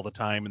deliveries all the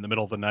time in the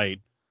middle of the night,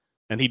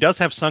 and he does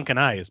have sunken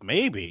eyes.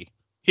 Maybe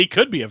he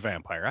could be a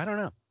vampire. I don't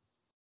know.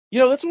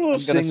 That's one of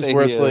those I'm gonna things say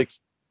where he it's like, is.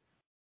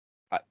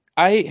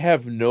 I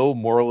have no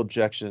moral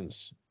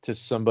objections to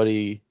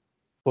somebody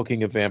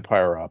hooking a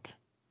vampire up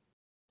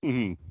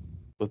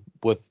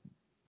with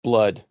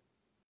blood.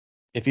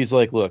 If he's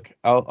like, look,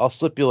 I'll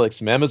slip you like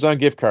some Amazon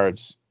gift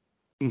cards.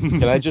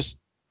 Can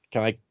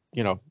I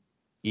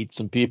eat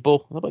some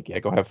people? I'm like, yeah,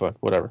 go have fun.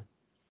 Whatever.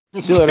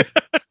 See you later.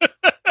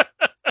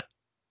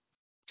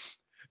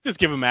 Just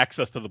give him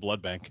access to the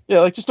blood bank.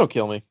 Yeah, just don't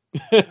kill me.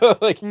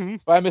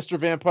 Bye, Mr.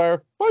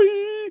 Vampire.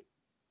 Bye.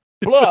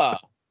 Blah.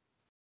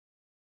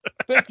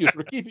 Thank you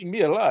for keeping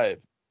me alive.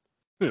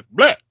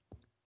 Blah.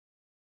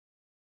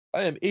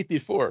 I am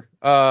 84.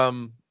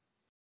 All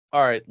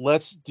right,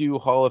 let's do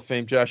Hall of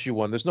Fame. Josh, you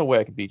won. There's no way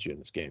I can beat you in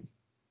this game.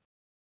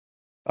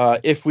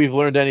 If we've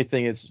learned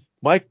anything, it's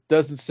Mike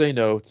doesn't say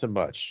no to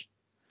much.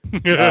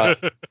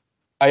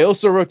 I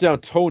also wrote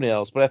down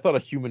toenails, but I thought a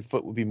human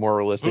foot would be more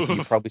realistic.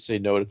 You'd probably say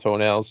no to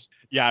toenails.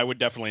 Yeah, I would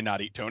definitely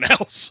not eat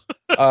toenails.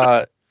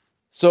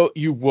 So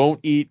you won't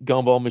eat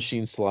Gumball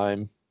Machine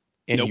Slime,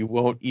 and Nope. you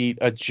won't eat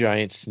a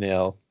giant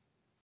snail.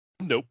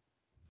 Nope.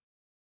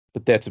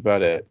 But that's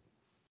about it.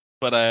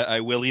 But I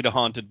will eat a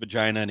haunted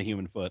vagina and a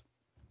human foot.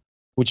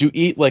 Would you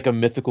eat like a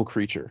mythical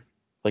creature,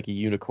 like a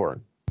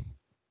unicorn?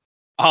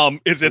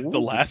 Is it the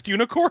Ooh. last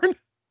unicorn?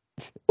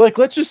 Like,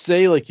 let's just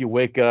say, like, you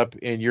wake up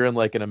and you're in,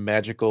 like, in a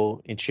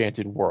magical,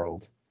 enchanted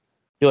world.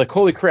 You're like,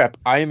 holy crap,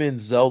 I'm in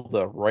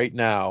Zelda right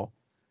now.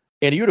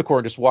 And a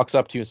unicorn just walks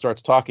up to you and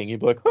starts talking. You'd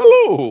be like,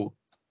 hello,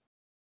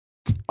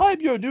 I'm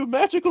your new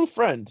magical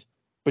friend.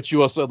 But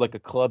you also had, like, a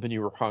club and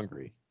you were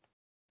hungry.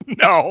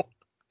 No.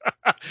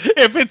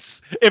 If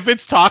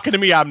it's talking to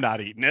me, I'm not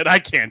eating it. I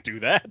can't do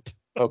that.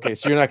 Okay,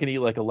 so you're not going to eat,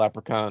 like, a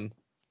leprechaun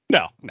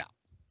No.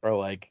 or,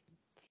 like,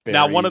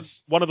 Now one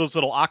fairies. of those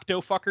little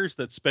octo fuckers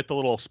that spit the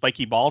little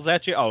spiky balls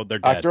at you. Oh, they're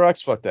dead.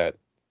 Octoroks, fuck that.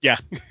 Yeah.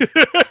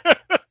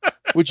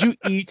 Would you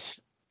eat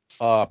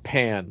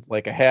Pan,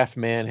 like a half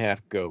man,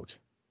 half goat?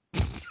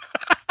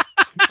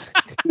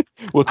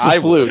 With the I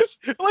would.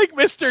 flute. Like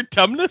Mr.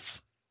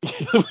 Tumnus?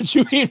 Would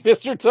you eat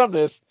Mr.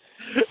 Tumnus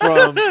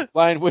from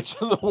Lion Witch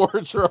in the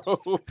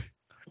Wardrobe?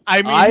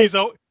 I mean, I-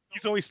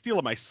 he's always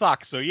stealing my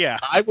socks, so yeah.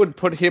 I would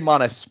put him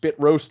on a spit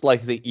roast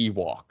like the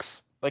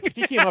Ewoks. Like, if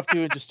he came up to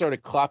you and just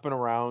started clapping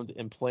around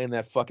and playing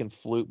that fucking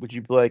flute, would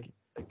you be like,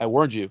 I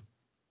warned you.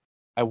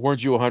 I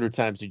warned you 100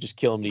 times. You just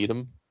kill him to eat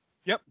him?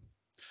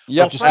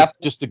 Yep,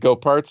 Just the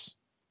goat parts?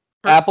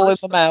 apple in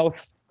the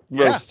mouth,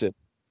 Yeah. roasted.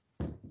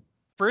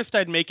 First,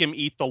 I'd make him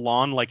eat the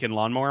lawn like in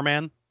Lawnmower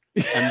Man,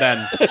 and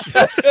then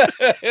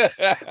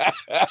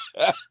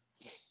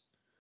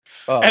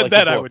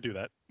I would do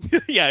that.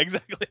 Yeah,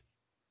 exactly.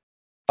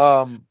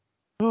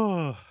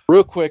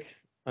 Real quick,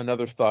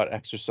 another thought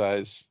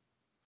exercise.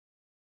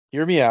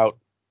 Hear me out.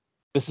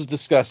 This is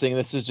disgusting.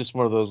 This is just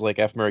one of those like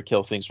F, marry,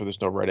 kill things where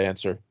there's no right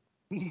answer.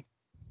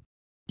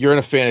 You're in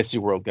a fantasy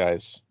world,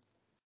 guys,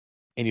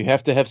 and you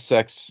have to have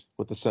sex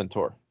with the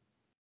centaur.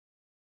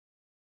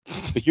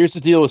 But here's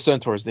the deal with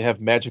centaurs. They have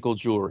magical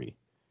jewelry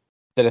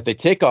that if they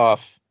take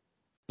off,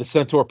 the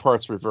centaur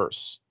parts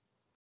reverse.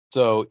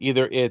 So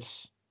either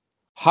it's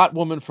hot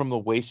woman from the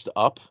waist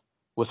up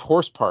with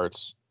horse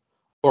parts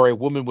or a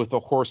woman with a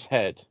horse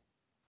head.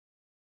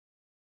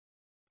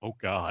 Oh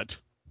God,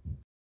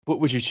 What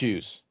would you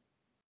choose?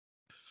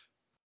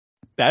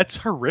 that's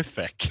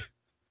horrific.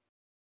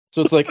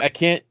 So it's like, I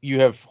can't, you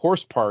have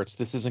horse parts.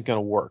 This isn't going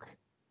to work.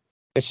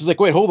 And she's like,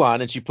 wait, hold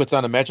on. And she puts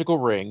on a magical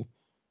ring.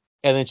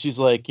 And then she's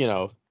like, you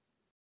know,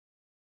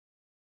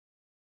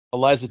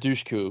 Eliza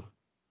Dushku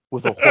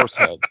with a horse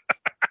head.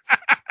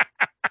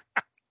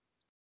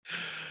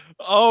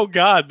 Oh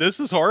God, this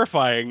is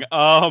horrifying.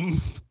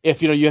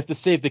 If, you know, you have to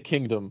save the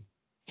kingdom,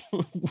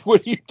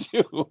 what do you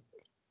do?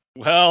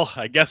 Well,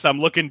 I guess I'm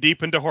looking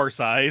deep into horse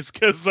eyes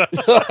because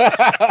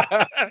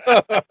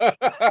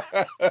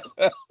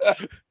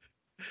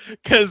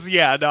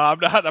yeah, no,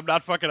 I'm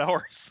not fucking a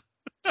horse.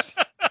 You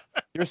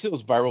ever see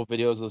those viral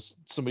videos of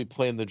somebody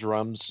playing the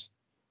drums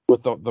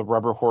with the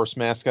rubber horse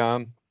mask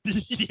on?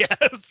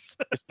 Yes.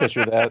 Just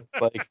picture that,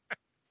 like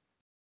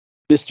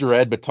Mr.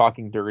 Ed, but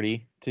talking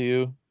dirty to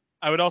you.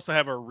 I would also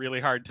have a really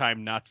hard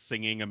time not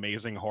singing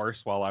Amazing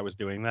Horse while I was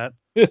doing that.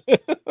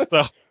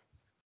 So,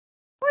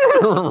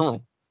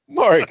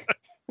 Mike,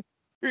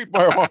 eat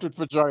my haunted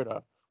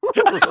vagina.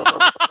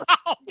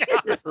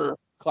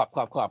 Clap,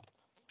 clap, clap.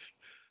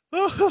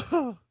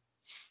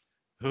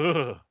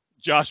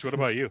 Josh, what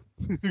about you?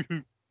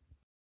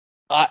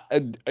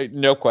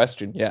 No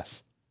question.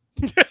 Yes.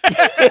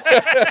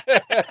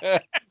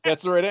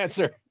 That's the right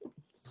answer.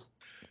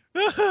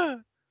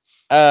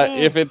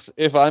 If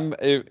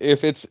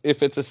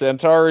it's a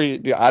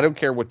centauri, I don't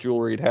care what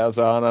jewelry it has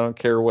on. I don't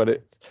care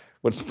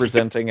what's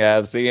presenting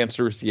as. The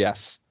answer is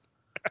yes.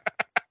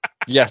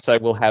 Yes, I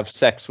will have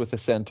sex with a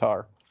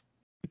centaur.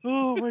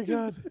 Oh my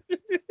God.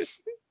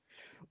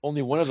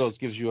 Only one of those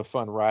gives you a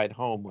fun ride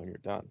home when you're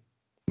done.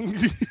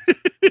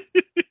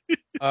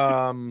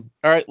 All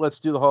right, let's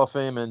do the Hall of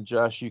Fame, and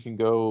Josh, you can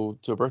go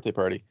to a birthday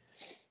party.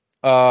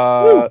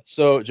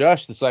 So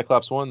Josh, the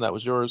Cyclops one, that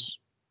was yours.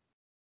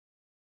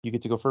 You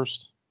get to go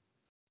first.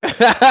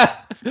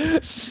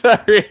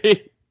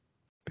 Sorry.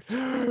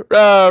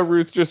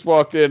 Ruth just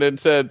walked in and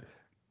said,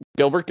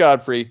 Gilbert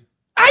Godfrey,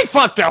 I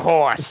fucked a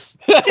horse.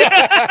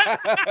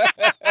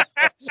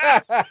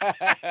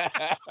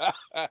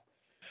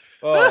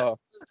 Oh,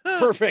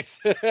 perfect.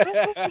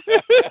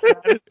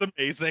 That is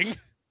amazing.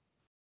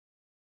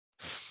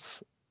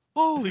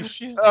 Holy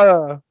shit.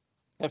 Have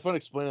fun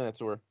explaining that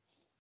to her.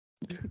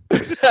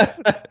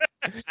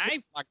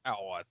 I fuck a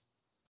horse.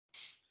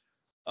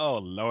 Oh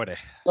lordy.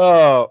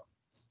 Oh,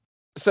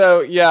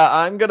 so yeah,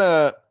 I'm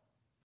gonna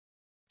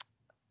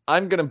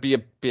be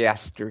a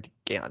bastard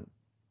again.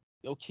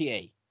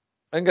 Okay.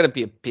 I'm gonna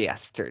be a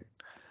bastard.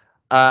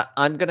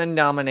 I'm gonna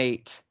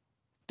nominate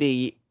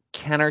the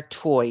Kenner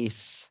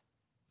Toys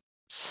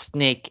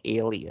Snake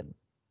Alien.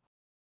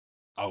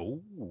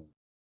 Oh.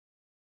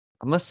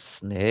 I'm a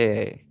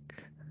snake.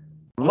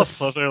 I'm a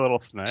slither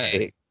little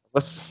snake.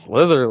 A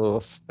slither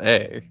little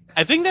snake.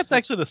 I think that's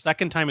actually the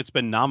second time it's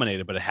been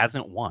nominated, but it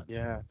hasn't won.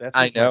 Yeah, that's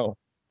I know.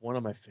 one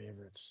of my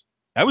favorites.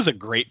 That was a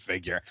great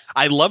figure.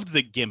 I loved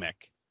the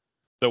gimmick.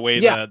 The way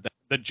Yeah.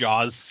 the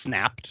jaws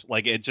snapped.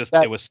 Like it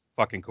was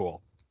fucking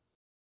cool.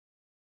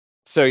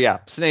 So yeah,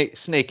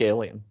 Snake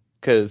Alien,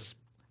 because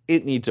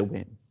it needs a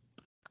win.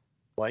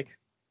 Like?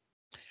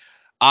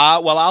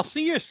 Well, I'll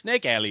see your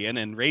Snake Alien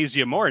and raise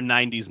you more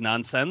 90s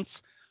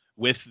nonsense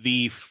with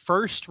the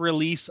first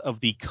release of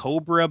the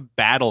Cobra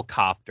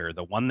Battlecopter,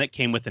 the one that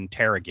came with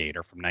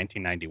Interrogator from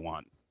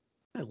 1991.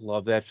 I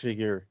love that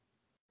figure.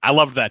 I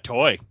loved that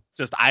toy.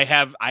 Just I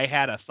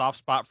had a soft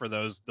spot for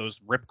those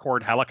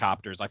ripcord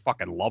helicopters. I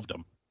fucking loved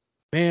them.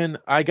 Man,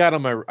 I got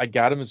him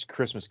as a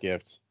Christmas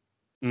gift.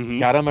 Mm-hmm.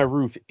 Got on my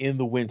roof in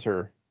the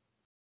winter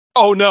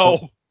Oh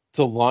no!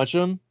 to launch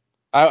them.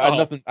 I Oh.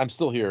 nothing. I'm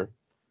still here.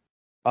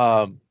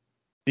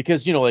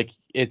 Because like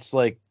it's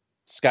like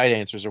sky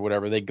dancers or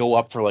whatever. They go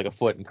up for like a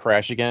foot and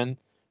crash again.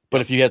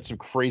 But if you had some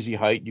crazy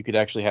height, you could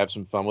actually have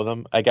some fun with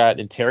them. I got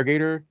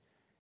Interrogator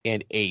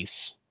and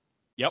Ace.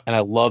 Yep. And I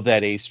love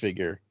that Ace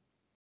figure.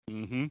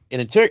 Mm-hmm.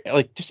 And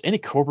like just any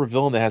Cobra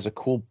villain that has a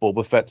cool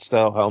Boba Fett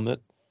style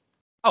helmet.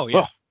 Oh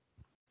yeah. Oh,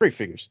 great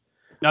figures.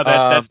 No,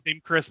 that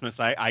same Christmas,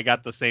 I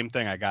got the same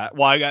thing. It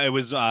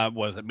was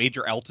it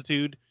Major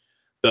Altitude,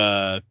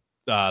 the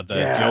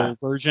Joe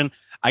version.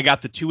 I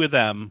got the two of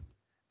them,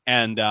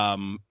 and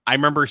I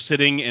remember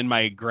sitting in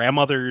my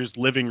grandmother's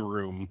living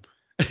room,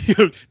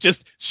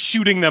 just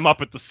shooting them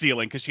up at the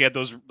ceiling because she had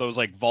those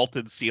like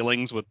vaulted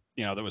ceilings with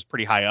that was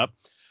pretty high up.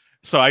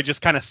 So I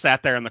just kind of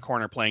sat there in the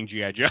corner playing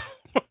G.I. Joe,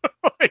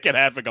 like and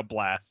having a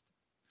blast.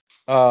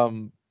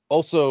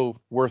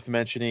 Also worth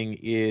mentioning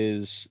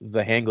is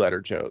the hang glider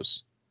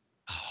Joes.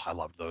 Oh, I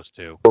loved those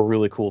too. They're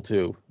really cool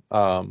too.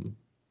 I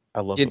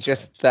love You those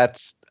just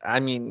guys.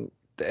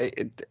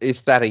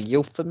 is that a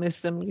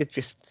euphemism? You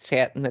just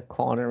sat in the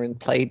corner and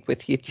played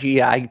with your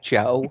G.I.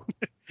 Joe?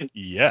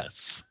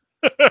 Yes.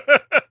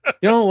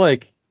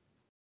 Like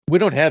we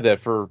don't have that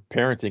for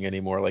parenting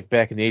anymore. Like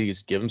back in the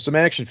 80s, give them some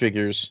action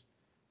figures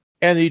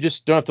and you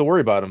just don't have to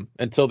worry about them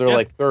until they're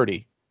like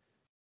 30.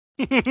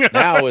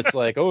 Now it's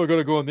like, oh, I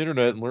gotta go on the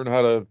internet and learn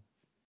how to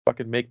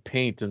fucking make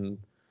paint and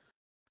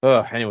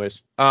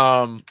anyways.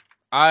 I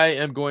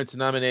am going to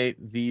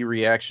nominate the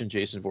reaction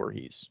Jason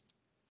Voorhees.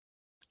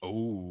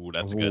 Oh,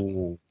 that's a good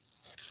one.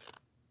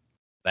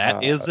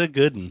 That is a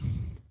good one.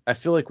 I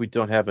feel like we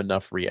don't have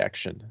enough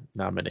reaction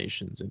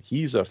nominations, and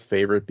he's a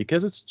favorite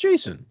because it's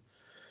Jason.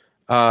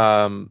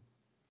 I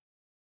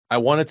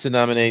wanted to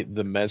nominate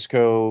the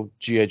Mezco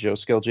G.I. Joe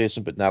scale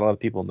Jason, but not a lot of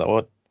people know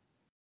it.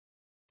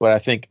 But I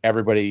think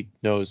everybody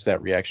knows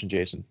that reaction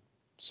Jason.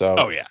 So,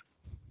 oh yeah.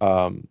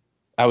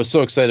 I was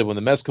so excited when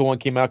the Mezco one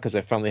came out because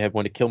I finally had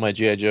one to kill my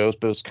G.I. Joes,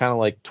 but it was kind of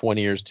like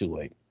 20 years too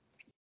late.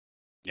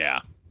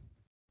 Yeah.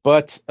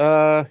 But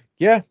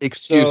yeah.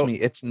 Excuse me,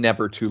 it's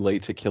never too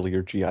late to kill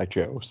your G.I.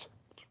 Joes.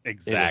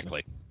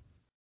 Exactly.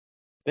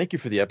 Thank you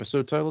for the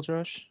episode title,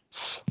 Josh.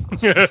 It's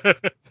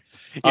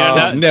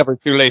never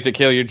too late to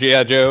kill your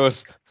G.I.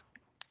 Joes.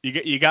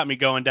 You got me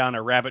going down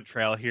a rabbit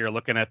trail here,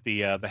 looking at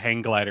the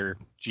hang glider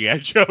G.I.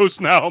 Joes.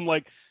 Now I'm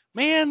like,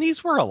 man,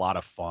 these were a lot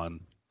of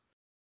fun.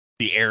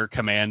 The Air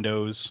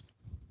Commandos.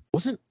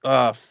 Wasn't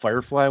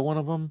Firefly one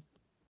of them?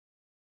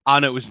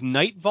 No, it was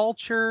Night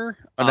Vulture.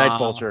 Night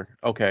Vulture.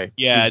 Okay.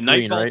 Yeah, He's Night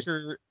green,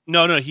 Vulture. Right?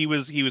 No, he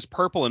was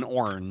purple and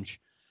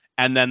orange,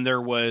 and then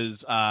there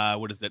was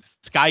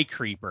Sky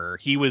Creeper.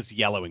 He was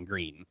yellow and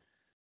green.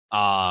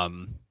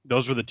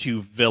 Those were the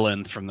two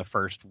villains from the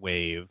first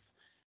wave,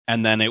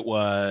 and then it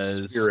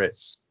was Spirit.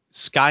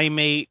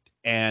 Skymate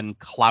and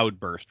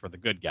Cloudburst were the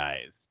good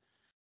guys.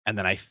 And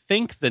then I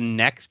think the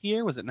next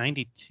year, was it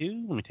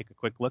 92? Let me take a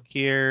quick look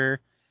here.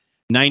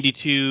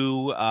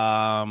 92,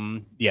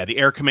 the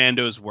Air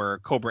Commandos were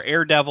Cobra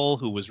Air Devil,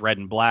 who was red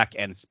and black,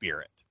 and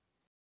Spirit.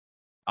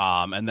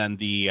 And then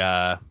the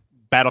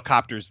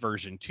Battlecopters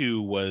version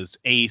 2 was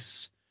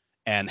Ace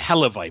and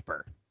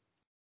Heliviper,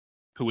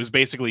 who was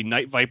basically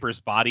Night Viper's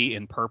body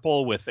in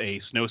purple with a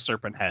snow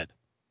serpent head.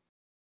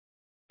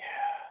 Yeah.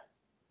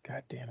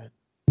 God damn it.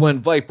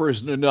 When Viper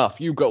isn't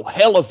enough, you go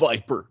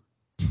Heliviper.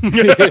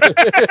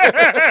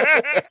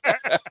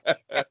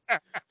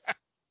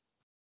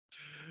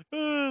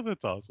 Oh,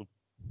 that's awesome.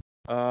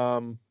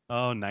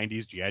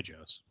 90s G.I.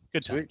 Joes.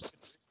 Good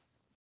times.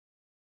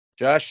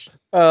 Josh?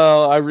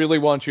 I really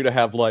want you to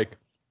have like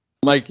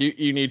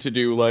you need to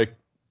do like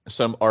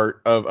some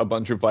art of a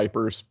bunch of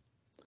Vipers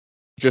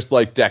just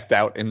like decked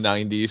out in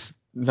 90s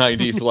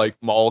like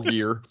mall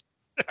gear.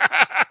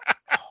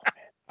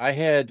 I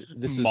had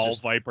this Mall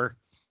is Viper.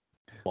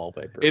 Mall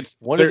Viper. It's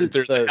they're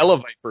the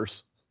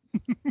Helivipers.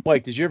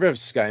 Mike, did you ever have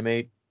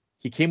Skymate?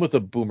 He came with a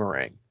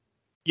boomerang.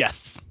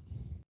 Yes.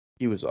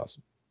 He was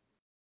awesome.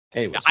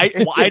 Anyways.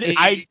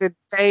 I the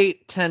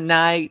date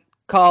tonight.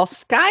 Call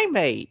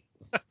Skymate.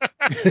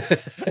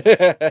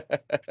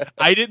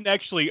 I didn't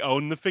actually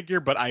own the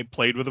figure, but I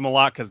played with him a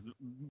lot because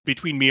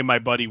between me and my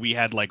buddy, we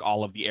had like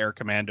all of the Air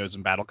Commandos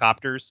and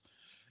Battlecopters.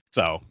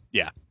 So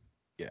yeah,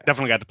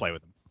 definitely got to play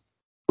with him.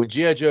 When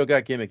G.I. Joe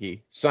got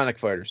gimmicky, Sonic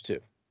Fighters too.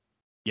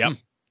 Yep.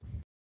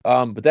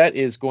 But that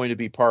is going to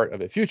be part of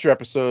a future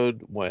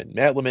episode when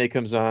Matt LeMay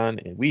comes on,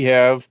 and we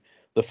have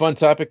the fun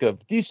topic of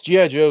these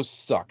G.I. Joes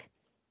suck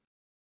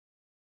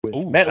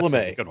with Matt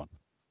LeMay. Good one.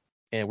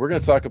 And we're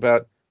going to talk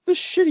about the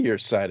shittier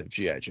side of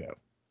G.I. Joe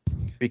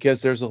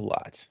because there's a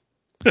lot.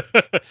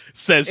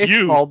 Says it's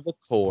you. Called the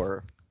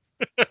core.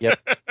 Yep.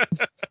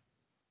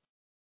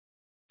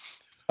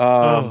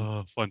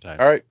 Fun time.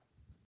 All right.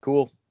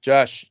 Cool.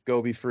 Josh,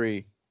 go be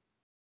free.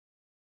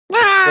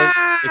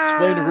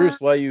 Explain to Ruth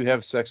why you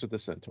have sex with the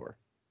centaur.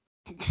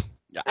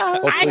 Yeah.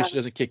 Hopefully she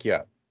doesn't kick you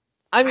out.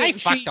 I mean,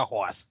 fucked a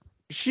horse.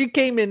 She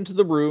came into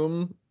the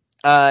room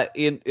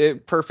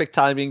in perfect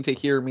timing to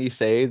hear me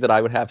say that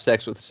I would have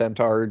sex with a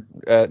centaur,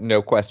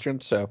 no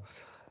question. So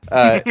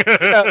I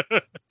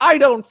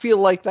don't feel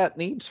like that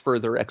needs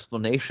further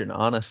explanation,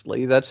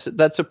 honestly.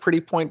 That's a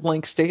pretty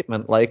point-blank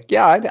statement. Like,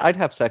 yeah, I'd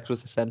have sex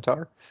with a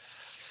centaur.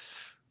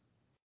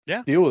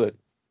 Yeah. Deal with it.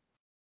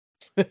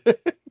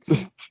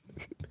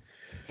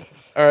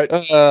 All right.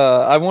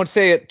 I won't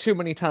say it too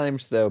many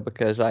times though,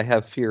 because I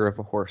have fear of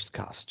a horse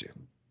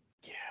costume.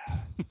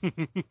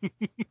 You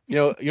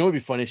know what would be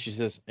funny? She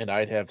says, and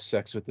I'd have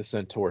sex with the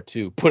centaur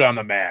too. Put on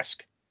the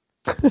mask.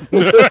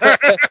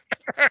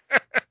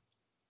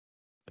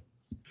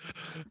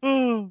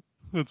 Oh,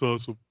 that's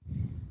awesome.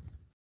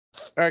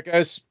 All right,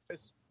 guys.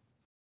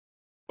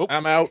 Oh.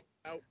 I'm out.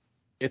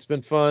 It's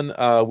been fun.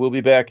 We'll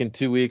be back in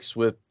 2 weeks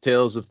with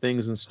Tales of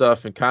Things and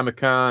Stuff and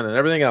Comic-Con and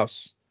everything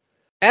else.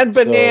 And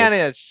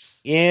bananas.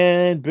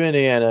 And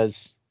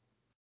bananas.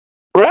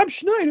 Rob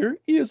Schneider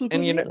is a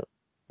And you banana.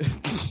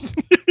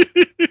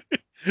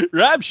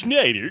 Rob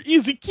Schneider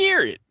is a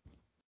carrot.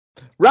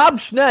 Rob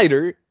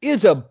Schneider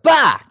is a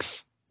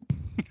box.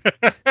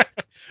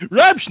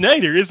 Rob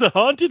Schneider is a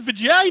haunted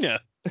vagina.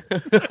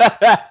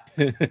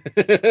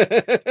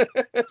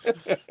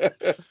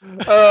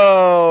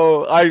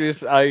 Oh,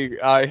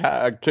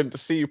 I can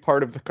see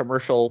part of the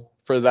commercial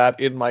for that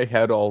in my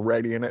head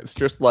already, and it's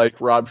just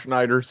like Rob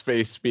Schneider's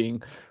face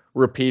being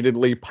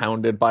repeatedly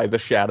pounded by the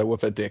shadow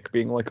of a dick,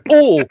 being like,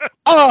 oh,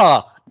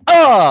 oh.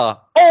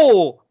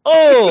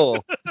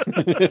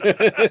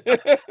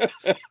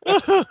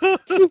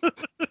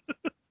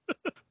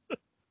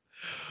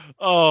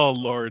 Oh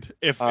Lord!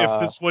 If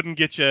this wouldn't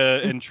get you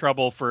in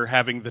trouble for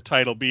having the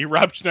title be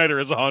Rob Schneider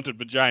is a haunted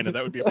vagina,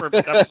 that would be a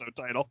perfect episode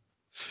title.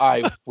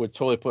 I would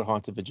totally put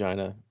Haunted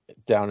Vagina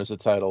down as a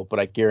title, but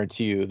I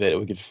guarantee you that it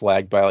would get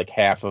flagged by like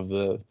half of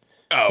the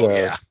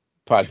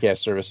podcast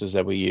services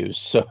that we use.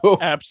 So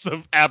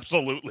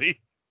absolutely.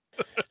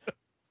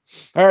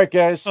 All right,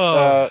 guys.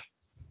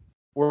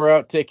 We're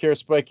out. Take care.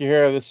 Spike your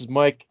hair. This is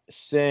Mike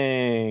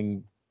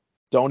saying,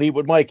 "Don't eat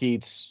what Mike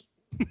eats."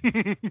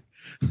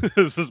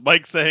 This is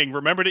Mike saying,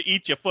 remember to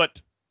eat your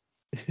foot.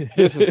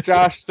 This is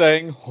Josh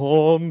saying,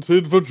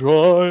 haunted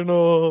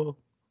vagina.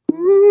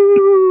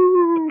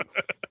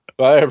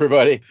 Bye,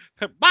 everybody.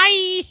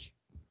 Bye.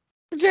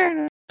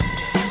 Vagina.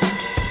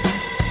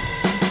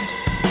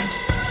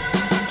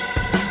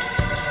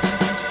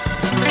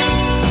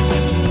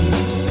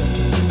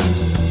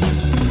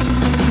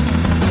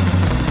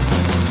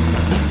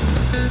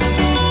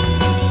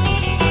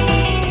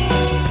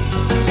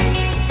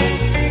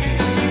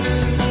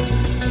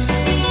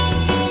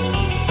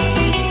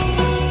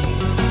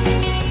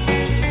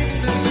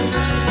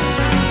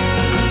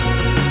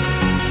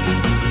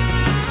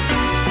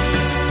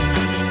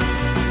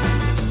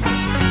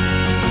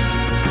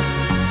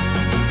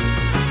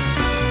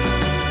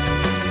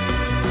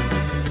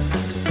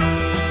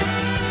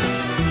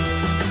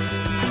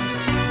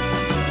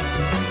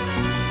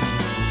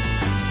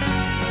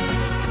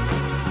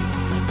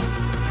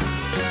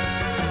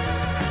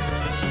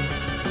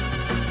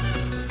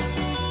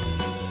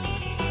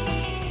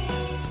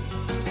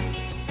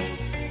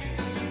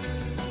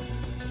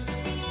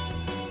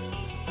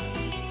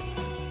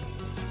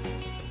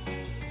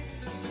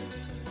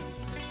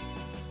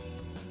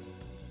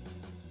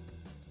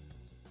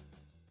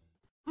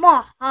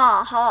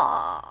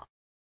 Mahaha.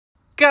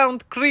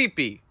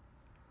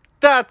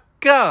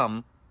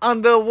 CountCreepy.com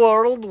on the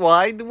World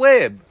Wide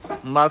Web.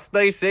 Must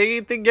I say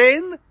it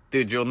again?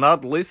 Did you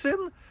not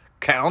listen?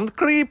 Count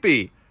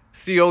Creepy.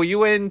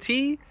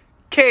 COUNTKREEPY.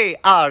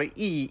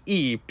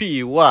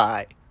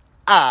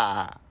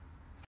 Ah.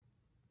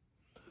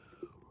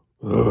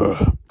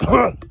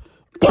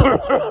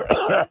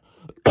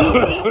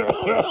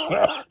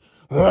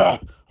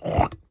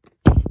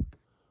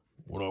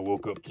 When I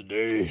woke up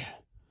today,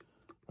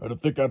 I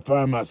didn't think I'd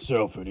find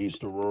myself in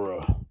East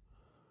Aurora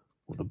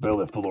with a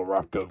belly full of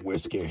rock gut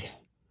whiskey.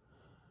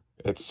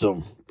 It's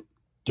some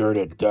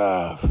dirty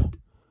dive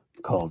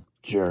called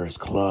Jerry's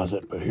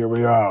Closet, but here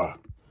we are.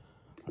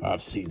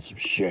 I've seen some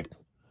shit.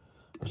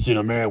 I've seen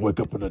a man wake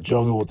up in the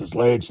jungle with his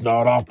legs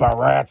gnawed off by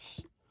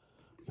rats.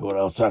 You know what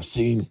else I've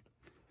seen?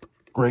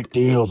 Great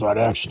deals on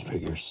action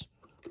figures,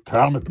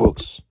 comic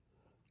books,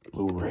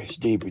 Blu-rays,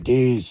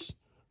 DVDs,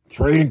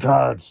 trading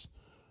cards.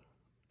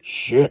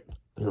 Shit,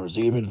 there was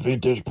even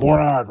vintage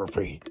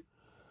pornography.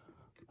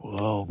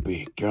 Well,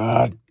 be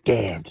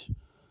goddamned.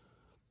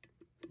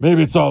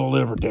 Maybe it's all the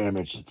liver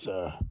damage that's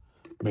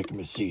making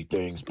me see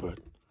things, but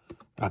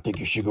I think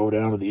you should go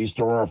down to the East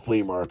Aurora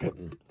flea market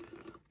and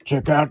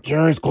check out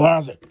Jerry's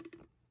Closet.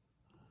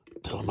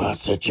 Tell him I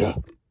sent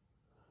you.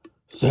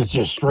 Sent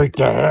you straight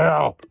to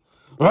hell.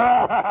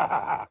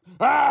 Oh,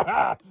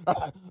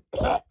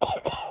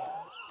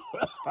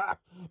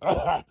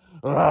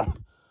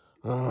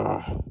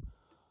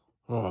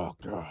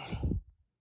 God.